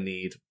feel like I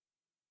need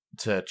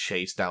to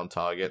chase down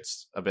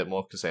targets a bit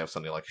more, because they have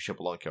something like a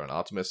Xbalanque and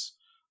Artemis,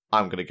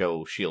 I'm going to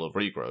go Shield of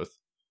Regrowth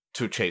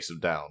to chase them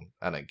down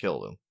and then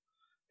kill them.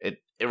 It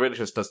really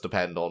just does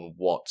depend on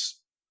what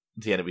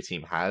the enemy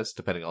team has,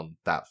 depending on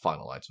that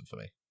final item for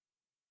me.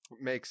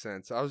 Makes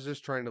sense. I was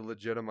just trying to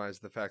legitimize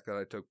the fact that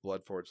I took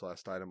Bloodforge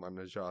last item on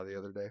Najah the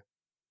other day.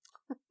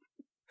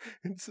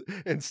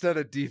 Instead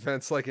of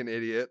defense like an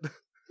idiot.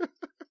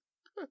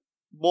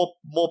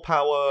 More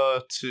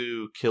power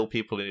to kill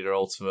people in your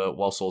ultimate,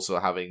 whilst also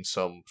having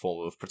some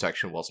form of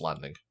protection whilst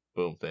landing.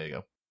 Boom, there you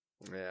go.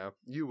 Yeah,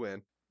 you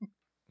win.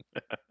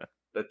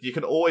 But you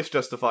can always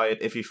justify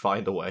it if you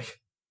find a way.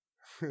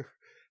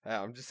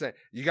 Yeah, I'm just saying,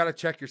 you got to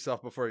check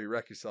yourself before you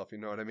wreck yourself, you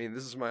know what I mean?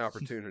 This is my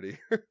opportunity.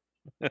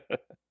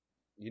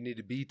 You need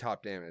to be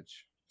top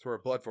damage. That's where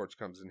Bloodforge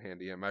comes in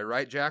handy. Am I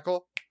right,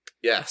 Jackal?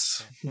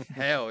 Yes.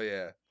 Hell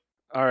yeah.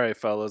 All right,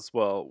 fellas.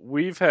 Well,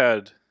 we've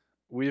had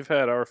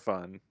our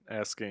fun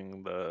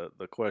asking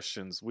the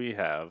questions we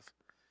have,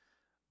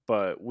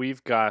 but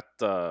we've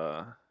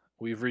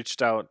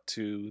reached out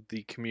to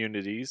the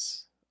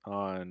communities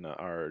on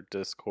our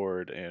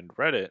Discord and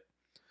Reddit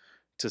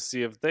to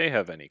see if they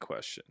have any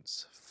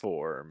questions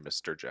for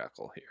Mr.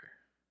 Jackal here.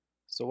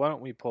 So why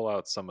don't we pull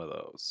out some of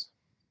those?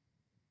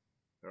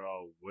 They're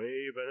all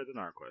way better than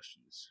our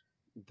questions.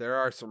 There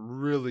are some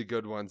really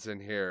good ones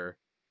in here.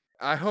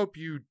 I hope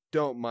you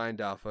don't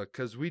mind, Alpha,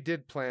 because we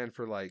did plan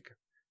for like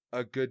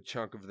a good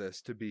chunk of this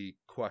to be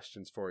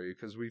questions for you,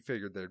 because we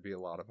figured there'd be a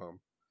lot of them.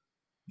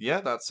 Yeah,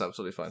 that's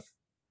absolutely fine.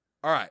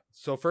 All right,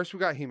 so first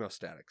we got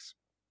hemostatics.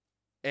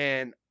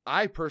 And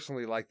I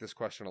personally like this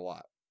question a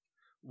lot.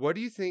 What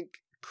do you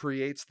think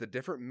creates the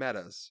different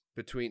metas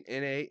between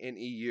NA and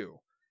EU?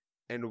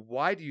 And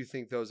why do you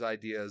think those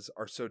ideas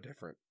are so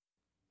different?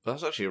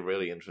 That's actually a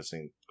really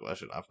interesting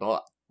question. I've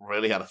not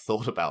really had a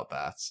thought about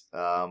that.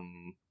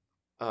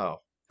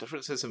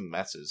 Differences in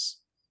metas.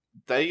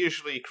 They're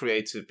usually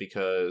created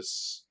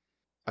because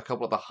a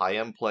couple of the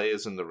high-end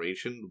players in the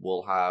region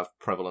will have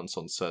prevalence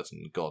on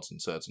certain gods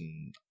and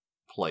certain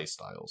play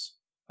styles.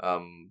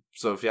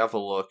 So if you have a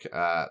look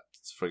at,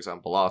 for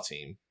example, our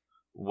team,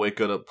 we're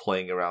good at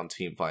playing around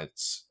team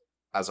fights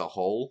as a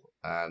whole,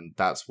 and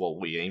that's what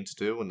we aim to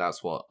do, and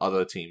that's what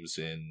other teams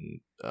in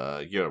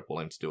Europe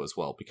will aim to do as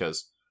well,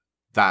 because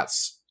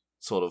that's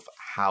sort of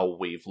how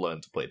we've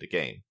learned to play the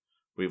game.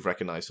 we've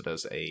recognized it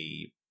as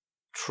a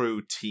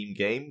true team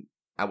game,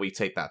 and we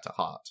take that to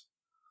heart.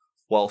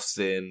 Whilst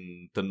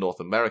in the North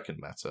American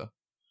meta,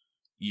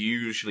 you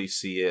usually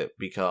see it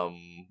become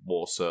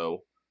more so,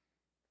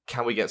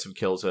 can we get some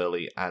kills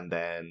early and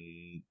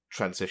then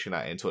transition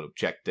that into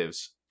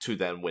objectives to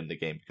then win the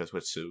game because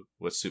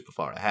we're super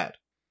far ahead.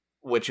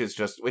 Which is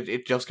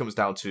it just comes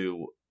down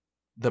to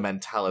the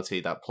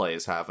mentality that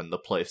players have and the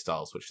play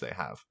styles which they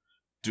have.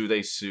 Do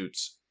they suit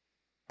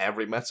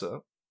every meta?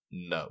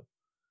 No.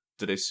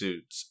 Do they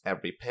suit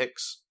every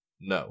picks?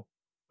 No.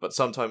 But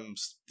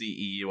sometimes the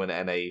EU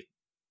and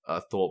NA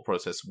thought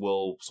process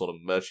will sort of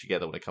merge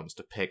together when it comes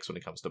to picks, when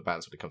it comes to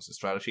bans, when it comes to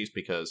strategies,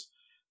 because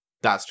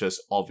that's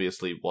just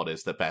obviously what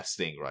is the best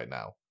thing right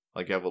now.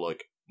 Like, ever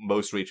look,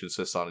 most regions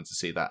are starting to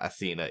see that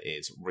Athena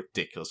is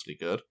ridiculously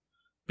good,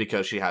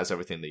 because she has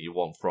everything that you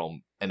want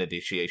from an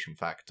initiation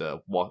factor,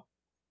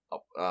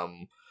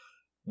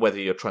 whether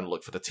you're trying to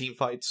look for the team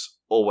fights,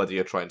 or whether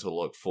you're trying to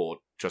look for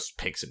just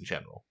picks in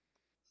general.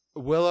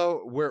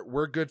 Willow,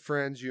 we're good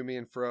friends, you, me,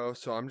 and Fro,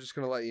 so I'm just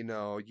going to let you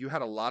know, you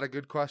had a lot of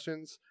good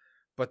questions,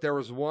 but there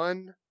was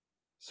one,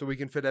 so we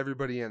can fit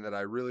everybody in, that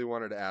I really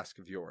wanted to ask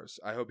of yours.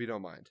 I hope you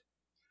don't mind.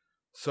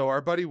 So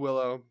our buddy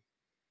Willow,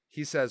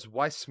 he says,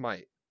 why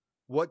Smite?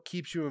 What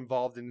keeps you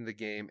involved in the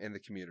game and the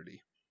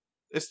community?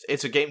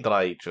 It's a game that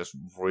I just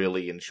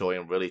really enjoy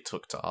and really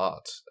took to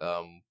heart.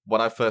 When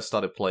I first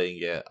started playing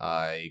it,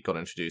 I got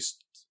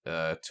introduced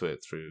to it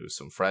through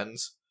some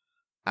friends,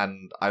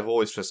 and I've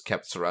always just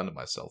kept surrounding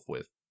myself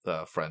with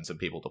friends and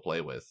people to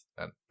play with,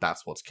 and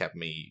that's what's kept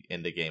me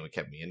in the game and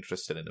kept me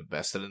interested and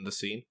invested in the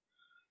scene.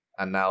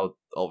 And now,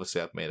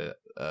 obviously, I've made it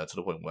to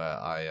the point where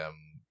I am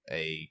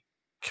a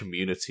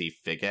community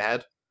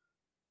figurehead,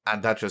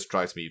 and that just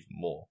drives me even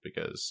more,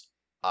 because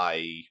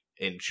I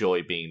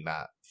enjoy being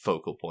that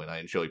focal point. I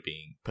enjoy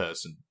being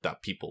person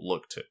that people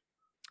look to.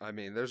 I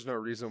mean, there's no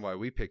reason why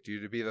we picked you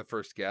to be the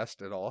first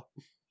guest at all.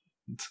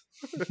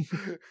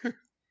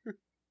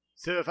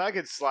 So if I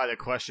could slide a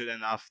question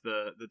in off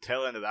the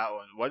tail end of that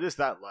one, what is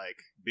that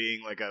like,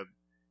 being like a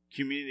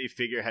community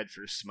figurehead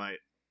for Smite?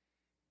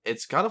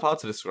 It's kind of hard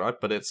to describe,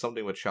 but it's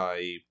something which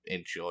I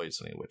enjoy,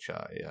 something which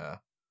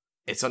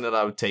it's something that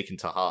I would take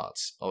into heart.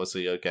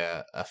 Obviously, you'll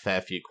get a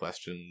fair few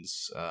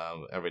questions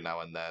every now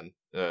and then,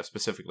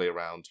 specifically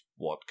around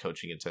what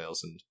coaching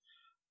entails, and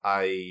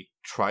I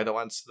try to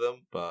answer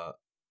them, but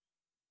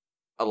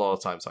a lot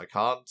of times I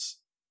can't.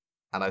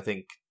 And I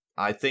think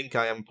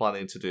I am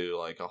planning to do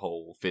like a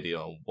whole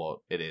video on what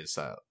it is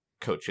that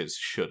coaches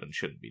should and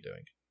shouldn't be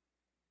doing.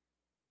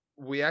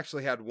 We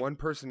actually had one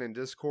person in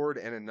Discord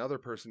and another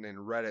person in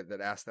Reddit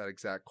that asked that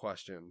exact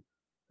question.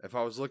 If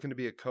I was looking to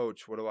be a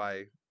coach, what do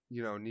I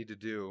need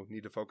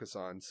to focus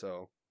on?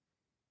 So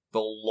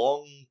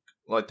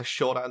the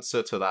short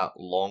answer to that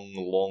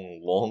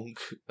long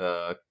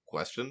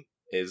question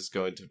is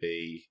going to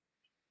be,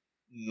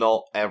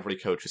 not every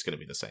coach is going to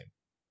be the same.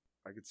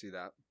 I could see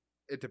that.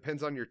 It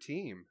depends on your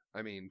team.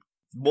 I mean,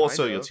 more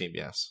so your team,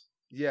 yes.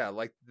 Yeah,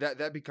 like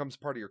that becomes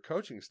part of your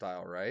coaching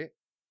style, right?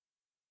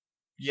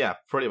 Yeah,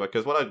 pretty much.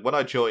 Because when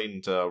I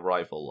joined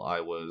Rival,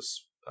 I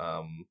was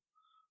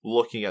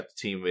looking at the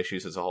team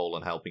issues as a whole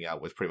and helping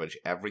out with pretty much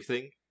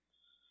everything.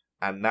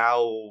 And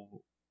now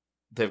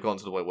they've gone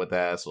to the point where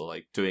they're sort of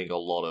like doing a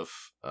lot of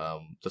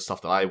the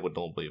stuff that I would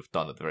normally have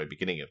done at the very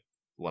beginning of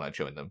when I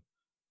joined them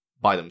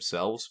by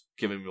themselves,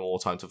 giving me more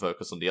time to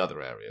focus on the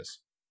other areas.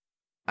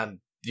 And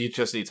you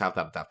just need to have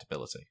that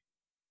adaptability.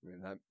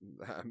 I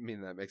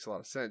mean that makes a lot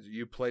of sense.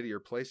 You play to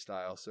your play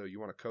style, so you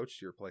want to coach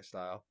to your play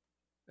style.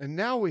 And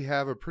now we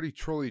have a pretty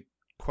trolly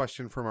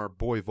question from our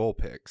boy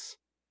Vulpix.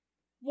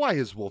 Why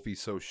is Wolfie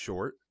so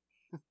short?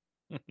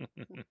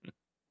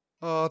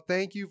 Oh,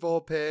 thank you,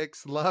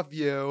 Vulpix. Love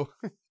you.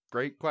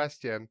 Great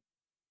question.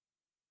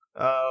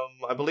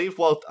 I believe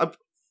whilst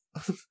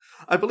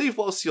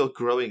you're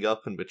growing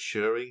up and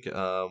maturing,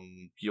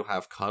 you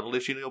have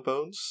cartilage in your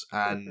bones,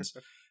 and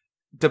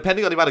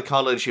depending on the amount of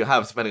cartilage you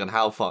have, depending on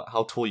how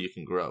tall you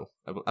can grow.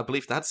 I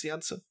believe that's the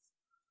answer.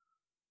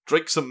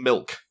 Drink some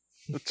milk.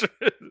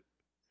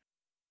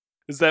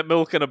 Is that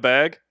milk in a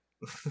bag?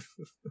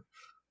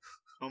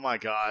 Oh my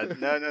god.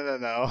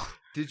 No.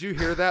 Did you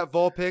hear that,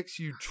 Vulpix,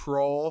 you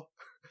troll?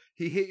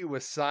 He hit you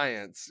with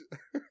science.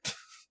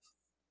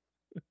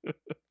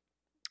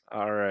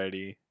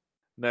 Alrighty.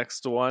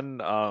 Next one.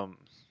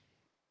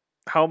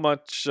 How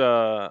much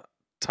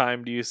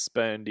time do you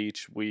spend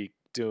each week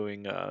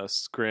doing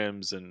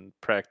scrims and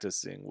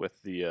practicing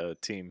with the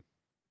team?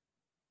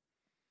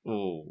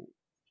 Ooh.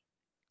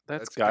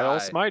 That's Guy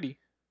Almighty.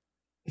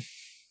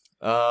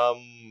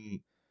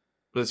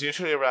 There's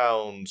usually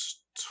around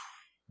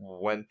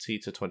 20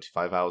 to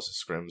 25 hours of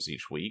scrims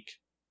each week.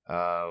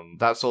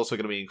 That's also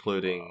going to be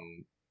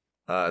including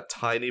a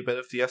tiny bit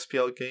of the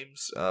SPL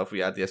games. If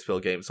we add the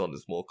SPL games on,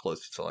 it's more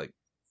closer to like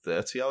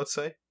 30, I would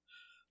say.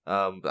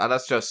 And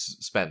that's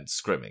just spent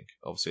scrimming.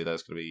 Obviously,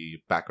 there's going to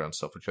be background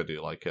stuff, which I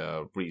do, like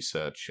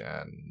research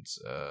and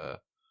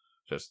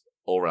just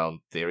all-round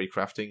theory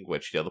crafting,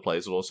 which the other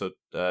players will also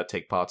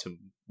take part in,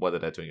 whether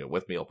they're doing it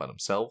with me or by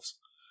themselves.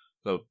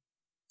 So,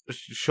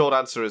 Short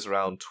answer is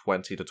around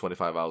 20 to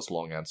 25 hours.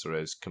 Long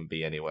answer can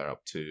be anywhere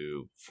up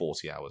to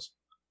 40 hours.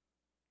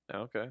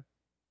 Okay.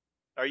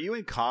 Are you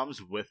in comms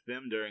with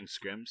them during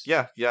scrims?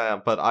 Yeah,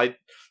 but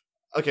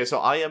okay, so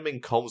I am in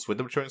comms with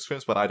them during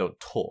scrims, but I don't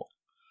talk.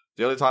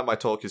 The only time I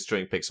talk is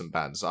during picks and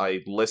bans.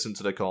 I listen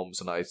to the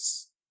comms, and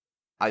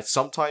I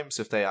sometimes,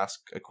 if they ask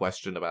a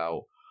question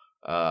about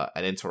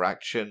an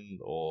interaction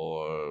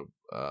or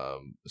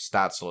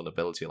stats on an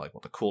ability, like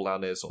what the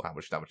cooldown is or how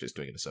much damage it's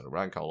doing in a certain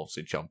rank, I'll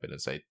obviously jump in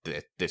and say,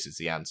 this is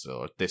the answer,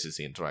 or this is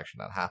the interaction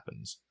that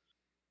happens.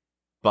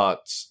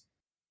 But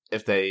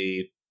if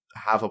they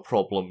have a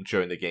problem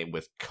during the game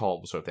with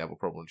comms, or if they have a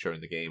problem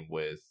during the game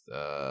with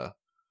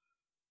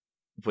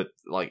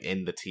like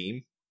in the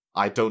team,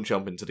 I don't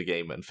jump into the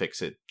game and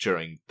fix it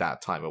during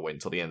that time. I wait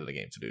until the end of the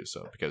game to do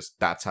so, because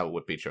that's how it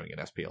would be during an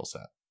SPL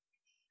set.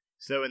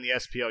 So in the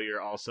SPL, you're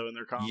also in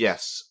their comms?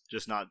 Yes.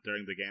 Just not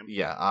during the game?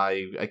 Yeah,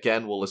 I,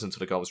 again, will listen to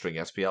the comms during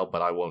SPL,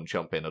 but I won't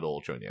jump in at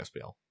all during the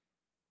SPL.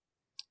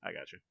 I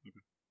got you.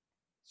 Okay.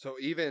 So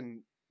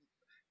even...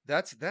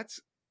 That's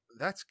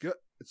good.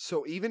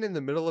 So even in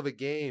the middle of a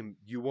game,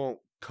 you won't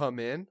come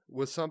in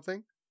with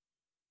something?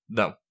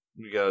 No,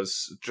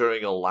 because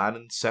during a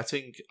LAN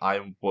setting, I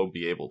won't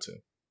be able to.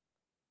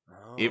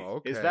 Oh, If-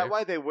 okay. Is that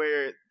why they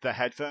wear the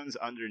headphones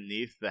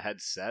underneath the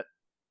headset?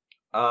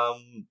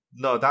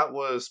 No, that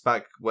was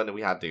back when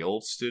we had the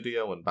old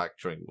studio and back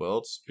during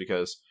Worlds,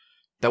 because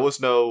there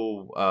was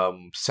no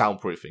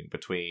soundproofing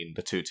between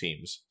the two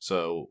teams.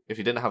 So if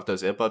you didn't have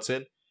those earbuds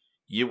in,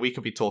 we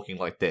could be talking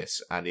like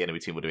this, and the enemy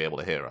team would be able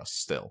to hear us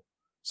still.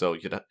 So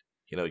you'd have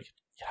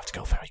to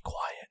go very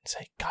quiet and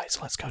say, "Guys,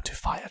 let's go to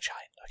Fire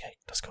Giant. Okay,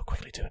 let's go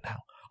quickly do it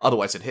now."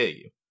 Otherwise, it'd hear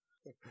you.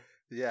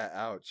 Yeah,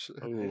 ouch.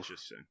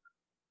 Interesting.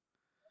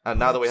 And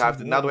now that we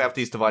have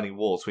these dividing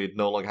walls, we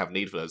no longer have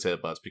need for those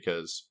earbuds,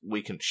 because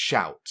we can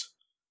shout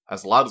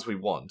as loud as we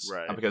want,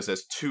 Right. and because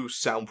there's two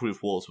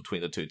soundproof walls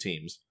between the two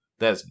teams,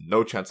 there's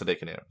no chance that they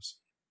can hear us.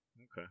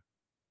 Okay.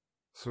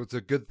 So it's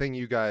a good thing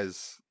you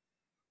guys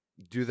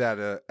do that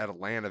at a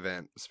LAN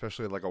event,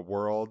 especially like a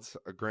Worlds,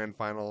 a Grand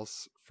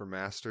Finals for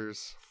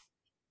Masters.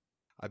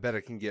 I bet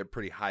it can get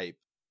pretty hype.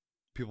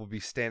 People be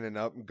standing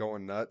up and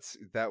going nuts.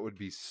 That would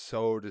be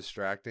so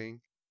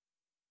distracting.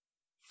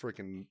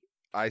 Freaking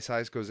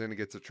Ice goes in and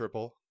gets a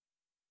triple.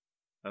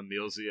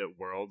 Emilzy at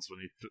Worlds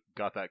when he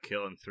got that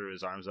kill and threw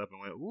his arms up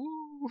and went,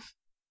 woo!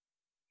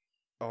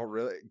 Oh,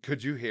 really?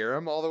 Could you hear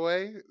him all the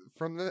way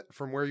from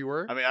where you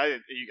were? I mean,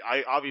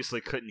 I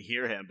obviously couldn't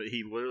hear him, but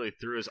he literally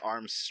threw his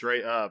arms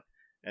straight up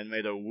and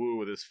made a woo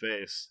with his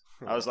face.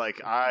 I was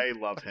like, I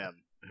love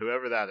him,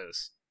 whoever that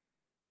is.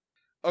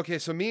 Okay,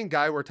 so me and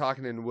Guy were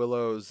talking in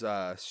Willow's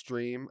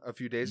stream a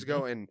few days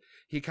ago, and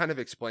he kind of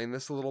explained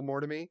this a little more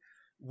to me.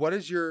 What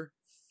is your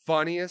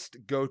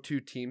funniest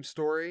go-to team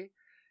story?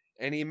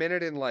 And he meant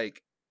it in,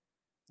 like,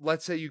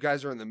 let's say you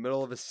guys are in the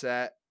middle of a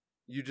set,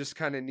 you just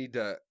kind of need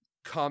to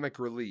comic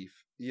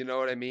relief. You know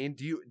what I mean?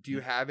 Do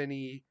you have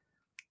any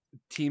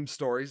team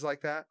stories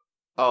like that?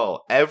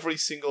 Oh, every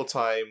single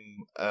time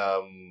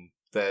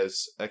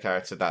there's a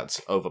character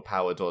that's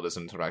overpowered or there's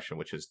an interaction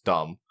which is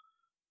dumb,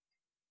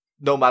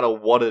 no matter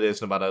what it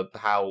is, no matter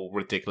how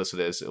ridiculous it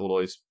is,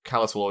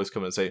 Callus will always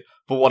come and say,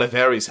 "But what if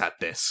Ares had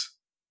this?"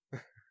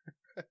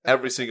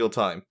 Every single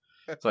time.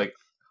 It's like,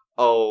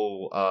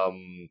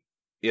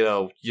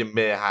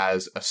 Ymir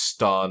has a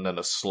stun and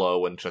a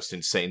slow and just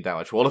insane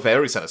damage. What if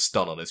Ares had a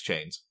stun on his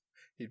chains?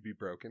 He'd be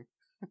broken.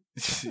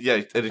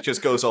 Yeah, and it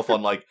just goes off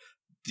on, like,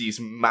 these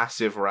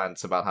massive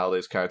rants about how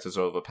those characters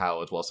are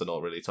overpowered whilst they're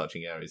not really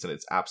touching Ares, and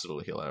it's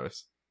absolutely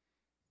hilarious.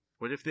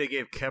 What if they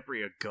gave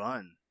Khepri a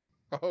gun?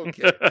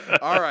 Okay.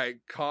 All right,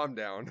 calm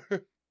down.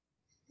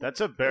 That's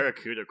a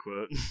Barracuda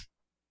quote.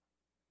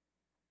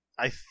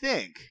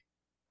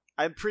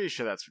 I'm pretty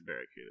sure that's from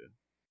Barracuda.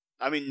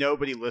 I mean,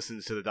 nobody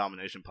listens to the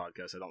Domination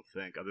podcast, I don't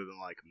think, other than,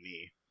 like,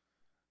 me.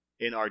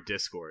 In our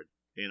Discord.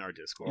 You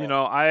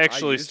know, I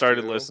actually used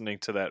started to. listening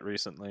to that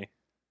recently.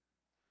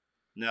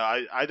 No,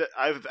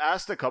 I've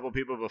asked a couple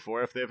people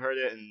before if they've heard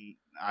it, and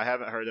I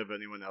haven't heard of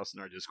anyone else in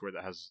our Discord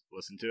that has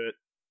listened to it.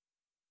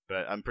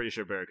 But I'm pretty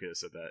sure Barracuda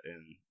said that,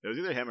 and it was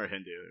either him or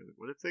Hindu.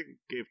 What if they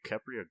gave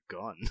Khepri a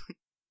gun?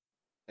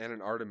 And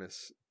an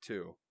Artemis,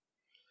 too.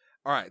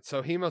 All right,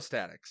 so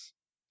Hemostatics.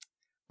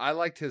 I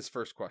liked his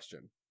first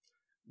question.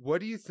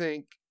 What do you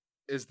think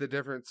is the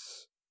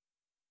difference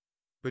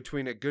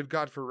between a good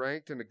god for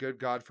ranked and a good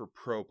god for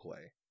pro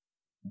play?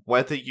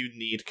 Whether you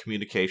need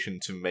communication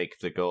to make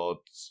the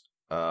gods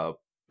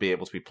be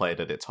able to be played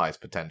at its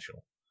highest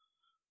potential.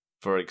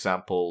 For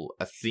example,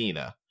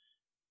 Athena.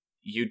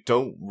 You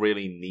don't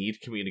really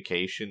need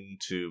communication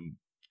to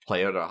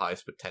play at her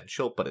highest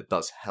potential, but it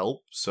does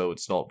help, so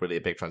it's not really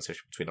a big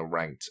transition between a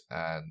ranked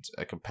and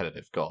a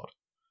competitive god.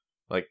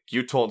 Like,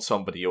 you taunt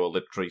somebody, you're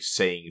literally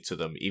saying to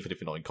them, even if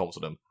you're not in comms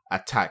with them,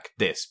 attack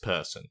this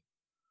person.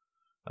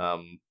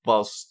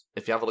 Whilst,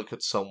 if you have a look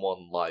at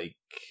someone like,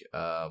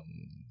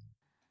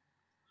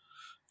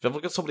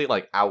 somebody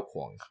like Ao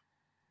Kuang,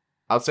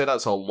 I'd say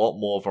that's a lot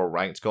more of a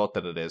ranked god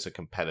than it is a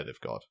competitive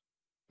god.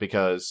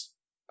 Because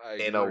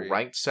in a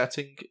ranked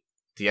setting,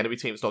 the enemy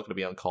team's not going to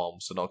be on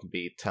comms. They're not going to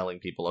be telling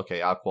people, okay,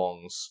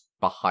 Akwong's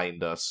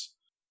behind us,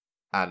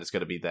 and it's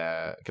going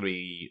to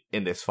be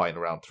in this fight in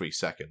around 3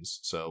 seconds,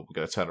 so we're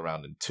going to turn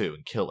around in 2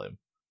 and kill him.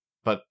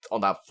 But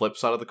on that flip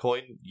side of the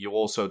coin, you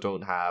also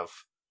don't have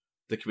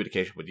the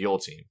communication with your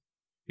team.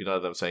 You know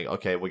them saying,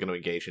 okay, we're going to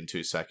engage in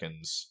 2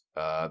 seconds,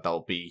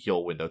 that'll be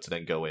your window to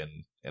then go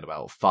in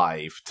about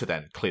 5 to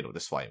then clean up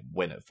this fight and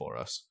win it for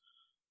us.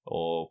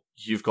 Or,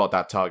 you've got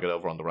that target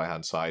over on the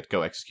right-hand side,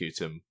 go execute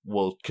him,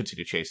 we'll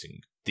continue chasing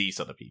these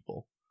other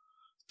people.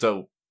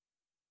 So,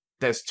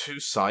 there's 2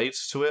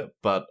 sides to it,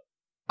 but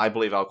I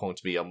believe Akwong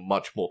to be a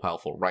much more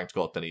powerful ranked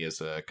god than he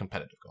is a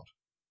competitive god.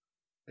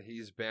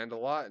 He's banned a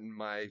lot in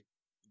my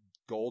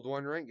Gold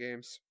 1 rank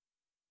games.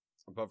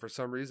 But for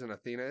some reason,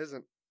 Athena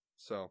isn't.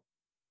 So,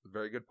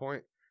 very good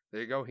point.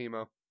 There you go,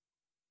 Hemo.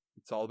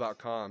 It's all about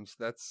comms.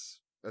 That's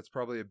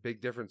probably a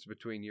big difference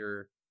between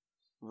your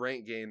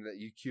rank game that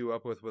you queue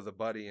up with a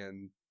buddy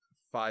and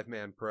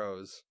 5-man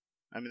pros.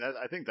 I mean,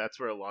 I think that's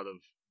where a lot of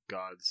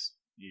gods,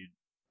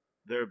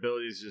 their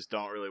abilities just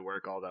don't really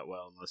work all that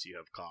well unless you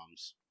have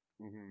comms.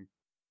 Mm-hmm.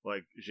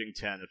 Like Jing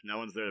Ten, if no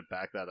one's there to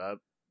back that up,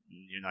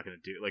 you're not going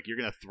to do. Like, you're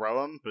going to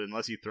throw them, but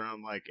unless you throw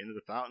them like into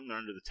the fountain or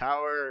under the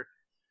tower,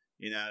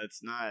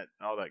 it's not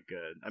all that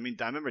good. I mean,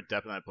 I remember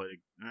Depp and I played,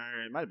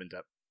 or it might have been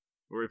Depp,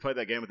 where we played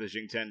that game with the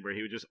Jing Ten where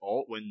he would just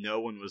ult when no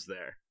one was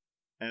there.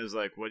 And it was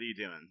like, what are you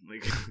doing?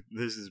 Like,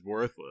 this is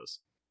worthless.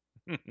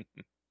 All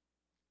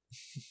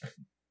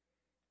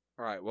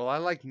right, well, I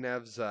like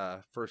Nev's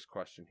first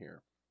question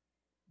here.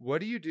 What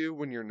do you do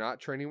when you're not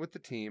training with the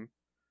team?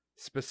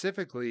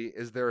 Specifically,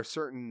 is there a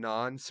certain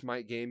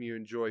non-Smite game you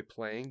enjoy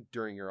playing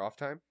during your off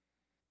time?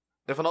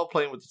 If I'm not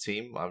playing with the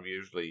team, I'm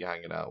usually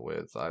hanging out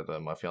with either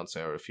my fiance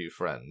or a few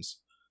friends,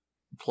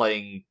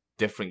 playing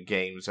different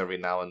games every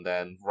now and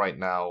then. Right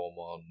now, I'm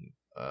on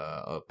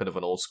a bit of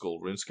an old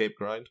school RuneScape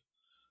grind.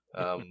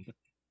 Oh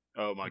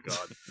my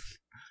god.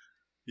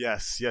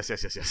 Yes.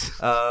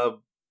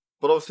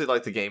 But obviously,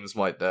 like, the games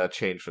might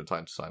change from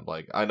time to time.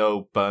 Like, I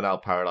know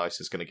Burnout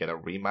Paradise is going to get a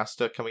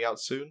remaster coming out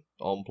soon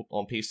on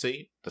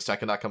PC. The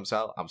second that comes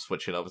out, I'm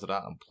switching over to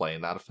that. I'm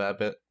playing that a fair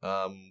bit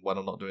when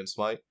I'm not doing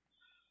Smite.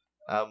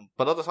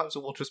 But other times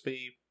it will just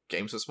be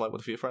games of Smite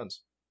with a few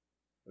friends.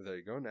 There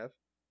you go, Nev.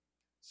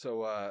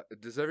 So,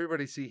 does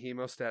everybody see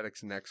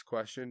Hemostatic's next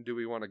question? Do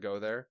we want to go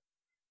there?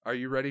 Are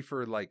you ready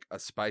for, like, a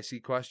spicy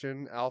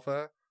question,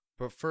 Alpha?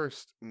 But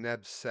first,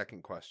 Neb's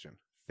second question.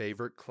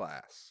 Favorite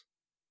class?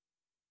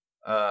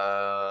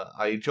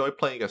 I enjoy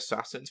playing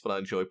Assassins, but I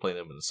enjoy playing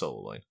them in the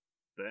solo lane.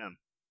 Damn.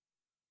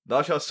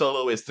 Naja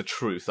Solo is the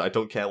truth. I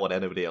don't care what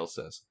anybody else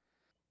says.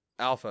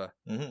 Alpha,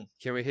 Mm-hmm.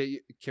 can we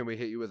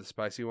hit you with a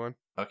spicy one?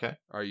 Okay.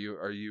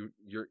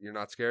 You're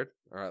not scared?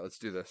 All right, let's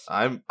do this.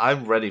 I'm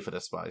ready for the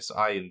spice.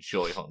 I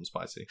enjoy hot and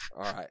spicy.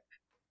 All right.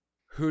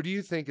 Who do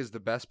you think is the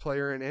best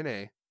player in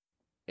NA?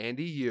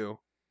 Andy, you.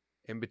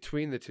 And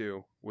between the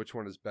two, which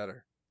one is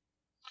better?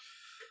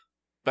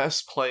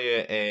 Best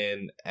player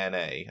in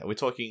NA. Are we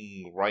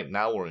talking right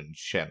now or in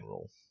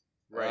general?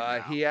 Right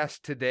now. He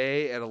asked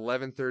today at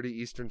 11:30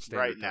 Eastern Standard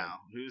Right Time. now.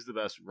 Who's the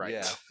best right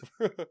Yeah.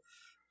 now?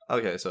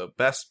 Okay, so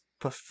best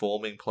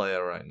performing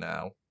player right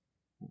now.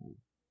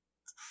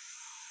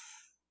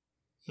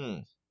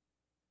 I'm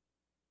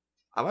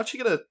actually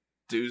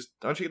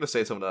gonna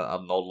say something that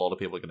not a lot of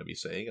people are gonna be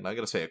saying, and I'm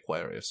gonna say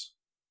Aquarius.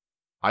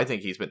 I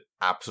think he's been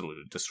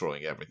absolutely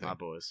destroying everything. My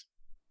boys.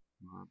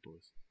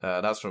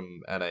 That's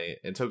from NA.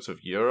 In terms of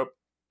Europe,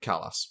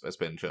 Kalas has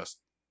been just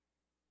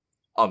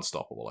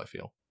unstoppable, I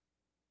feel.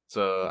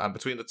 So, and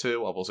between the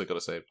two, I've obviously got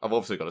to say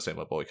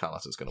my boy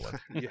Kalas is going to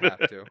win. You have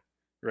to.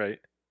 Right.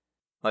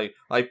 Like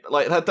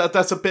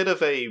that's a bit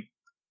of a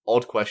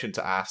odd question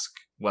to ask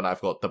when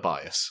I've got the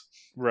bias.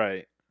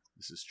 Right.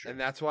 This is true. And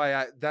that's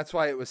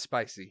why it was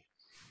spicy.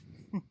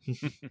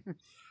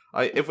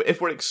 If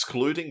we're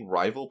excluding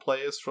rival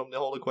players from the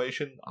whole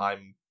equation,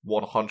 I'm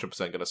 100%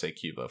 going to say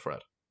Cubo Fred.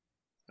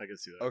 I can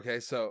see that. Okay,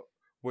 so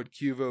would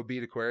Cuvo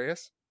beat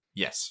Aquarius?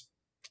 Yes.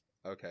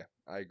 Okay,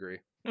 I agree.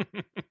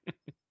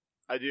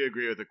 I do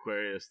agree with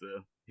Aquarius,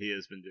 though. He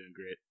has been doing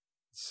great.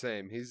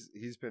 Same.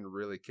 He's been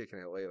really kicking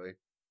it lately.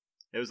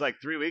 It was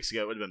like 3 weeks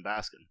ago, it would have been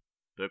Baskin.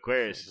 But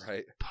Aquarius is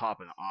Right.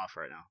 popping off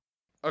right now.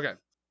 Okay,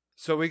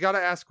 so we got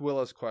to ask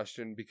Willow's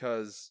question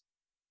because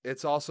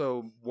it's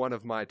also one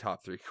of my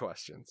top 3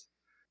 questions.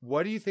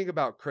 What do you think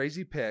about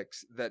crazy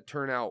picks that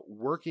turn out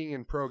working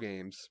in pro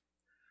games?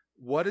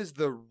 What is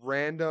the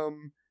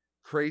random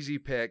crazy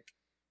pick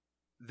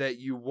that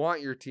you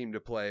want your team to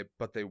play,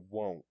 but they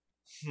won't?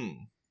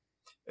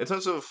 In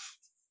terms of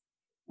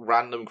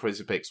random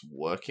crazy picks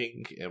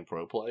working in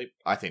pro play,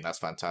 I think that's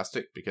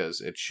fantastic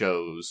because it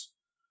shows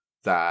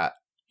that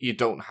you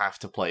don't have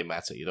to play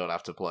meta. You don't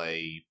have to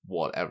play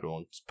what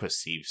everyone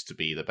perceives to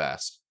be the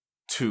best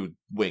to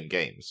win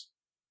games.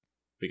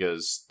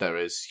 Because there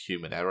is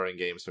human error in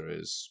games, there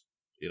is,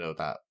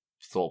 that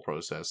thought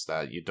process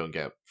that you don't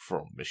get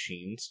from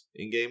machines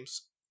in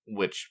games,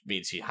 which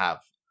means you have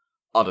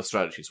other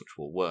strategies which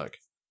will work.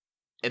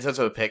 in terms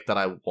of a pick that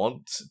I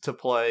want to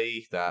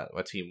play that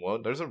my team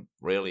won't, there isn't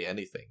really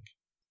anything.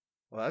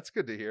 Well, that's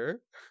good to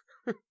hear.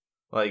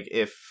 Like,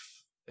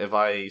 if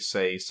I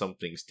say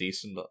something's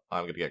decent,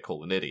 I'm going to get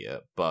called an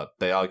idiot, but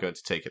they are going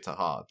to take it to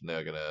heart, and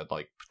they're going to,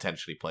 like,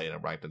 potentially play in a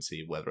ranked and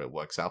see whether it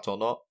works out or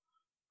not.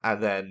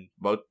 And then,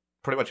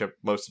 pretty much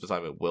most of the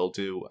time it will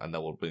do, and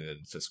then we'll bring it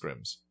into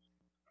scrims.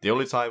 The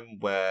only time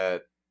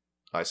where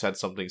I said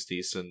something's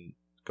decent,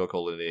 got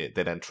called an idiot,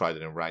 they then tried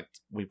it in ranked,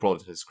 we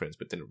brought it to scrims,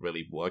 but didn't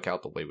really work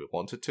out the way we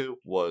wanted to,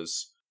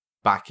 was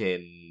back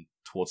in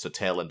towards the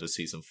tail end of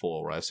Season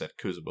 4, where I said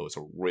Kuzenbo was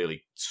a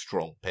really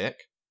strong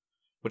pick,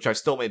 which I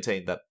still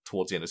maintain that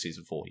towards the end of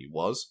Season 4 he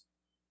was.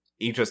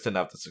 He just didn't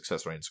have the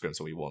success rate in scrims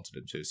that we wanted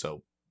him to,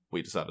 so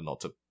we decided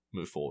not to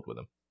move forward with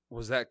him.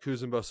 Was that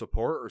Kuzenbo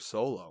support or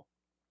solo?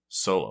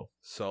 Solo.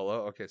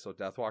 Solo? Okay, so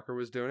Deathwalker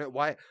was doing it.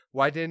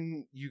 Why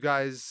didn't you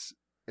guys,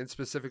 and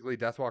specifically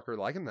Deathwalker,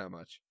 like him that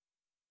much?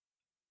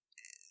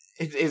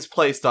 His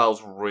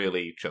playstyle's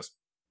really just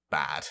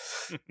bad.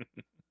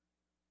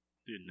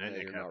 Dude,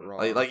 you're not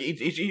wrong. Like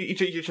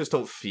you just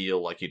don't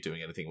feel like you're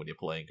doing anything when you're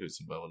playing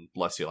Kuzenbo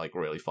unless you're like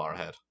really far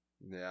ahead.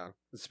 Yeah,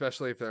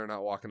 especially if they're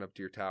not walking up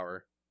to your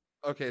tower.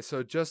 Okay,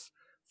 so just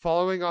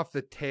following off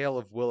the tail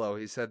of Willow,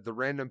 he said the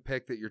random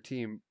pick that your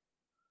team,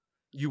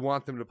 you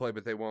want them to play,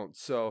 but they won't.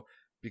 So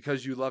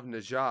because you love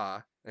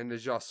Najah and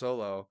Najah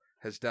solo,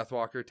 has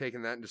Deathwalker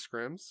taken that into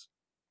scrims?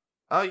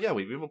 Yeah,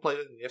 we've even played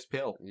it in the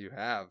SPL. You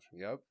have,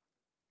 yep.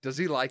 Does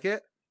he like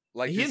it?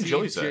 Like, he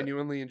enjoys it.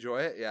 Genuinely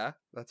enjoy it? Yeah,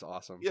 that's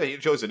awesome. Yeah, he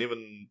enjoys it.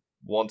 Even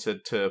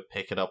wanted to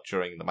pick it up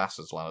during the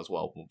Masters LAN as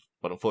well,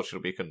 but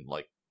unfortunately we couldn't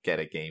like get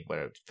a game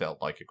where it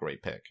felt like a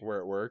great pick. Where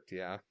it worked,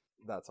 yeah.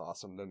 That's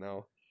awesome to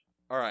know.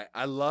 All right,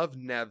 I love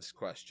Nev's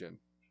question.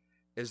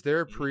 Is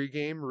there a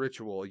pregame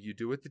ritual you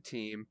do with the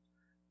team?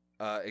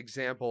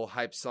 Example,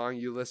 hype song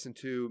you listen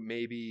to,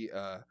 maybe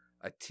a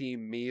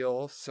team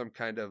meal,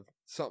 something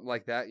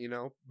like that,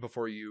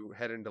 before you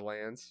head into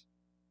LANs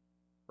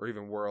or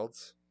even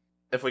Worlds?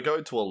 If we go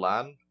into a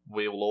LAN,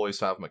 we will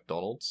always have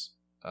McDonald's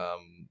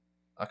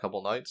a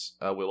couple nights.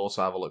 We'll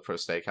also have a look for a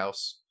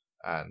steakhouse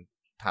and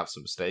have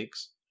some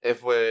steaks.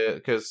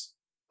 Because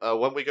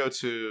when we go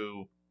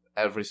to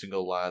every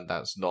single LAN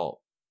that's not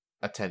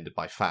attended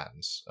by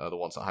fans, the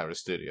ones at Hi-Rez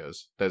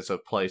Studios, there's a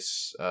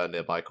place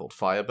nearby called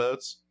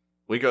Firebirds.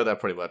 We go there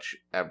pretty much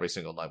every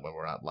single night when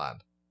we're at LAN.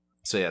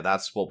 So yeah,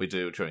 that's what we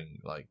do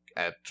during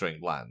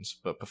LANs.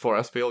 But before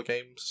SPL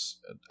games,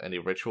 any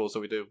rituals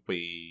that we do,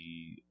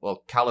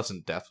 Callus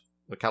and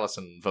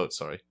Vote,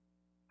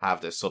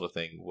 have this sort of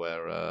thing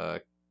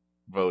where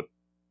Vote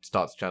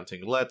starts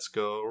chanting, "Let's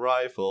go,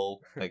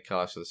 Rifle," and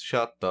Callus says,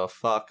 "Shut the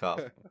fuck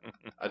up."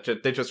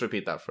 They just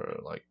repeat that for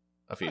like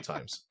a few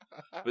times.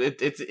 But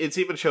it's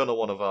even shown on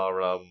one of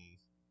our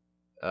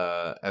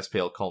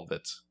SPL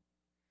convits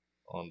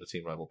on the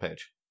Team Rival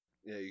page.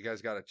 Yeah, you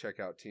guys got to check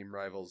out Team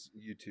Rival's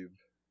YouTube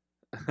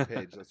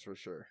page, that's for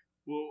sure.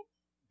 Well,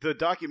 the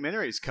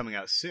documentary is coming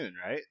out soon,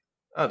 right?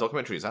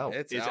 Documentary's out.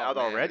 It's out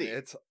already.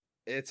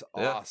 It's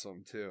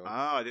awesome, too. Oh,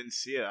 I didn't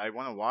see it. I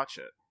want to watch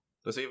it.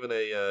 There's even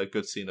a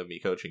good scene of me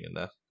coaching in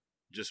there.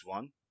 Just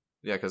one?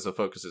 Yeah, because the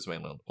focus is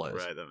mainly on the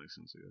players. Right, that makes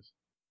sense, I guess.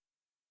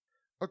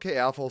 Okay,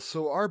 Alpha,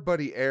 so our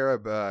buddy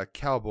Arab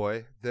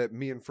Cowboy that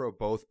me and Fro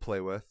both play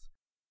with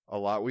a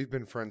lot. We've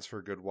been friends for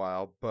a good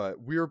while,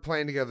 but we were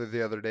playing together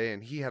the other day,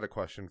 and he had a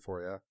question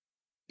for you.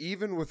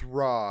 Even with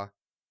Raw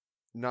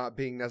not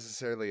being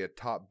necessarily a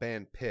top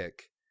band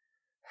pick,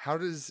 how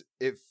does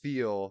it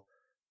feel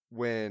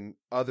when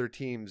other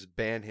teams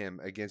ban him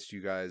against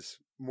you guys,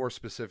 more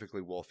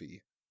specifically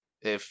Wolfie?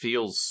 It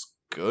feels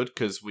good,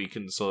 because we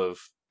can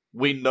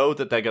we know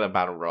that they're going to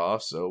ban Raw,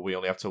 so we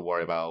only have to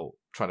worry about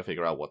trying to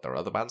figure out what their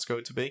other band's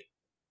going to be.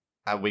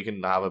 And we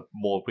can have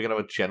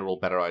a general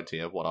better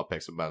idea of what our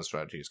picks and band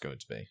strategy is going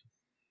to be.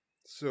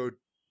 So,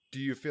 do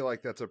you feel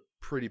like that's a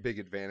pretty big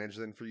advantage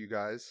then for you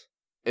guys?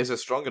 It's a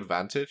strong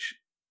advantage,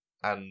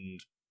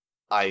 and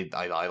I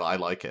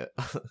like it.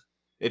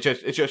 It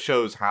just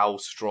shows how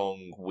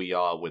strong we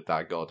are with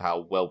that god,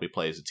 how well we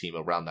play as a team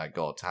around that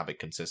god to have it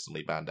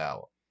consistently banned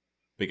out.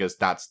 Because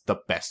that's the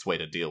best way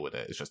to deal with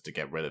it, is just to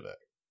get rid of it.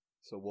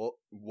 So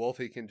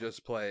Wolfie can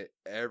just play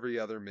every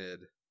other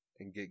mid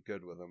and get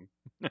good with him.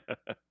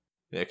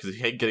 Yeah, because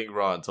he ain't getting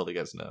Raw until he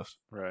gets nerfed.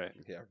 Right.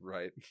 Yeah,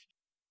 right.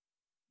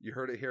 You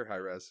heard it here,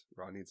 Hi-Rez.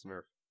 Raw needs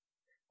nerf.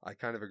 I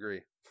kind of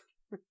agree.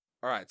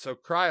 All right, so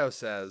Cryo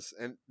says,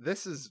 and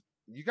this is,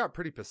 you got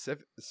pretty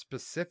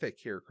specific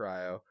here,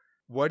 Cryo.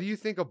 What do you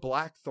think of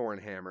Blackthorn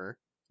Hammer?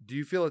 Do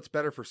you feel it's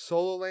better for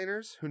solo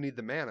laners who need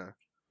the mana,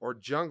 or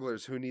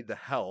junglers who need the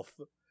health?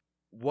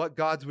 What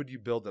gods would you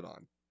build it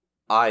on?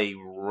 I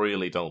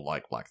really don't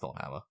like Blackthorn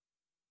Hammer.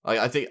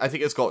 I think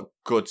it's got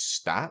good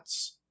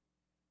stats.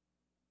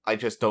 I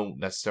just don't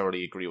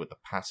necessarily agree with the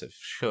passive.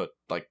 Sure,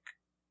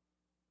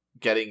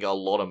 getting a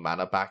lot of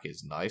mana back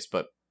is nice,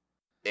 but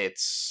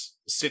it's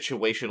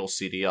situational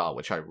CDR,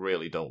 which I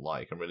really don't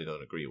like and really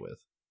don't agree with.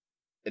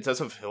 In terms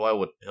of who I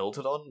would build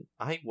it on,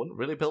 I wouldn't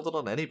really build it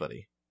on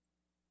anybody.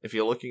 If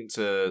you're looking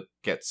to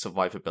get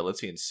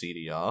survivability in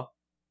CDR,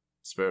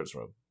 Spirits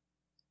Room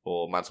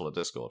or Mantle of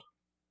Discord.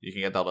 You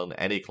can get that on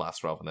any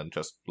class rather than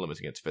just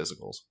limiting it to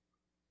physicals.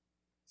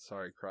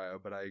 Sorry, Cryo,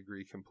 but I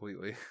agree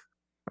completely.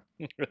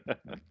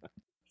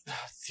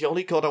 The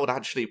only god I would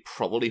actually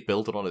probably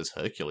build it on is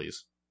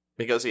Hercules,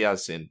 because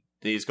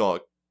he's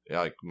got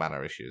like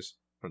mana issues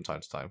from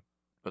time to time.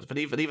 But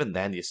even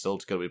then, you're still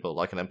going to be built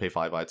like an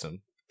MP5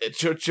 item.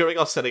 During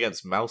our set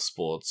against Mouse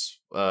Sports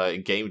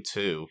in Game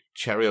 2,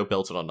 Cherio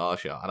built it on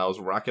Narsha, and I was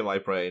racking my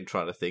brain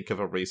trying to think of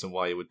a reason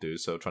why he would do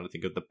so, trying to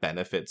think of the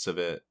benefits of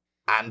it.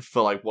 And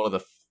for like one of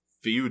the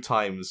few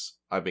times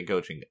I've been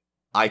coaching,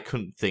 I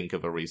couldn't think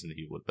of a reason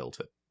he would build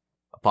it.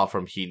 Apart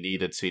from he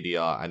needed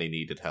CDR and he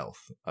needed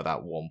health at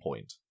that one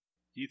point.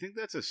 Do you think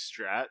that's a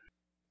strat?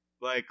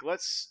 Like,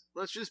 let's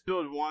just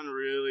build one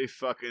really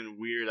fucking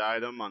weird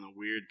item on a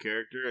weird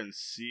character and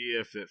see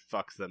if it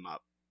fucks them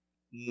up.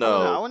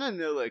 No. I want to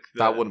know, like,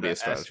 that wouldn't be a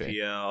strategy.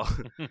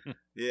 SPL.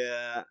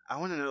 Yeah, I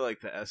want to know,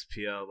 like, the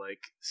SPL,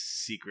 like,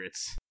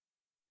 secrets.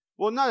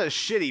 Well, not a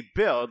shitty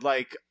build,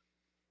 like,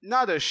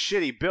 not a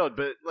shitty build,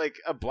 but, like,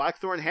 a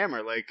Blackthorn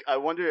hammer. Like, I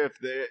wonder if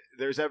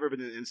there's ever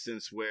been an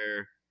instance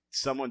where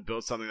someone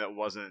built something that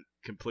wasn't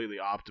completely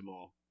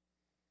optimal.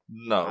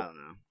 No. I don't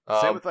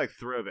know. Same with, like,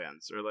 throw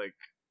bands, or, like,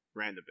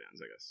 random bands,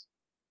 I guess.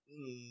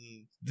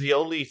 The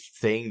only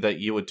thing that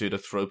you would do to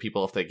throw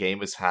people off their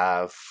game is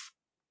have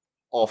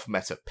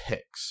off-meta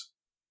picks.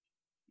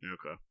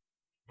 Okay.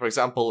 For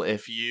example,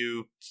 if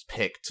you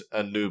picked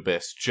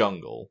Anubis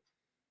jungle,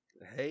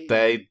 Hey.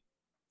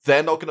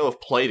 they're not going to have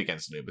played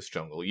against Anubis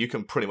jungle. You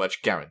can pretty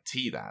much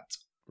guarantee that.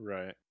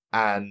 Right.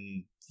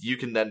 And you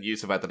can then use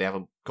the fact that they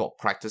haven't got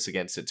practice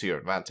against it to your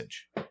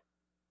advantage.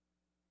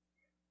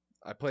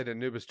 I played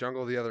Anubis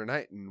Jungle the other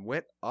night and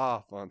went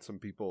off on some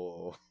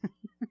people.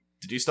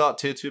 Did you start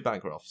tier 2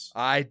 Bancrofts?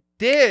 I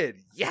did!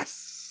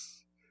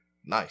 Yes!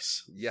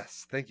 Nice.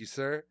 Yes, thank you,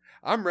 sir.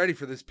 I'm ready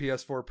for this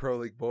PS4 Pro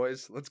League,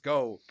 boys. Let's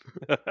go.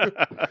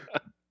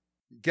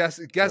 Guess.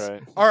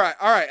 Right. All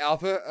right,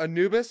 Alpha.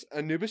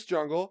 Anubis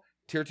Jungle,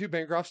 tier 2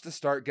 Bancrofts to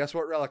start. Guess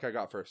what relic I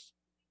got first?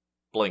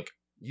 Blink.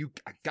 You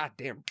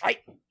goddamn right.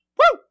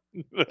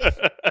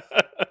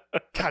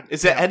 God,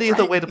 Is there any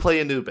other way to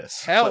play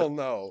Anubis? Hell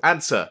no.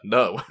 Answer,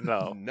 no.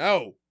 No.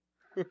 No.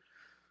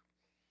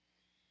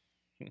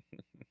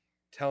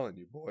 Telling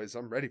you, boys,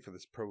 I'm ready for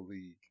this Pro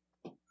League.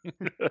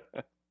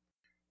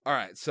 All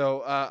right,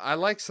 so I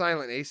like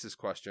Silent Ace's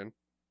question.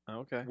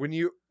 Okay. When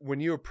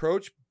you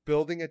approach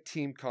building a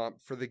team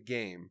comp for the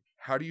game,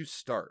 how do you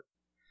start?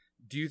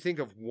 Do you think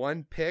of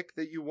one pick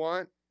that you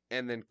want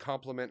and then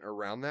complement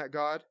around that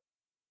god?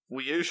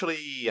 We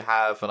usually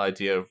have an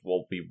idea of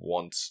what we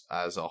want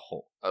as a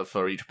whole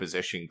for each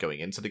position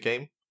going into the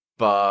game.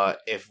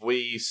 But if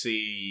we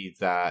see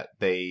that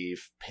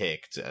they've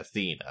picked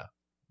Athena,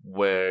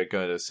 we're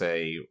going to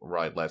say,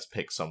 right, let's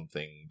pick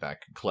something that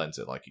can cleanse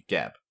it like a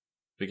Geb.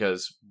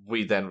 Because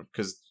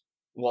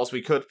whilst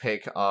we could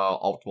pick our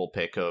optimal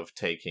pick of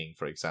taking,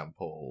 for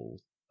example,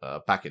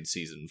 back in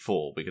Season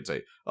 4, we could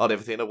say, oh, the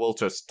Athena, we'll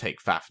just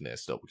take Fafnir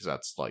still, because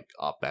that's, like,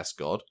 our best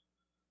god.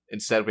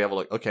 Instead, we have a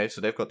look, okay,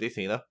 so they've got the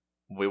Athena.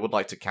 We would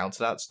like to counter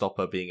that, stop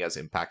her being as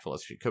impactful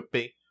as she could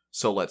be,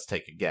 so let's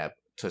take a Geb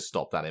to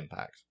stop that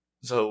impact.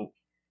 So,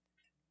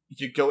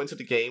 you go into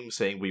the game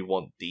saying we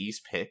want these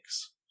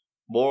picks.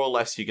 More or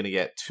less, you're going to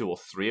get 2 or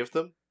 3 of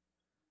them,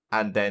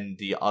 and then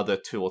the other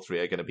 2 or 3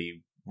 are going to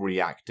be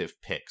reactive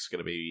picks, going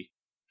to be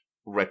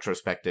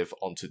retrospective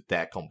onto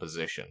their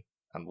composition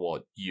and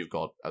what you've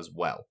got as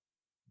well.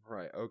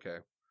 Right, okay.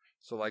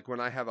 So, like, when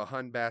I have a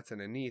Hun Bats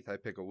and a Neath, I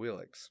pick a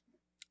Wheelix.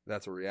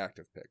 That's a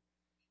reactive pick.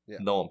 Yeah.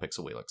 No one picks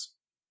a Wheelix.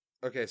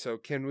 Okay, so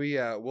can we,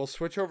 we'll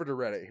switch over to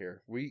Reddit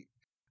here.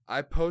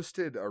 I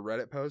posted a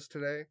Reddit post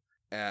today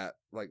at,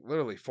 like,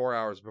 literally 4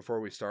 hours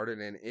before we started,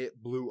 and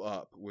it blew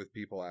up with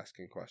people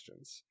asking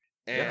questions.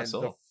 And Yeah, I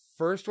saw. the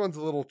first one's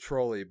a little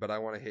trolly, but I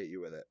want to hit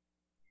you with it.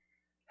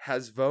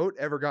 Has Vote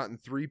ever gotten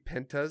 3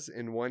 pentas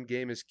in one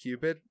game as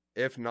Cupid?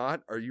 If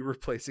not, are you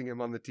replacing him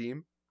on the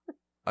team?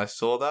 I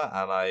saw that,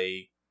 and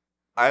I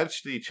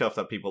actually chuffed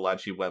that people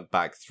actually went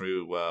back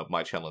through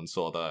my channel and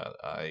saw that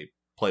I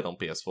played on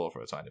PS4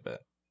 for a tiny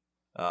bit.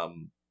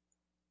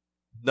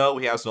 No,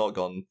 he has not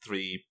gone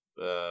 3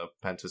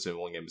 pentas in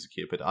one game as a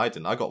Cupid. I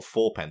didn't. I got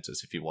 4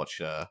 pentas if you watch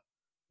the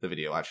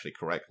video actually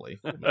correctly.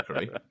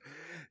 Mercury.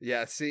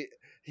 Yeah, see,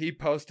 he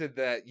posted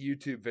that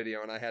YouTube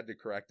video and I had to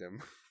correct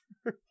him.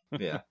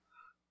 Yeah.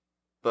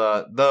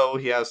 But no,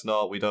 he has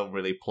not. We don't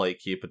really play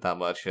Cupid that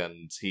much,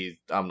 and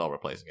I'm not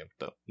replacing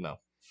him. No.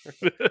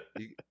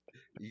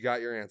 You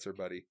got your answer,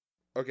 buddy.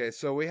 Okay,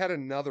 so we had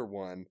another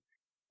one,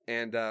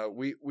 and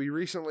we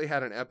recently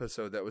had an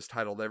episode that was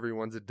titled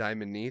Everyone's a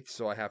Diamond Neath,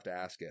 so I have to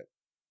ask it.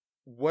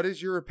 What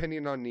is your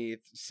opinion on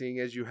Neath, seeing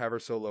as you have her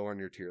so low on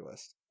your tier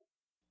list?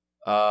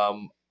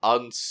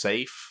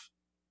 Unsafe.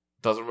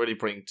 Doesn't really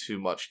bring too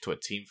much to a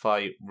team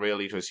fight.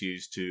 Really just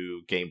used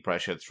to gain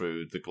pressure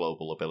through the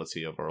global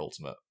ability of her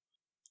ultimate.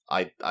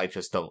 I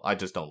just don't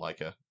like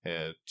her.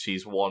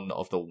 She's one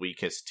of the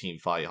weakest team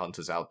fight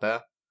hunters out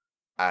there,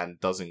 and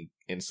doesn't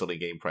instantly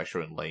gain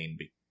pressure in lane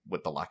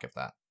with the lack of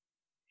that.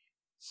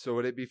 So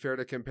would it be fair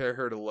to compare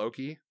her to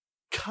Loki?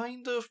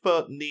 Kind of,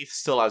 but Neith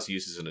still has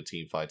uses in a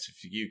team fight.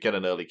 If you get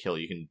an early kill,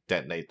 you can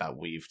detonate that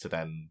weave to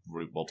then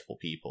root multiple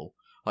people.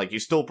 Like, you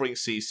still bring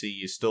CC,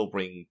 you still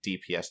bring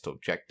DPS to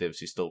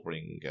objectives, you still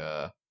bring,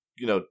 a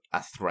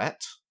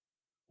threat.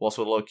 Whilst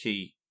with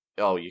Loki,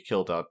 you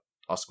killed our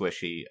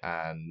squishy,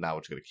 and now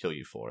we're going to kill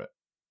you for it.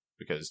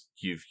 Because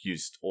you've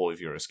used all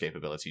of your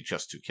escapability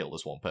just to kill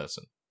this one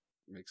person.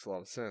 Makes a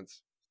lot of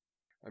sense.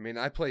 I mean,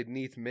 I played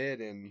Neith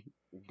mid in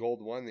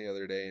Gold 1 the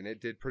other day, and it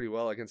did pretty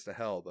well against a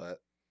Hell, but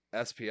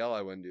SPL,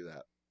 I wouldn't do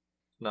that.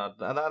 No,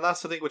 and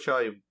that's the thing which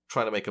I'm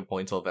trying to make a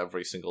point of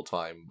every single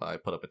time I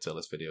put up a tier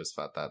list video, is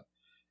the fact that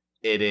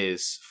it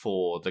is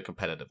for the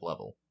competitive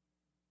level.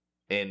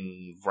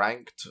 In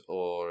ranked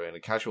or in a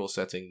casual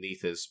setting,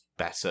 Neith is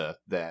better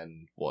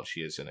than what she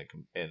is in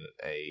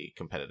a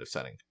competitive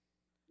setting.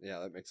 Yeah,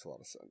 that makes a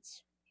lot of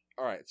sense.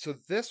 All right, so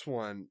this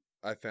one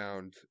I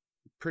found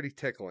pretty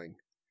tickling.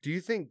 Do you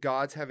think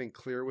gods having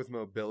clear with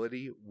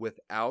mobility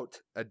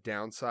without a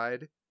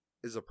downside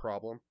is a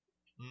problem?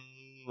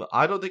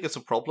 I don't think it's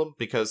a problem,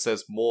 because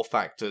there's more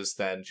factors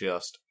than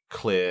just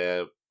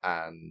clear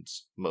and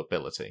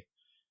mobility.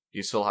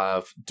 You still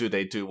have, do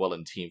they do well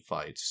in team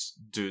fights?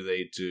 Do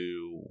they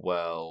do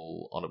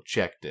well on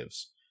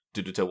objectives?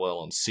 Do they do well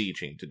on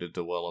sieging? Do they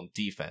do well on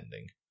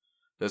defending?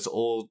 There's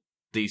all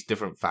these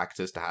different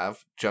factors to have.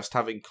 Just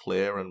having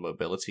clear and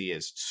mobility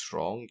is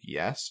strong,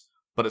 yes,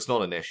 but it's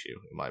not an issue,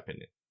 in my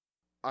opinion.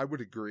 I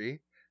would agree.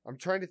 I'm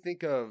trying to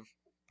think of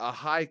a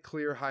high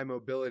clear, high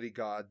mobility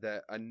god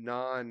that a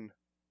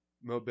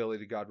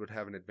non-mobility god would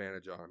have an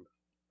advantage on.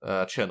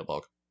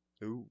 Chernobog.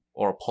 Ooh.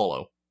 Or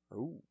Apollo.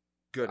 Ooh.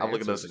 Good I'm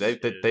looking at answers. those.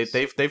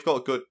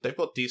 They've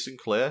got decent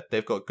clear.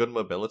 They've got good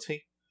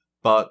mobility,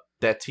 but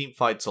their team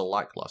fights are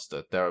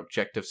lackluster. Their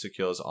objective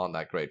secures aren't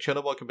that great.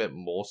 Chernobog's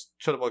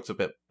a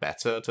bit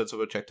better in terms of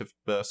objective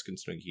burst,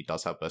 considering he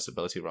does have burst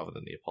ability rather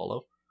than the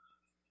Apollo.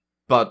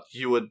 But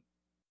you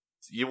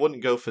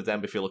wouldn't go for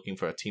them if you're looking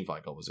for a team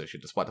fight composition,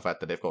 despite the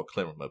fact that they've got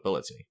clear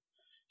mobility.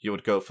 You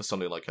would go for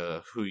something like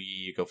a Hui,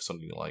 you go for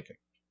something like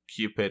a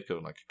Cupid, go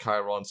like a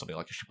Chiron, something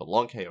like a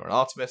Shibbolonke or an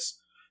Artemis.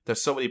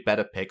 There's so many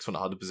better picks from the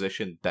hunter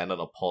position than an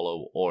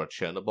Apollo or a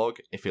Chernobog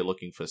if you're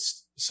looking for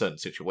certain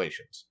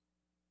situations.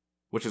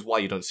 Which is why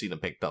you don't see them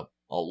picked up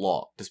a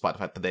lot, despite the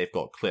fact that they've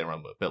got clear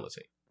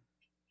mobility.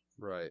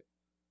 Right.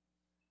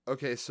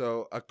 Okay,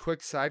 so a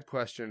quick side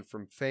question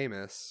from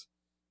Famous.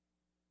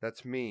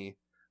 That's me.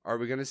 Are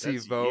we going to see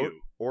Vote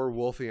or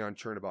Wolfie on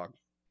Chernobog?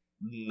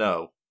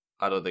 No,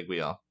 I don't think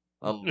we are.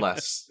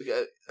 Unless...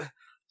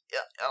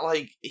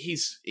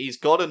 he's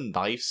got a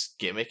nice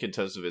gimmick in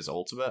terms of his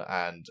ultimate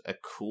and a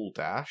cool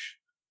dash,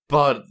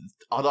 but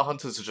other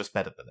hunters are just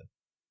better than him.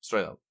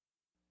 Straight up.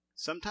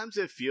 Sometimes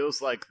it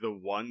feels like the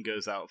one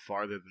goes out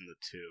farther than the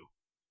two.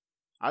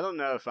 I don't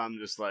know if I'm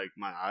just like,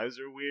 my eyes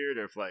are weird,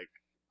 or if I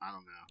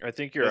don't know. I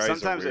think your eyes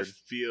sometimes are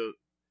weird.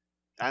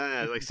 I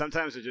don't know,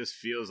 sometimes it just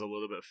feels a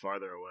little bit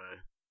farther away.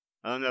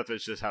 I don't know if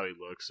it's just how he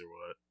looks or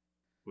what.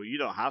 Well, you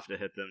don't have to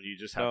hit them, you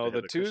just have to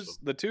hit the crystal.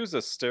 The two's a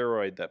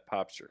steroid that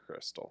pops your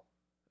crystal,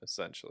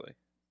 essentially.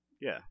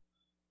 Yeah.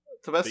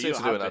 The best thing to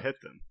do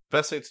hit them.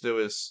 Best thing to do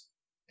is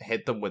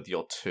hit them with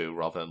your 2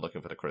 rather than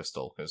looking for the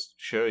crystal, because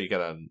sure, you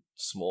get a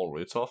small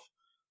root off,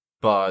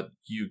 but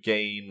you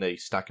gain a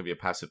stack of your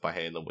passive by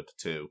hitting them with the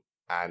 2,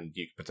 and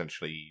you can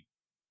potentially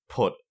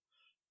put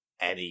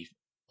any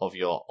of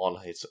your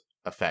on-hit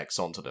effects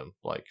onto them.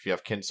 Like, if you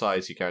have kin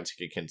size, you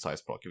guarantee a kin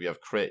size proc. If you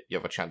have crit, you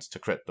have a chance to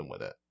crit them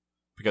with it,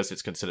 because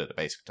it's considered a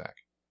basic attack.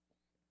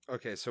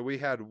 Okay, so we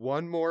had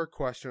one more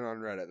question on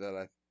Reddit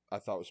that I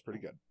thought was pretty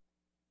good.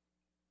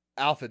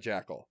 Alpha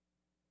Jackal.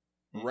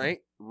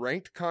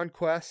 Ranked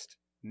Conquest,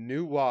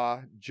 New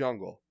Wa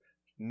Jungle,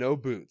 no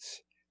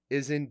boots,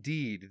 is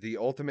indeed the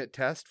ultimate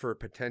test for a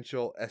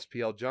potential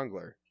SPL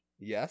jungler.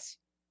 Yes?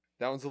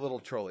 That one's a little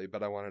trolly,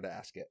 but I wanted to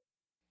ask it.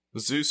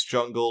 Zeus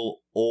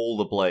Jungle, all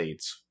the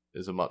blades,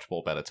 is a much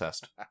more better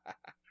test.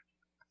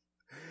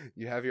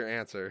 You have your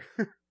answer.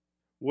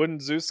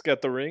 Wouldn't Zeus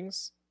get the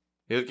rings?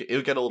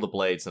 He'll get all the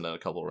blades and then a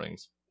couple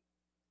rings.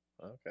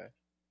 Okay.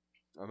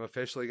 I'm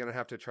officially going to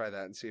have to try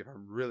that and see if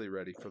I'm really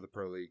ready for the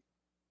Pro League.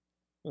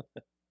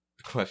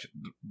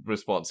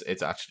 Response,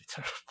 it's actually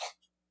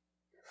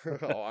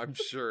terrible. Oh, I'm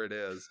sure it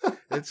is.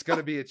 It's going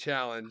to be a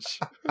challenge.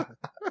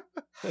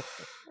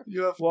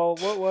 Well,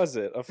 what was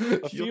it?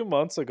 A few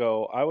months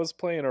ago, I was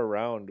playing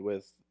around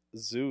with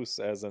Zeus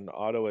as an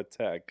auto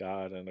attack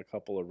god in a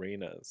couple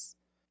arenas.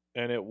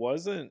 And it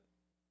wasn't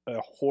a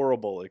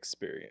horrible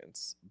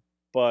experience,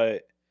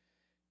 but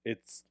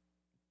it's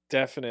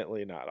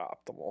definitely not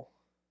optimal.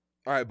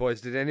 All right,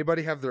 boys, did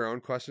anybody have their own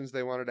questions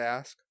they wanted to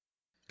ask?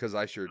 Because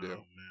I sure do. Oh,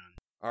 man.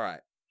 All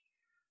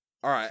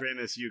right.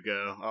 Famous, you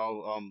go.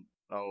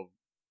 I'll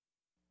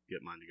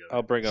get mine together.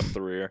 I'll bring up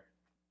the rear.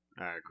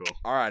 All right, cool.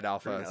 All right,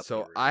 Alpha.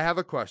 So I have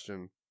a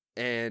question,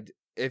 and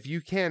if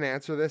you can't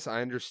answer this,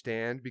 I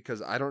understand,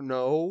 because I don't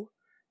know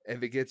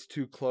if it gets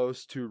too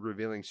close to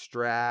revealing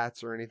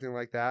strats or anything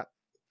like that.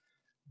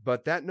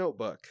 But that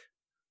notebook,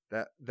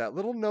 that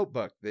little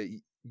notebook that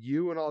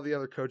you and all the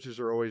other coaches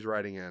are always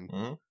writing in.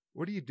 Mhm.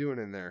 What are you doing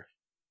in there?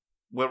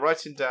 We're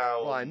writing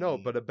down. Well, I know,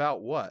 but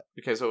about what?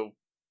 Okay, so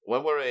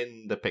when we're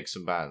in the picks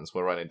and bans,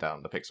 we're writing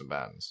down the picks and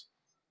bans,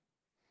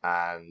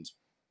 and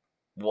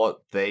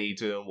what they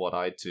do and what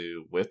I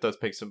do with those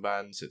picks and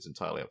bans, it's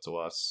entirely up to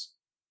us.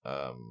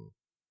 And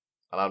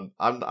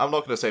I'm not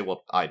going to say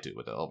what I do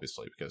with it,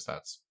 obviously, because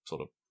that's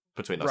sort of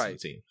between us and Right.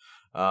 the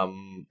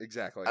team.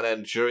 Exactly. And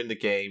then during the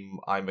game,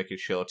 I'm making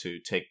sure to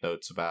take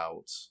notes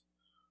about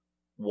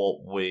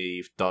what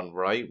we've done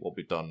right, what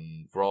we've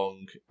done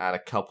wrong, and a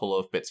couple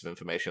of bits of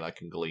information I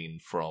can glean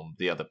from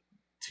the other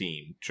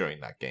team during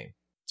that game.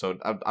 So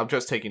I'm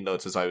just taking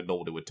notes as I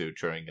normally would do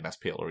during an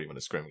SPL or even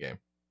a scrim game.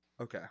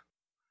 Okay.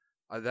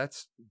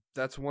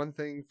 That's one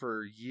thing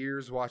for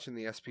years watching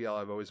the SPL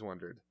I've always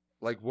wondered.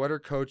 Like, what are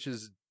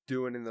coaches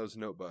doing in those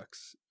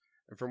notebooks?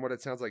 And from what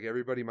it sounds like,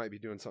 everybody might be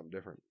doing something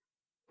different.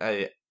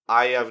 I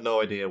have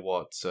no idea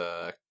what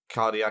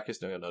Cardiac is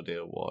doing, no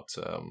idea what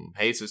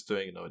Hayes is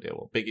doing, no idea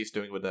what Biggie's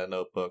doing with their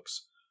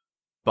notebooks,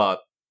 but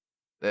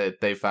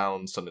they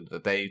found something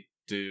that they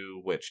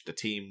do which the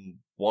team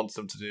wants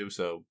them to do,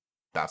 so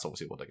that's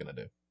obviously what they're going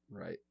to do.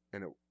 Right.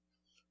 And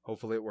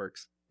hopefully it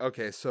works.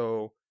 Okay,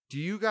 so do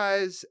you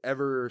guys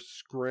ever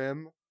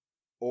scrim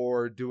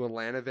or do a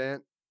LAN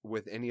event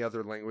with any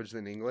other language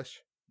than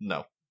English?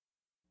 No.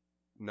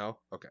 No?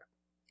 Okay.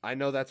 I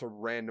know that's a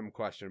random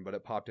question, but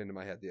it popped into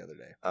my head the other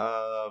day.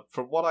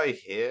 From what I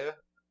hear,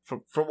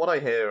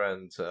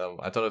 and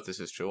I don't know if this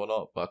is true or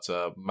not, but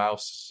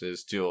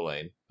Mouse's dual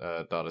lane,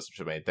 Darnus and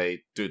Tremaine,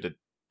 they do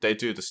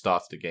the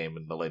start of the game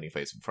in the laning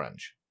phase in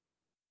French.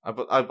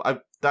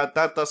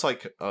 That's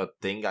like a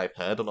thing I've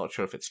heard. I'm not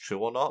sure if it's true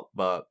or not,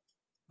 but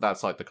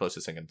that's like the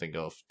closest thing I can think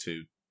of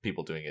to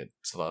people doing it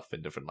stuff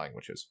in different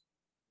languages.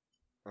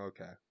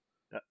 Okay.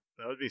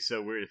 That would be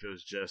so weird if it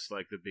was just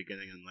like the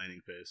beginning and laning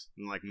phase.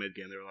 And like mid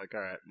game, they were like,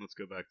 all right, let's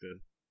go back to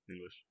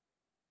English.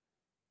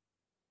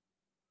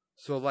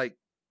 So, like,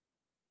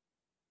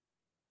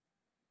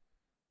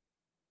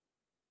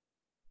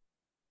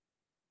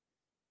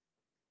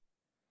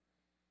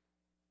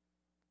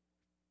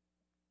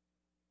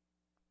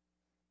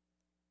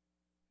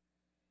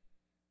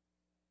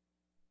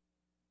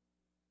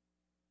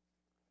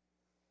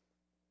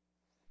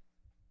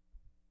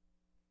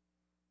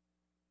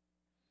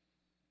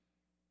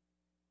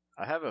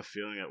 I have a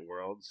feeling at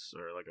Worlds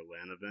or like a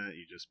LAN event,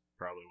 you just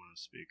probably want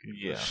to speak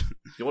English.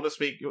 Yeah. You want to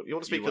speak. You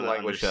want to speak the wanna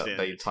language that understand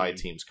the the entire team.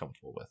 team's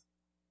comfortable with.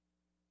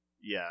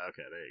 Yeah,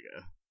 okay, there you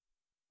go.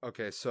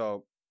 okay,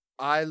 so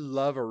I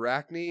love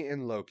Arachne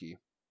and Loki.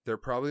 They're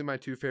probably my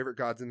two favorite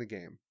gods in the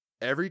game.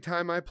 Every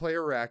time I play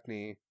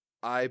Arachne,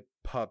 I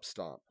pup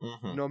stomp.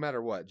 Mm-hmm. No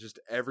matter what, just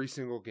every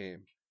single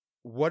game.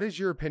 What is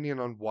your opinion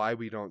on why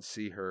we don't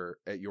see her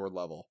at your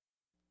level?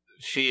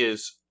 She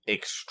is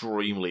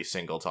extremely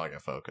single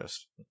target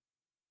focused.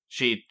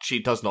 She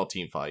does not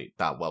team fight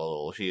that well at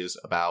all. She is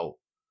about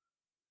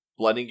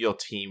letting your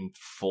team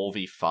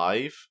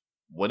 4v5,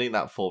 winning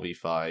that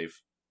 4v5,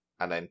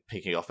 and then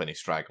picking off any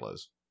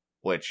stragglers,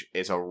 which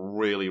is a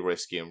really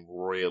risky and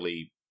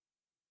really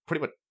pretty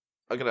much,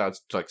 I'm gonna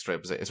like straight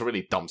up say it's a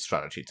really dumb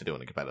strategy to do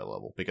on a competitive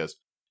level because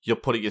you're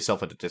putting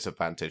yourself at a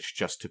disadvantage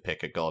just to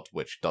pick a god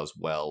which does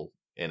well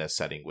in a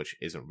setting which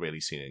isn't really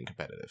seen in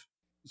competitive.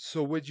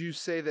 So would you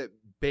say that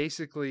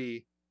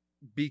basically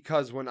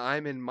because when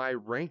I'm in my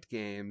ranked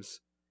games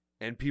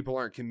and people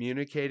aren't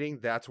communicating,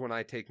 that's when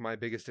I take my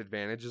biggest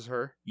advantage as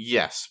her?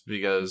 Yes,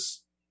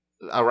 because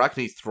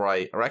Arachne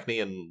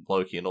and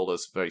Loki and all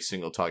those very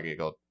single target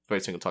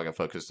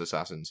focused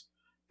assassins,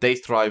 they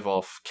thrive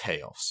off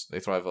chaos. They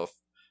thrive off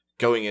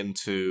going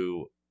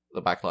into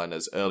the backline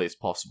as early as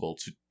possible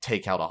to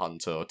take out a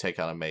hunter or take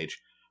out a mage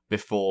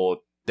before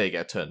they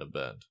get turned and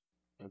burned.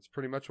 That's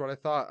pretty much what I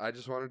thought. I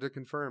just wanted to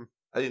confirm.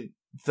 I mean,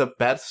 the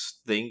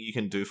best thing you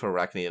can do for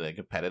Arachne in a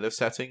competitive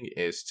setting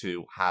is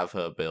to have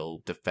her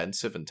build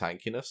defensive and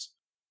tankiness,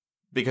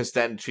 because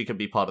then she can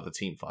be part of the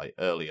team fight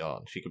early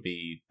on. She could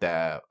be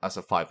there as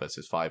a 5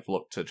 versus 5,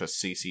 look to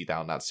just CC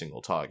down that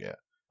single target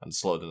and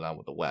slow them down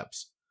with the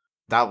webs.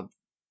 That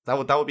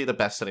would be the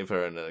best setting for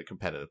her in a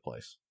competitive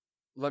place.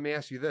 Let me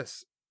ask you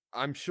this.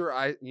 I'm sure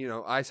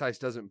Ice Ice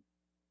doesn't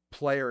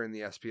play her in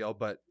the SPL,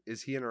 but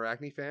is he an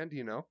Arachne fan? Do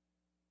you know?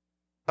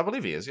 I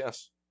believe he is,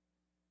 yes.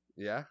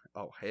 Yeah?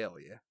 Oh, hell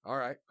yeah. All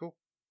right, cool.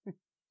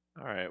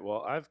 All right.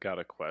 Well, I've got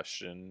a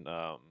question,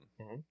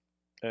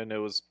 and it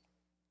was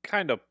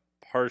kind of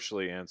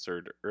partially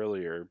answered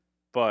earlier,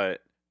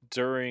 but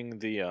during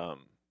the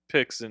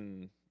picks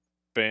and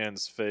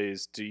bans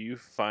phase, do you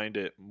find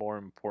it more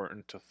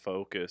important to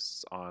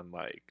focus on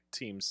like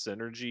team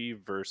synergy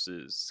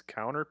versus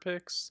counter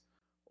picks,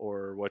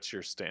 or what's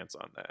your stance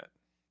on that?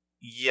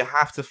 You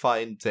have to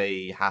find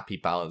a happy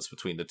balance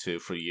between the two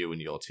for you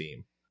and your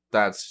team.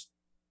 That's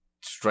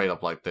straight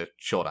up like the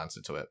short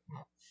answer to it.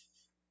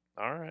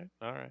 All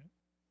right.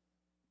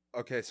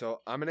 Okay,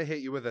 so I'm going to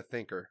hit you with a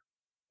thinker.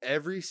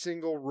 Every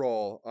single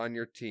role on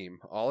your team,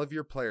 all of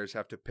your players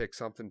have to pick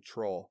something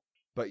troll,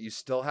 but you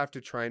still have to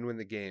try and win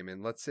the game.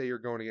 And let's say you're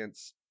going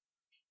against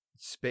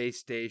Space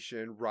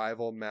Station,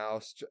 Rival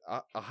Mouse,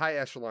 a high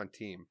echelon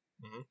team.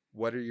 Mhm.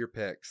 What are your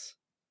picks?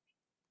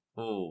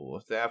 Ooh,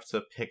 they have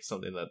to pick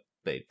something that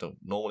they don't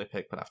normally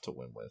pick but have to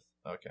win with.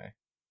 Okay.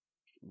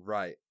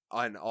 Right.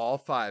 And all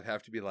 5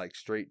 have to be like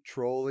straight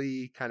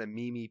trolly, kind of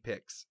memey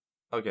picks.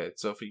 Okay,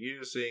 so if we're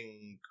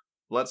using...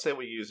 Let's say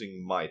we're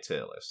using my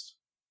tier list.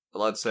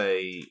 Let's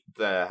say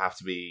there have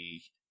to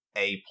be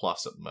A+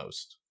 at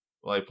most.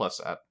 Well, A+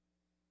 at...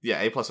 Yeah,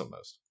 A+ at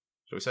most.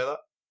 Should we say that?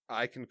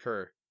 I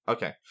concur.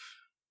 Okay.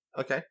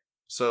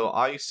 So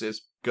Ice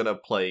is gonna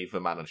play the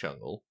mana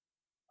jungle.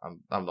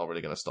 I'm not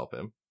really gonna stop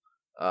him.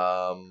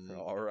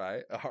 All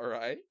right.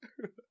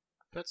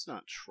 That's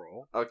not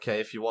troll.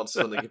 Okay, if you want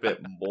something a bit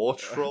more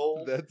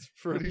troll. That's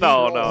pretty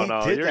No, troll. no, He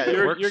no. did You're that. It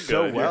good. worked You're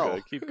so good. well. You're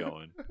good. Keep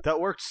going. That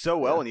worked so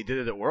well when he did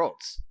it at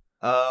Worlds.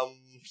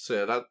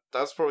 So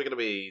that's probably gonna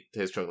be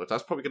his jungle.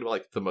 That's probably gonna be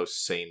like the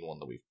most sane one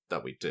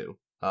that we do.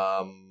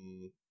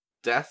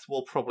 Death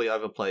will probably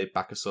either play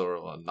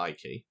Bakasura or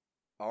Nike.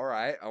 All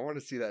right. I want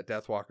to see that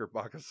Deathwalker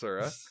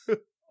Bakasura.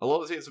 A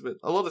lot of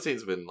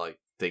teams have been like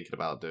thinking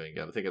about doing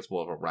it. I think it's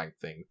more of a rank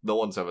thing. No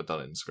one's ever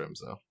done it in scrims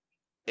though.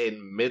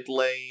 In mid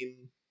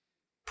lane,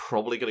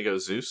 probably gonna go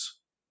Zeus.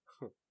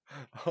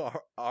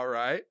 All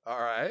right.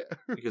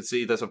 You can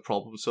see there's a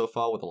problem so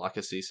far with the lack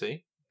of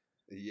CC.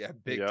 Yeah,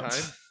 big Yeah.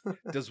 time.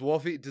 Does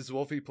Wolfie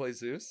play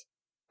Zeus?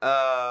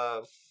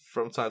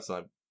 From time to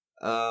time.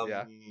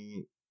 Yeah.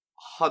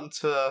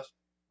 Hunter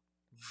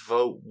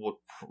Vote would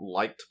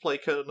like to play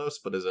Kurnos,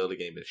 but his early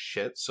game is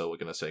shit, so we're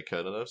gonna say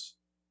Kurnos.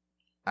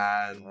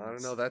 And I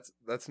don't know.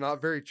 That's not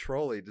very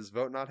trolly. Does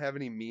Vote not have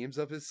any memes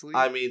up his sleeve?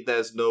 I mean,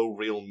 there's no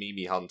real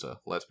Mimi Hunter.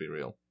 Let's be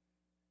real.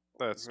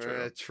 That's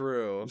true.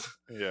 True.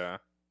 Yeah.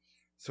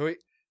 So he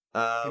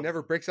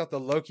never breaks out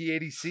the Loki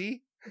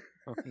ADC.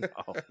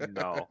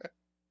 No.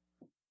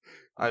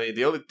 I mean,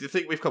 the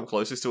thing we've come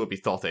closest to would be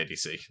Thoth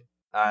ADC.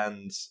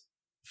 And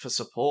for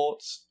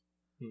support,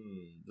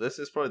 this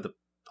is probably the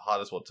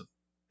hardest one to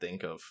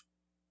think of.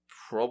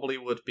 Probably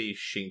would be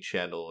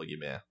Xingqian or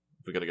Ymir.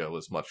 If we're gonna go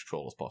as much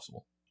troll as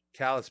possible.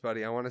 Callus,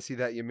 buddy, I want to see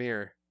that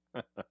Ymir.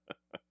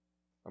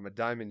 I'm a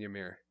diamond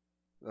Ymir.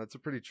 That's a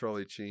pretty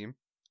trolly team.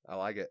 I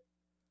like it.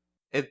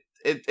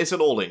 It's an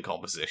all-in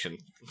composition,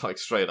 like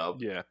straight up.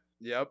 Yeah.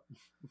 Yep.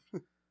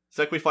 It's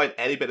like we find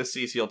any bit of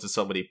CC onto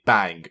somebody,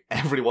 bang,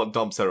 everyone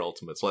dumps their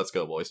ultimates. Let's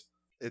go, boys.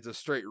 It's a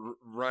straight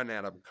run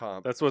at him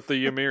comp. That's what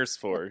the Ymir's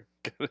for.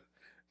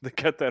 They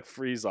cut that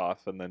freeze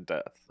off and then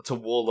death. To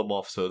wall them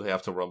off so they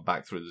have to run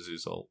back through the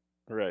Zeus ult.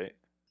 Right.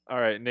 All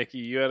right, Nikki,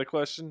 you had a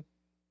question?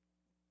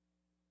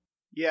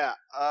 Yeah.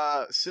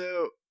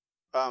 So,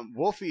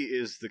 Wolfie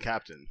is the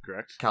captain,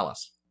 correct?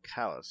 Callus.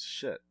 Callus.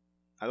 Shit.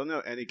 I don't know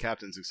any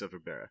captains except for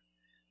Barra.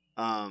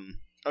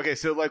 Okay,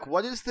 so like,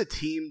 what is the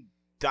team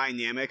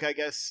dynamic? I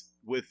guess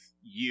with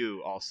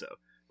you also,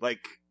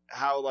 like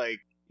how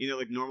like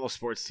normal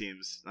sports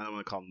teams. I don't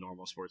want to call them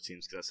normal sports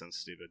teams because that sounds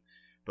stupid.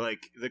 But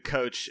like the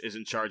coach is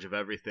in charge of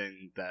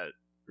everything that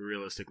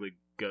realistically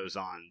goes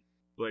on,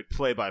 like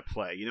play by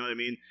play. You know what I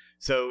mean?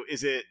 So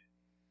is it?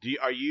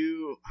 Are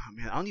you? Oh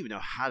man, I don't even know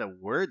how to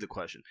word the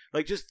question.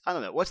 Like, just I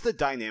don't know. What's the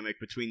dynamic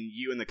between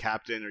you and the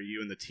captain, or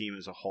you and the team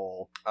as a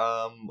whole?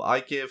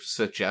 I give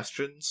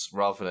suggestions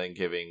rather than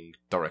giving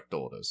direct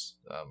orders.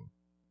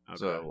 Okay.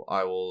 So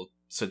I will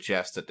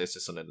suggest that this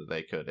is something that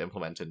they could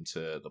implement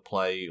into the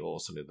play, or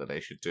something that they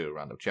should do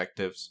around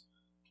objectives.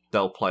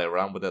 They'll play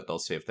around with it. They'll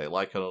see if they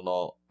like it or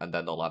not, and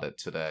then they'll add it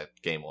to their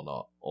game or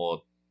not.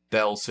 Or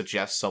they'll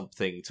suggest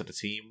something to the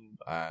team,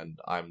 and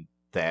I'm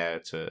there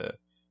to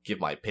give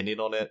my opinion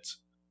on it,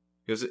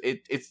 because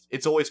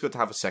it's always good to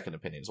have a second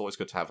opinion. It's always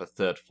good to have a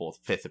third, fourth,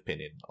 fifth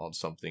opinion on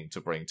something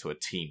to bring to a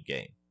team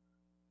game,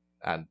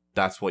 and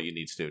that's what you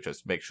need to do.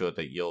 Just make sure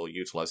that you're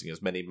utilizing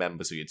as many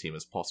members of your team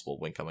as possible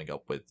when coming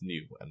up with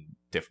new and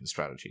different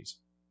strategies.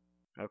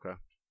 Okay.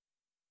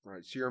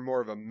 Right. So you're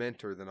more of a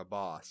mentor than a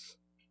boss.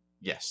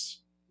 Yes.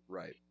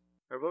 Right.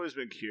 I've always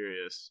been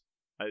curious.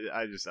 I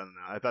don't know.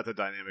 I thought the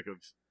dynamic of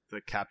the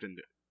captain,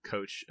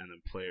 coach, and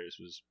the players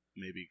was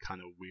maybe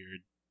kind of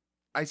weird.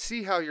 I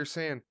see how you're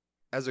saying,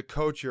 as a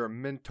coach, you're a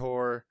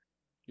mentor.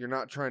 You're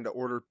not trying to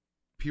order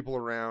people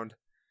around.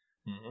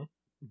 Mm-hmm.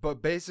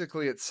 But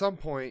basically, at some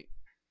point,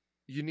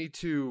 you need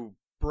to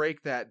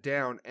break that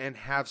down and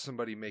have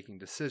somebody making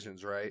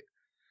decisions, right?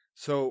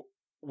 So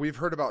we've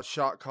heard about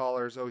shot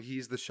callers. Oh,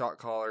 he's the shot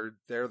caller.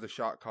 They're the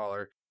shot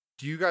caller.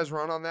 Do you guys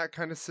run on that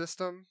kind of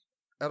system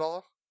at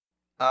all?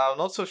 I'm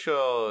not so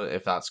sure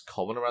if that's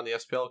common around the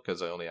SPL,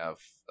 because I only have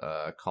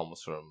comms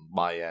from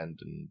my end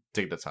and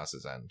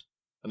Dignitas's end.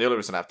 And the only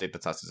reason I have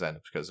Dignitas's end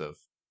is because of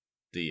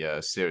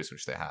the series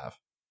which they have,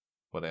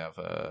 where they have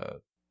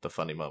the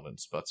funny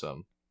moments. But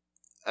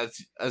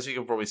as you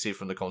can probably see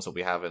from the comms that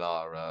we have in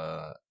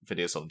our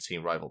videos on the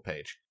Team Rival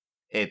page,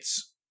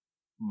 it's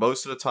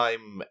most of the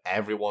time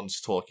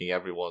everyone's talking,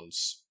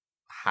 everyone's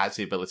has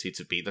the ability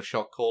to be the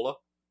shot caller.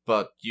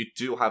 But you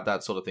do have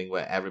that sort of thing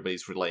where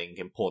everybody's relaying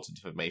important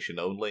information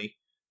only,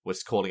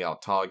 was calling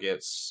out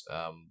targets.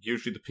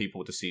 Usually the people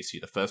with the CC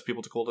are the first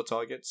people to call the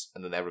targets,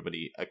 and then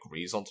everybody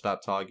agrees onto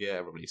that target,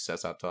 everybody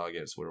says that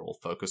targets, we're all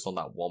focused on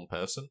that one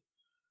person,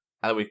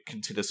 and we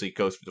continuously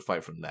go through the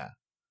fight from there.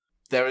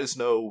 There is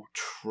no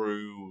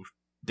true,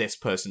 this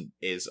person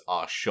is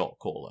our shot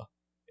caller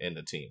in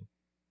the team.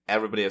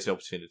 Everybody has the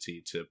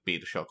opportunity to be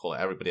the shot caller,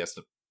 everybody has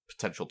the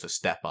potential to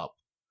step up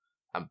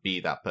and be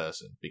that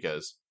person,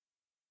 because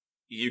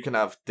you can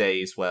have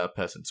days where a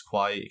person's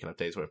quiet, you can have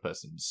days where a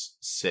person's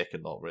sick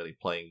and not really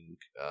playing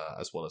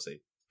as well as they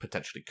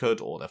potentially could,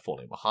 or they're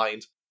falling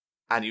behind,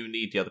 and you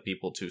need the other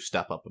people to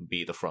step up and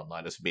be the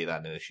frontliners, to be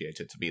that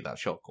initiator, to be that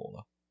shot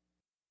caller.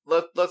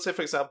 Let's say,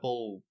 for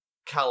example,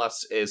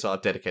 Callas is our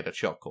dedicated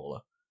shot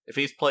caller. If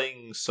he's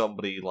playing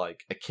somebody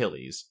like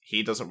Achilles,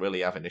 he doesn't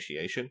really have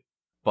initiation,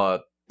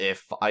 but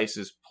if Ice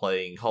is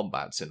playing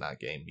Hombats in that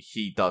game,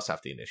 he does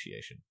have the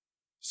initiation.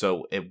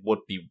 So it would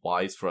be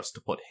wise for us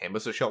to put him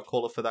as a shot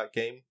caller for that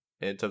game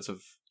in terms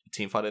of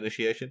teamfight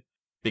initiation,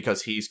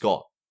 because he's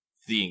got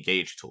the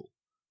engage tool.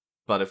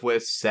 But if we're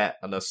set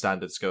and the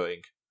standards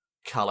going,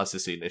 Callas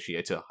is the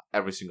initiator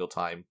every single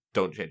time,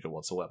 don't change it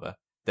whatsoever,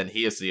 then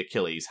he as the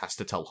Achilles has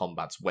to tell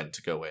Hombats when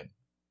to go in,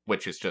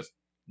 which is just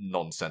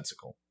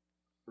nonsensical.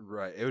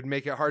 Right. It would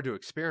make it hard to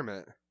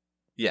experiment.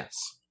 Yes.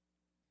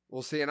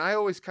 Well, see, and I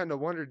always kind of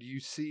wondered, you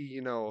see,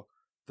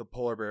 the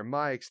Polar Bear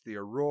Mikes, the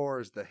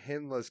Auroras, the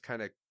Hinlas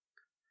kind of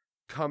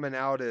coming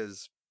out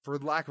as, for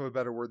lack of a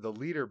better word, the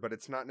leader, but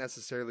it's not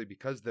necessarily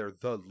because they're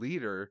the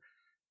leader.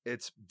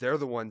 They're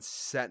the ones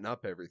setting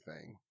up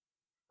everything.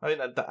 I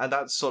mean, and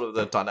that's sort of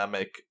the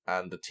dynamic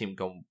and the team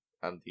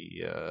and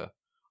the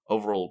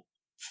overall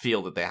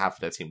feel that they have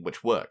for their team,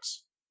 which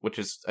works, which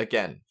is,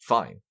 again,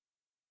 fine.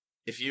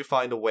 If you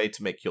find a way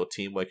to make your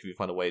team work, if you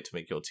find a way to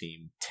make your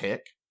team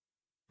tick,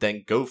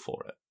 then go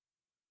for it.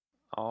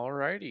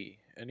 Alrighty.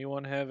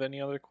 Anyone have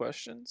any other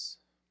questions?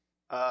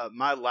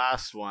 My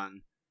last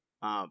one.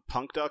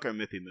 Punk Duck or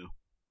Mythy Moo?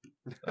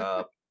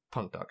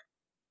 Punk Duck.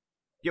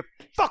 You're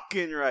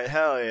fucking right.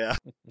 Hell yeah.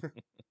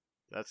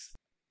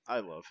 I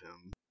love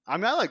him. I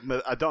mean, I like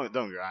Myth. Don't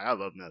get me wrong. I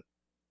love Myth.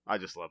 I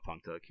just love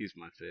Punk Duck. He's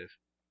my fave.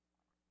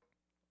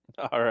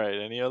 Alright,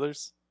 any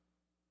others?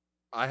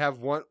 I have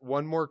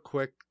one more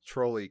quick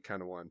trolley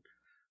kind of one.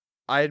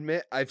 I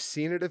admit I've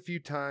seen it a few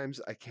times.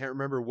 I can't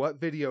remember what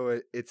video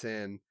it's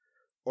in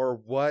or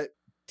what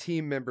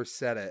team member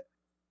said it,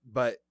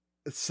 but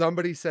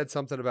somebody said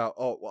something about,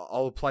 oh, well,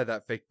 I'll apply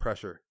that fake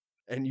pressure.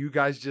 And you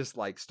guys just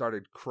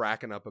started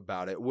cracking up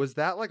about it. Was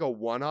that like a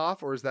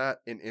one-off or is that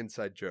an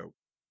inside joke?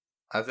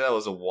 I think that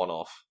was a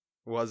one-off.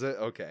 Was it?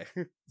 Okay.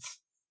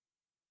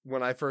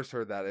 When I first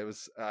heard that, it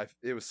was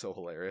so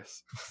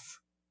hilarious.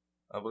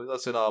 I believe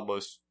that's in our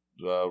most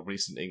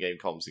recent in-game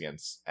comms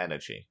against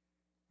Energy.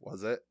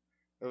 Was it?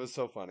 It was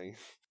so funny.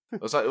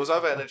 It was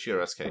either Energy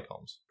or SK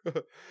comms.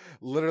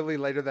 Literally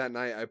later that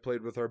night, I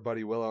played with our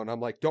buddy Willow, and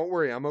I'm like, "Don't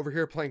worry, I'm over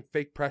here playing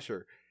fake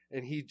pressure,"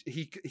 and he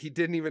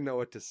didn't even know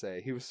what to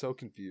say. He was so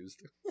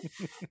confused.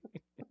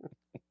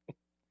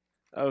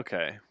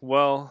 Okay,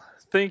 well,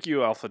 thank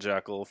you, Alpha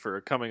Jackal, for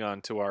coming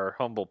on to our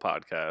humble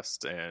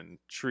podcast and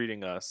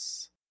treating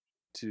us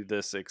to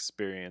this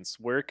experience.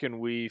 Where can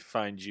we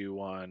find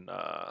you on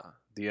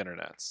the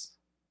internets?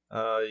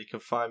 You can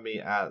find me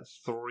at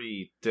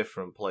 3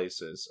 different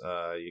places.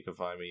 You can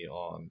find me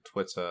on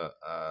Twitter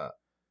at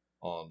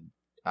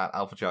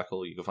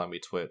AlphaJackal. You can find me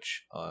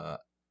Twitch on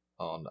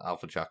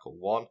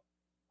AlphaJackal1.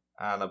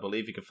 And I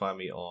believe you can find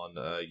me on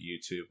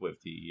YouTube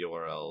with the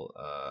URL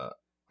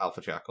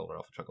AlphaJackal or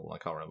AlphaJackal1. I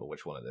can't remember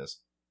which one it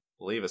is.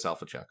 I believe it's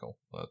AlphaJackal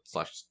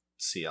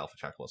 /C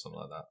AlphaJackal or something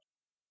like that.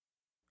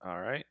 All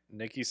right.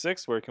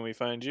 Nikki6, where can we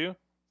find you?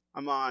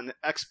 I'm on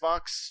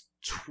Xbox,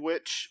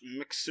 Twitch,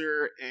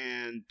 Mixer,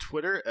 and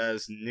Twitter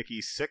as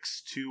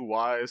Nikki6, 2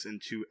 Y's and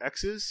 2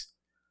 X's.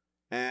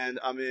 And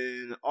I'm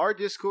in our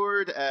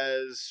Discord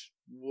as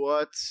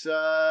what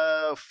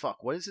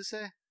does it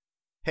say?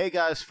 Hey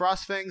guys,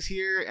 Frostfangs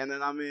here, and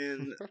then I'm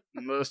in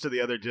most of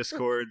the other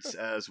Discords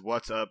as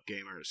What's Up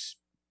Gamers.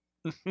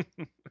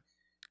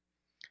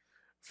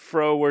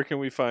 Fro, where can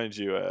we find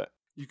you at?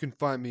 You can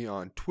find me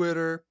on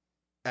Twitter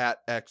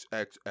at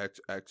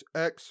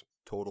XXXXX,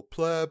 Total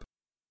Pleb,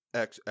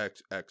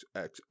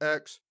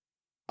 XXXXX.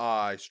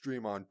 I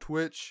stream on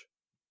Twitch.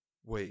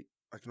 Wait,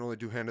 I can only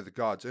do Hand of the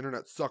Gods.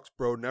 Internet sucks,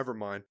 bro. Never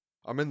mind.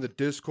 I'm in the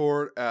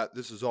Discord at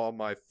This Is All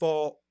My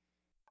Fault.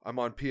 I'm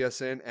on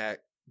PSN at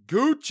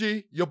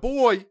Gucci, your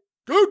boy,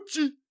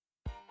 Gucci.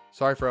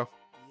 Sorry, Fro.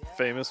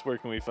 Famous, where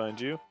can we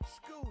find you?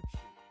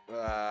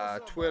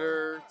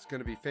 Twitter, it's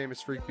going to be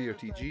Famous Freak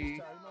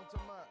BOTG.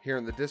 Here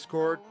in the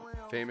Discord,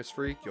 Famous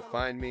Freak, you'll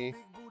find me.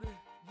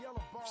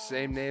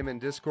 Same name in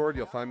Discord,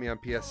 you'll find me on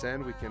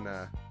PSN. We can,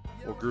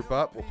 we'll group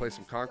up, we'll play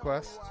some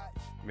Conquest,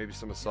 maybe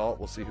some Assault,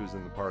 we'll see who's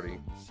in the party.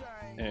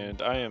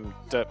 And I am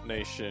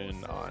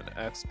DepNation on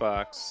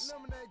Xbox,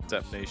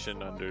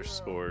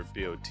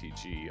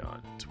 DepNation_BOTG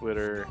on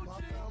Twitter,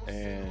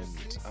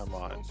 and I'm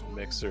on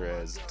Mixer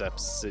as Dep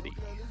City.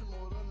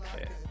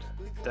 And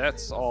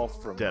that's all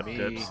from me.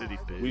 Dep City,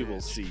 we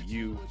will see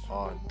you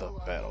on the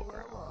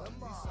battleground.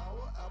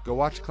 Go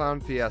watch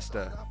Clown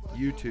Fiesta.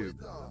 YouTube.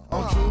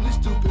 I'm truly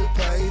stupid,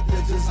 paid.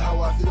 That's just how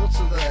I feel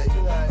today.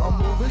 I'm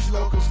moving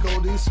slow, cause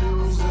codeine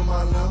cereals in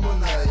my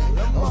lemonade.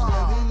 I'm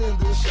standing in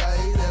the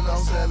shade and I'm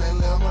selling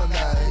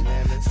lemonade.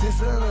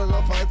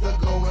 $600 pint to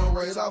going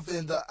right off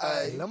in the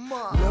A.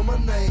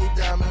 Lemonade,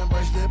 diamond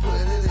bracelet,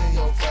 put it in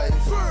your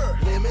face.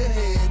 Lemon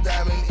head,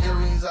 diamond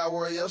earrings I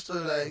wore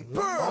yesterday.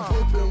 I'm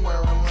flipping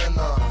wearing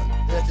Lennon.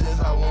 That's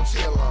just how I'm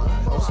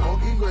chillin'. I'm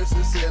smoking grapes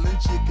and selling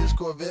chickens,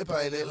 Corvette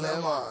painted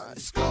lemon.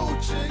 School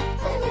chick.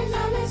 Baby's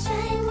on the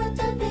chain with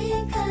the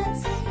big